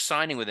 But if they're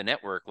signing with a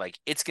network, like,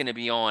 it's going to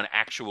be on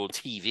actual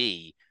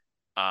TV.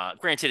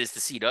 Granted, it's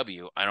the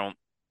CW.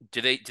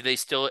 Do they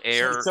still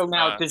air? So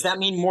now, does that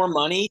mean more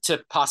money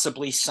to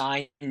possibly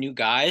sign new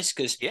guys?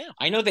 Because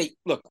I know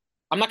look,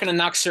 I'm not going to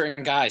knock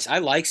certain guys. I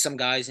like some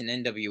guys in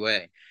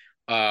NWA,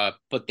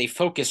 but they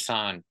focus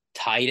on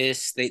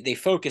Titus. They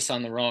focus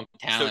on the wrong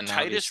talent. So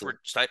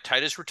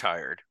Titus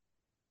retired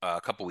a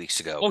couple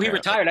weeks ago. Oh, he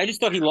retired. I just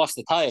thought he lost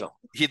the title.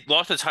 He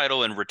lost the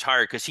title and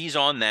retired because he's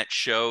on that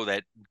show,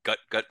 that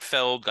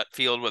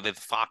Gutfield with the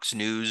Fox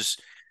News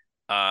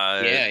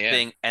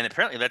thing, and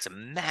apparently that's a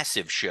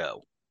massive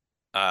show.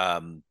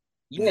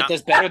 It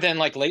does better than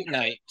like late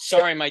night.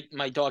 Sorry,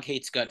 my dog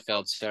hates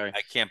Gutfeld. Sorry,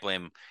 I can't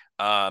blame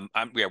him.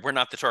 We're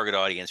not the target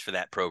audience for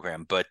that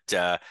program, but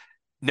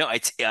no,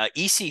 it's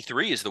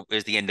EC3 is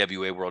the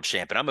NWA World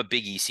Champion. I'm a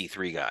big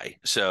EC3 guy,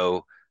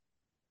 so.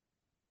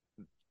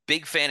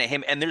 Big fan of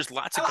him, and there's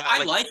lots of guys.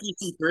 I like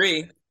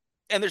EC3,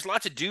 and there's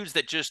lots of dudes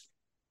that just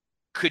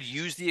could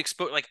use the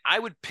exposure. Like, I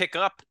would pick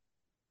up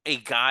a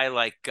guy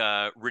like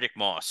Riddick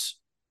Moss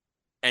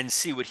and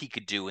see what he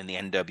could do in the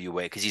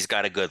NWA, because he's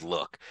got a good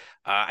look.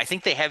 I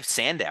think they have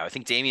Sandow. I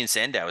think Damian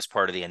Sandow is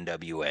part of the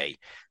NWA.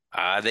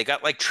 They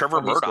got like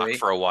Trevor Murdoch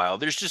for a while.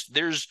 There's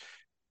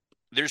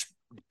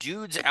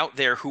dudes out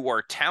there who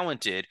are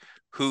talented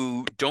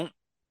who don't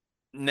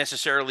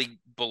necessarily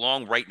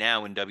belong right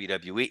now in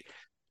WWE.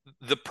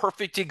 the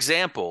perfect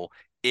example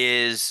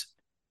is,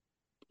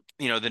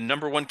 the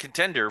number one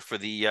contender for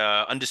the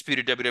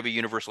undisputed WWE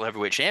Universal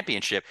Heavyweight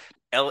Championship,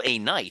 LA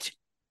Knight,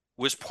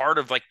 was part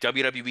of like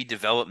WWE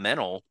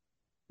developmental.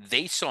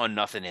 They saw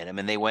nothing in him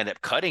and they wound up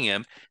cutting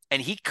him,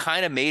 and he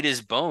kind of made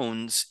his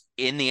bones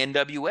in the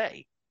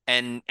NWA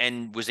and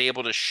was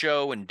able to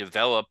show and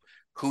develop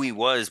who he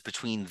was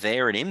between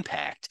there and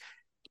Impact.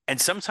 And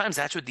sometimes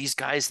that's what these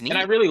guys need. And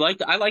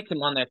I liked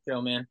him on that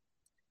show, man.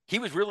 He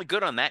was really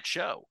good on that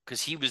show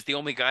because he was the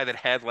only guy that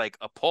had like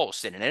a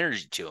pulse and an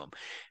energy to him.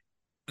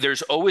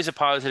 There's always a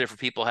positive for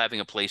people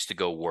having a place to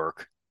go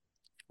work.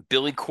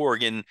 Billy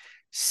Corgan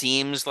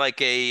seems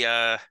like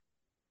a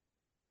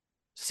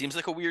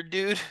weird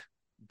dude,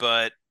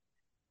 but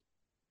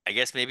I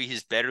guess maybe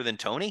he's better than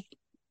Tony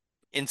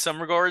in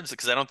some regards,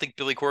 because I don't think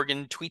Billy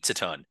Corgan tweets a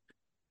ton.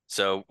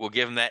 So we'll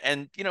give him that.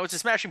 And, it's a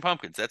Smashing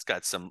Pumpkins. That's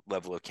got some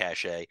level of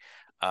cachet.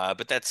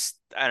 But that's,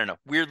 I don't know,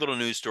 weird little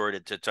news story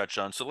to touch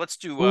on. So let's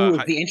do...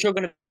 Is the intro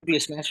going to be a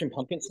Smashing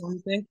Pumpkins song,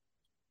 you think?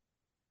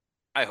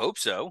 I hope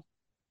so.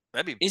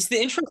 Is the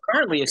intro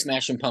currently a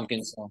Smashing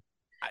Pumpkins song?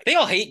 They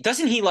all hate...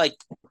 Doesn't he, like...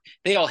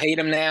 They all hate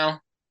him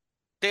now?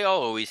 They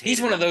all always hate him.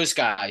 He's one of those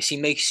guys. He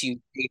makes you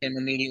hate him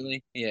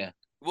immediately. Yeah.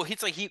 Well,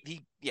 he's like...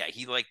 He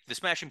like the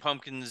Smashing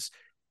Pumpkins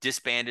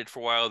disbanded for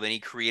a while. Then he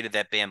created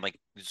that band like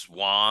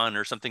Swan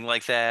or something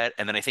like that.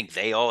 And then I think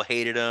they all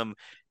hated him.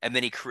 And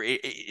then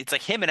it's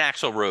like him and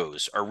Axl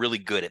Rose are really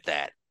good at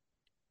that.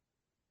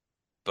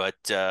 But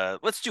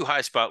let's do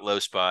high spot, low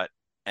spot,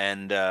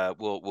 and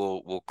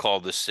we'll call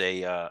this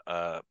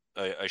a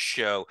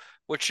show.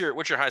 What's your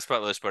high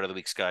spot, low spot of the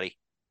week, Scotty?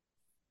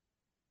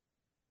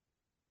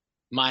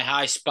 My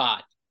high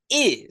spot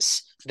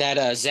is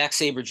that Zack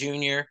Sabre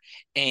Jr.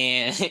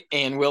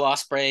 and Will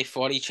Ospreay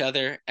fought each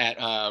other at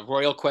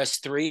Royal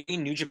Quest 3,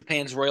 New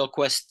Japan's Royal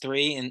Quest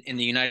 3 in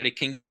the United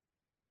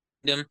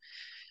Kingdom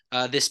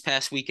this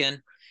past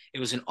weekend. It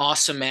was an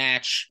awesome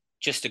match,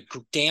 just a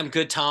damn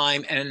good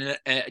time, and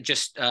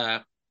just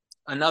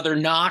another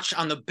notch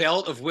on the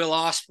belt of Will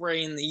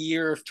Ospreay in the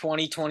year of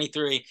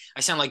 2023. I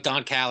sound like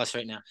Don Callis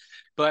right now,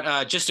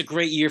 but just a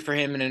great year for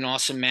him and an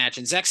awesome match.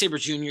 And Zack Sabre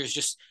Jr. is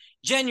just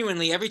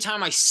genuinely, every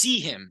time I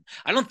see him,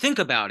 I don't think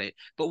about it,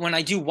 but when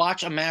I do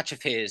watch a match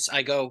of his,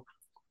 I go,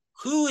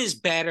 who is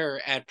better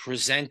at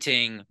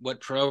presenting what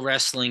pro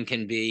wrestling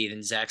can be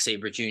than Zack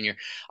Sabre Jr.?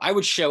 I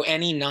would show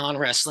any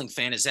non-wrestling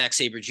fan a Zack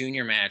Sabre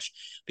Jr. match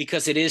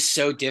because it is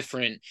so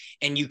different,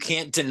 and you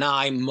can't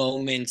deny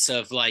moments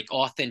of like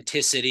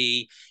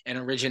authenticity and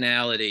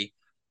originality.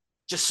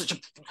 Just such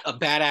a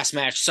badass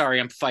match. Sorry,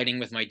 I'm fighting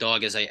with my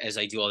dog as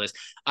I do all this.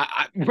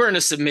 We're in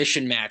a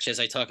submission match as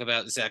I talk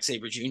about Zack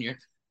Sabre Jr.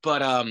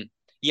 But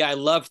yeah, I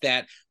love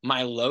that.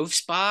 My low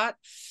spot.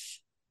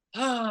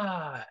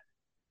 I'll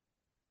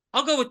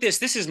go with this.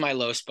 This is my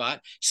low spot.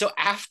 So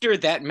after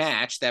that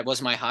match, that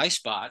was my high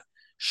spot.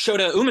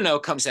 Shota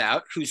Umino comes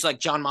out, who's like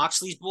John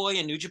Moxley's boy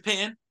in New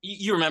Japan.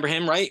 You remember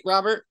him, right,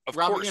 Robert? Of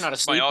Robert, course, you're not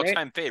asleep, my all-time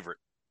right? favorite.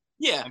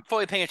 Yeah, I'm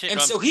fully paying attention.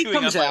 And so he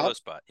comes out. Low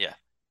spot. Yeah,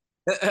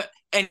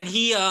 and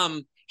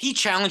he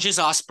challenges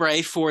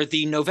Ospreay for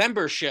the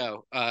November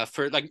show,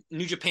 for like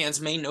New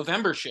Japan's main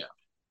November show.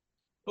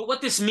 But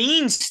what this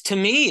means to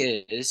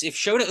me is if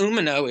Shota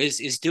Umino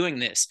is doing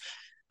this,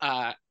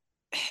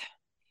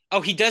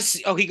 he goes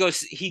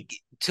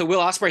to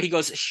Will Ospreay, he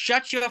goes,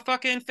 "Shut your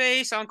fucking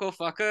face, Uncle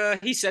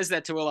Fucker." He says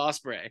that to Will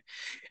Ospreay.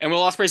 And Will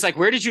Ospreay's like,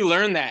 "Where did you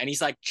learn that?" And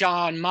he's like,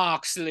 "John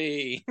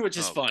Moxley," which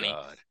is funny.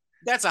 God.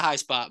 That's a high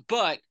spot.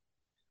 But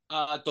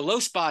the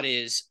low spot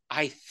is,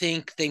 I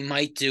think they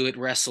might do at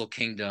Wrestle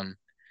Kingdom,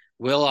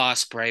 Will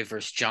Ospreay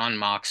versus John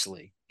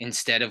Moxley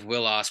instead of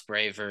Will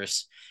Ospreay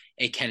versus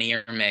a Kenny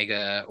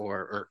Omega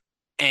or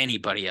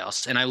anybody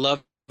else. And I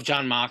love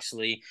John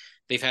Moxley.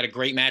 They've had a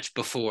great match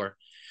before.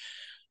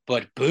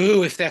 But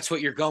boo, if that's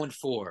what you're going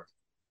for.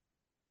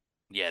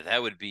 Yeah,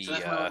 that would be so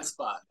that's my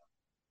spot.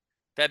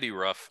 That'd be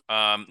rough.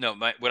 No,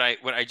 when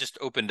I just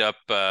opened up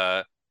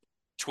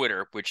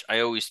Twitter, which I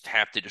always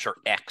have to just, or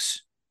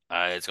X.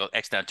 It's called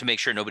X now, to make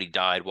sure nobody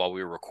died while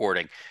we were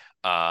recording.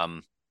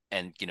 And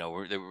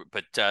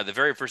the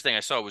very first thing I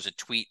saw was a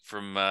tweet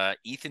from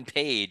Ethan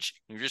Page.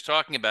 We were just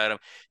talking about him.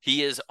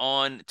 He is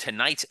on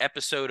tonight's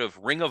episode of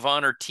Ring of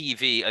Honor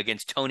TV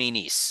against Tony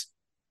Nese.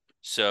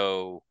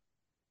 So,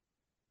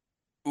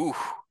 ooh,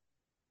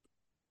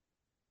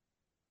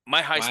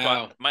 my high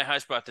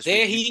spot this week.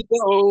 There he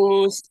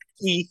goes,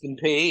 Ethan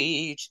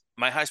Page.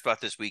 My high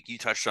spot this week, you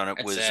touched on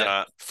it, was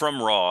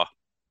from Raw.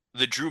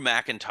 The Drew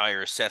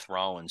McIntyre Seth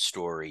Rollins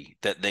story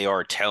that they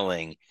are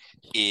telling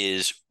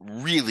is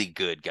really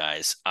good,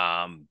 guys.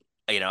 I'm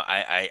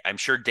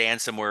sure Dan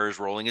somewhere is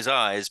rolling his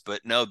eyes,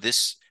 but no,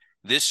 this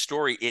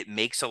story, it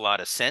makes a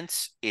lot of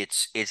sense.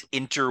 It's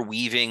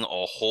interweaving a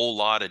whole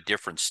lot of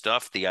different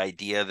stuff. The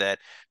idea that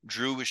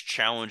Drew is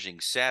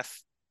challenging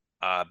Seth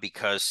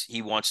because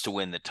he wants to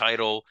win the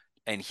title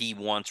and he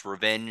wants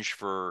revenge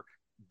for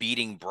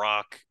beating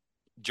Brock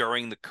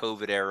during the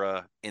COVID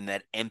era in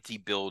that empty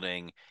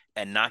building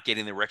and not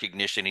getting the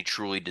recognition he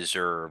truly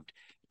deserved.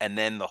 And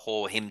then the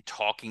whole him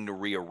talking to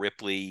Rhea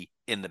Ripley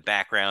in the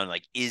background.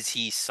 Like, is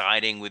he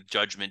siding with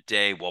Judgment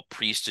Day while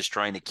Priest is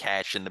trying to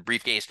cash in the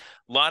briefcase?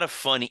 A lot of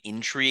fun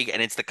intrigue,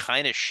 and it's the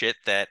kind of shit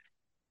that,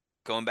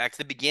 going back to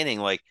the beginning,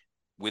 like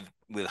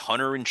with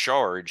Hunter in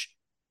charge,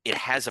 it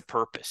has a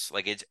purpose.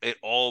 Like it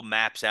all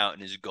maps out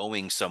and is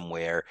going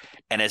somewhere.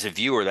 And as a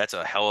viewer, that's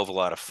a hell of a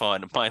lot of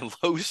fun. My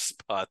low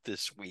spot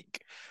this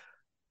week,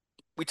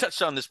 we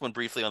touched on this one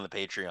briefly on the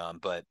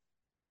Patreon, but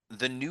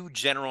the new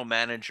general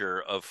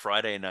manager of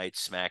Friday Night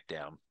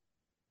SmackDown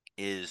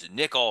is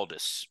Nick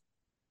Aldis.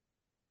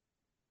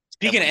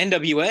 Speaking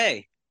of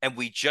NWA. And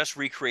we just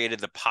recreated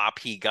the pop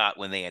he got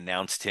when they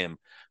announced him.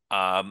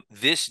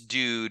 This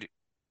dude,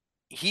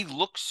 he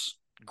looks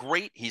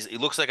great. He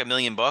looks like $1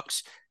 million.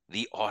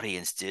 The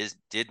audience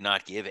did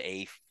not give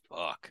a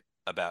fuck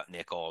about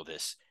Nick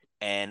Aldis.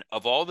 And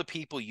of all the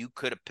people you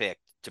could have picked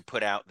to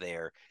put out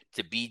there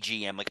to be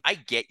GM, like, I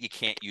get you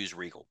can't use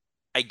Regal.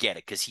 I get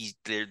it, because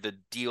the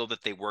deal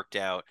that they worked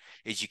out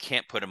is you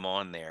can't put him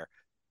on there.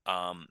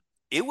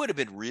 It would have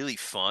been really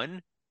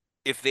fun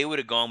if they would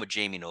have gone with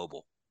Jamie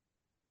Noble.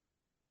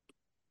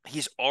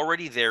 He's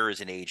already there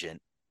as an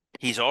agent.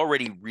 He's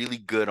already really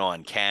good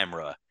on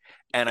camera.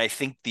 And I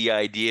think the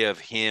idea of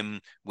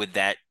him with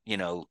that,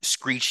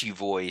 screechy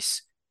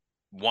voice,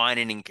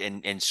 whining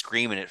and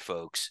screaming at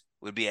folks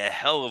would be a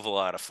hell of a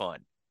lot of fun.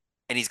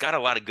 And he's got a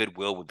lot of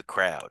goodwill with the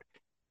crowd.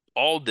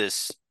 All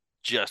this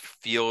just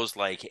feels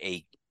like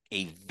a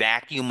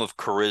vacuum of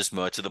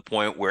charisma to the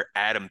point where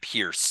Adam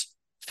Pearce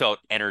felt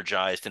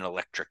energized and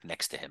electric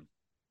next to him.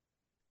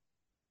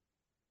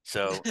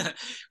 So,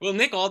 well,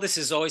 Nick Aldis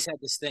has always had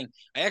this thing.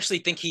 I actually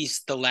think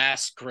he's the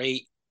last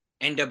great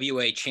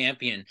NWA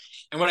champion.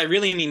 And what I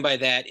really mean by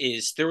that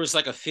is there was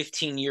like a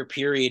 15-year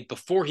period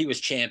before he was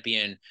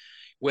champion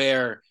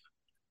where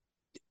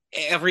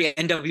every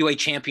NWA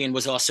champion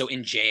was also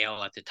in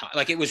jail at the time.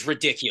 Like, it was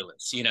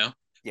ridiculous,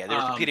 Yeah, they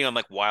were competing on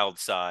like Wild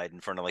Side in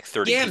front of like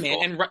 30 people. Yeah,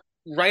 man. And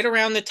right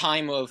around the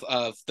time of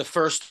the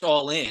first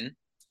All In,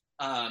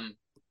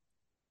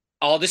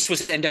 Aldis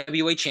was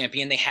NWA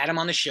champion. They had him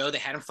on the show. They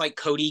had him fight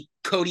Cody.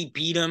 Cody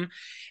beat him.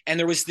 And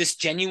there was this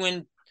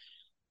genuine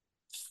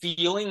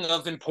feeling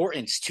of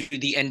importance to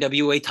the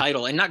NWA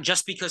title. And not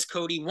just because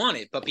Cody won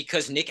it, but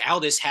because Nick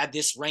Aldis had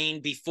this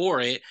reign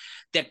before it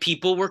that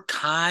people were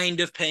kind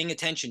of paying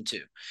attention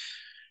to.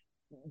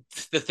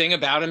 The thing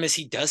about him is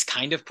he does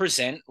kind of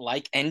present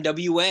like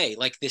NWA,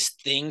 like this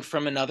thing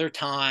from another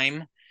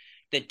time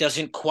that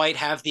doesn't quite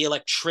have the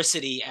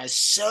electricity as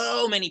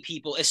so many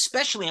people,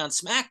 especially on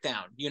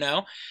SmackDown,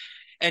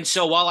 And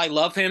so while I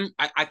love him,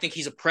 I think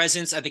he's a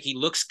presence. I think he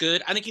looks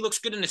good. I think he looks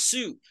good in a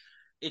suit.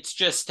 It's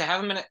just to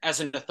have him as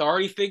an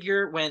authority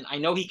figure when I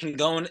know he can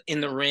go in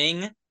the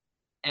ring,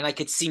 and I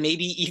could see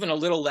maybe even a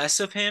little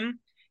less of him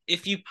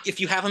if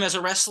you have him as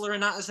a wrestler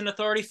and not as an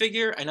authority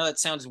figure. I know that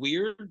sounds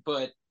weird,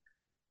 but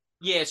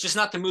yeah, it's just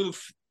not the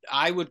move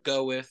I would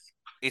go with.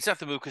 It's not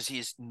the move because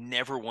he's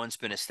never once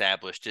been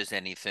established as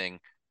anything.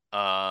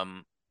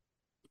 Well,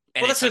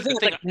 that's the thing.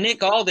 Like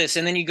Nick Aldis,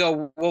 and then you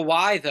go, well,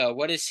 why though?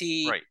 What is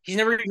he? Right. He's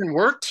never even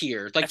worked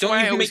here. Like, that's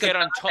don't you make get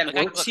on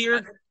Tony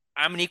here?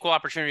 I'm an equal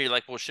opportunity.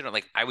 Like, well, shit.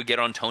 Like, I would get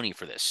on Tony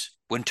for this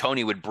when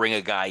Tony would bring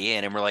a guy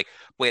in, and we're like,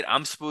 wait,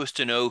 I'm supposed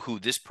to know who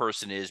this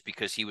person is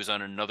because he was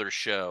on another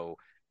show.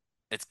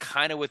 It's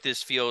kind of what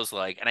this feels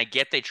like, and I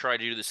get they try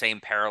to do the same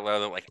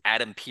parallel that like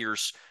Adam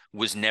Pearce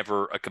was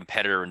never a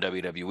competitor in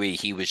WWE.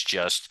 He was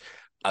just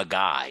a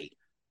guy.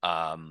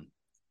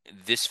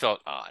 This felt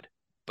odd,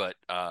 but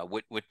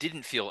what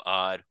didn't feel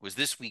odd was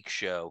this week's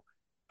show.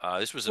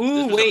 This was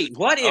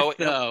what if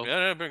though?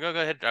 No, go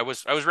ahead. I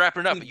was wrapping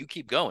it up, but you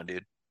keep going,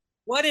 dude.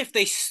 What if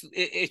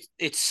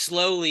it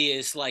slowly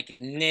is like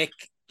Nick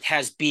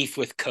has beef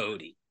with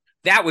Cody?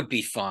 That would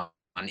be fun.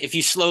 If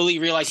you slowly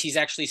realize he's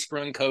actually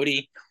screwing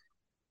Cody.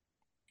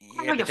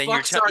 Yeah, but then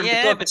you're telling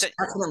I love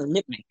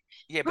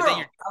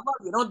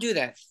you. Don't do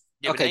that.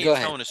 Yeah, okay, go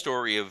ahead. Telling a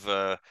story of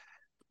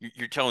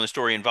you're telling a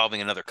story involving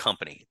another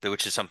company,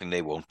 which is something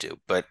they won't do.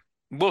 But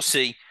we'll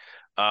see.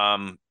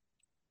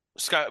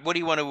 Scott, what do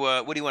you want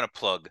to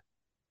plug?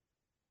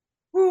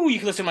 You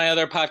can listen to my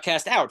other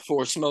podcast, Out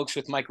for Smokes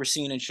with Mike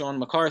Racine and Sean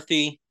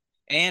McCarthy,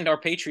 and our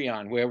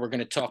Patreon, where we're going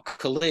to talk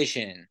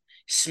Collision,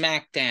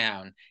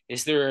 SmackDown.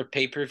 Is there a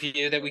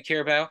pay-per-view that we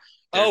care about?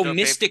 There's no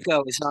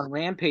Mystico is on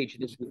Rampage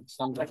this week.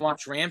 So I'm going to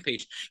watch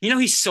Rampage.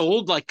 He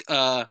sold like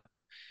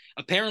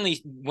apparently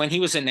when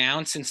he was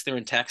announced, since they're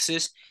in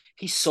Texas,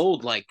 he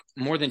sold like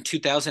more than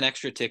 2,000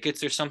 extra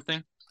tickets or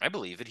something. I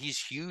believe it. He's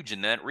huge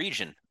in that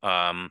region.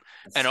 And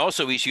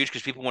also he's huge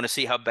because people want to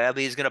see how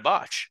badly he's going to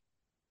botch.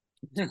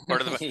 Part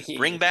of the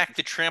bring back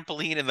the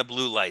trampoline and the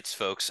blue lights,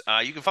 folks.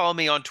 You can follow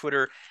me on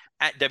Twitter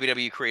at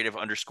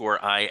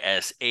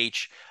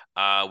WWCreative_ISH.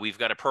 We've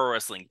got a pro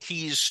wrestling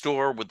tees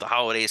store with the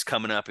holidays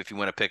coming up. If you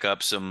want to pick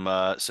up some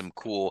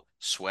cool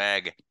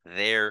swag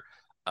there.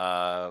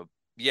 The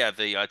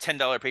 $10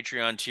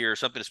 Patreon tier,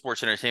 something to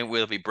sports entertainment.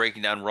 We'll be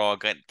breaking down Raw,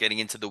 getting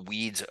into the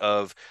weeds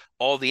of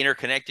all the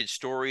interconnected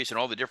stories and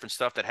all the different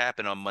stuff that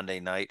happened on Monday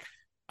night.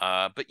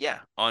 But yeah,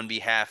 on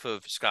behalf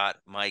of Scott,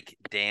 Mike,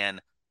 Dan,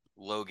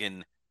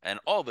 Logan, and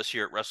all of us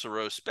here at Wrestle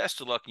Roast,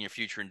 best of luck in your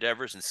future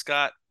endeavors. And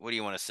Scott, what do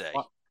you want to say?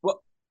 What?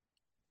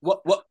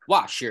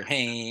 Wash your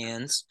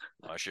hands.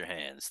 Wash your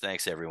hands.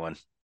 Thanks, everyone.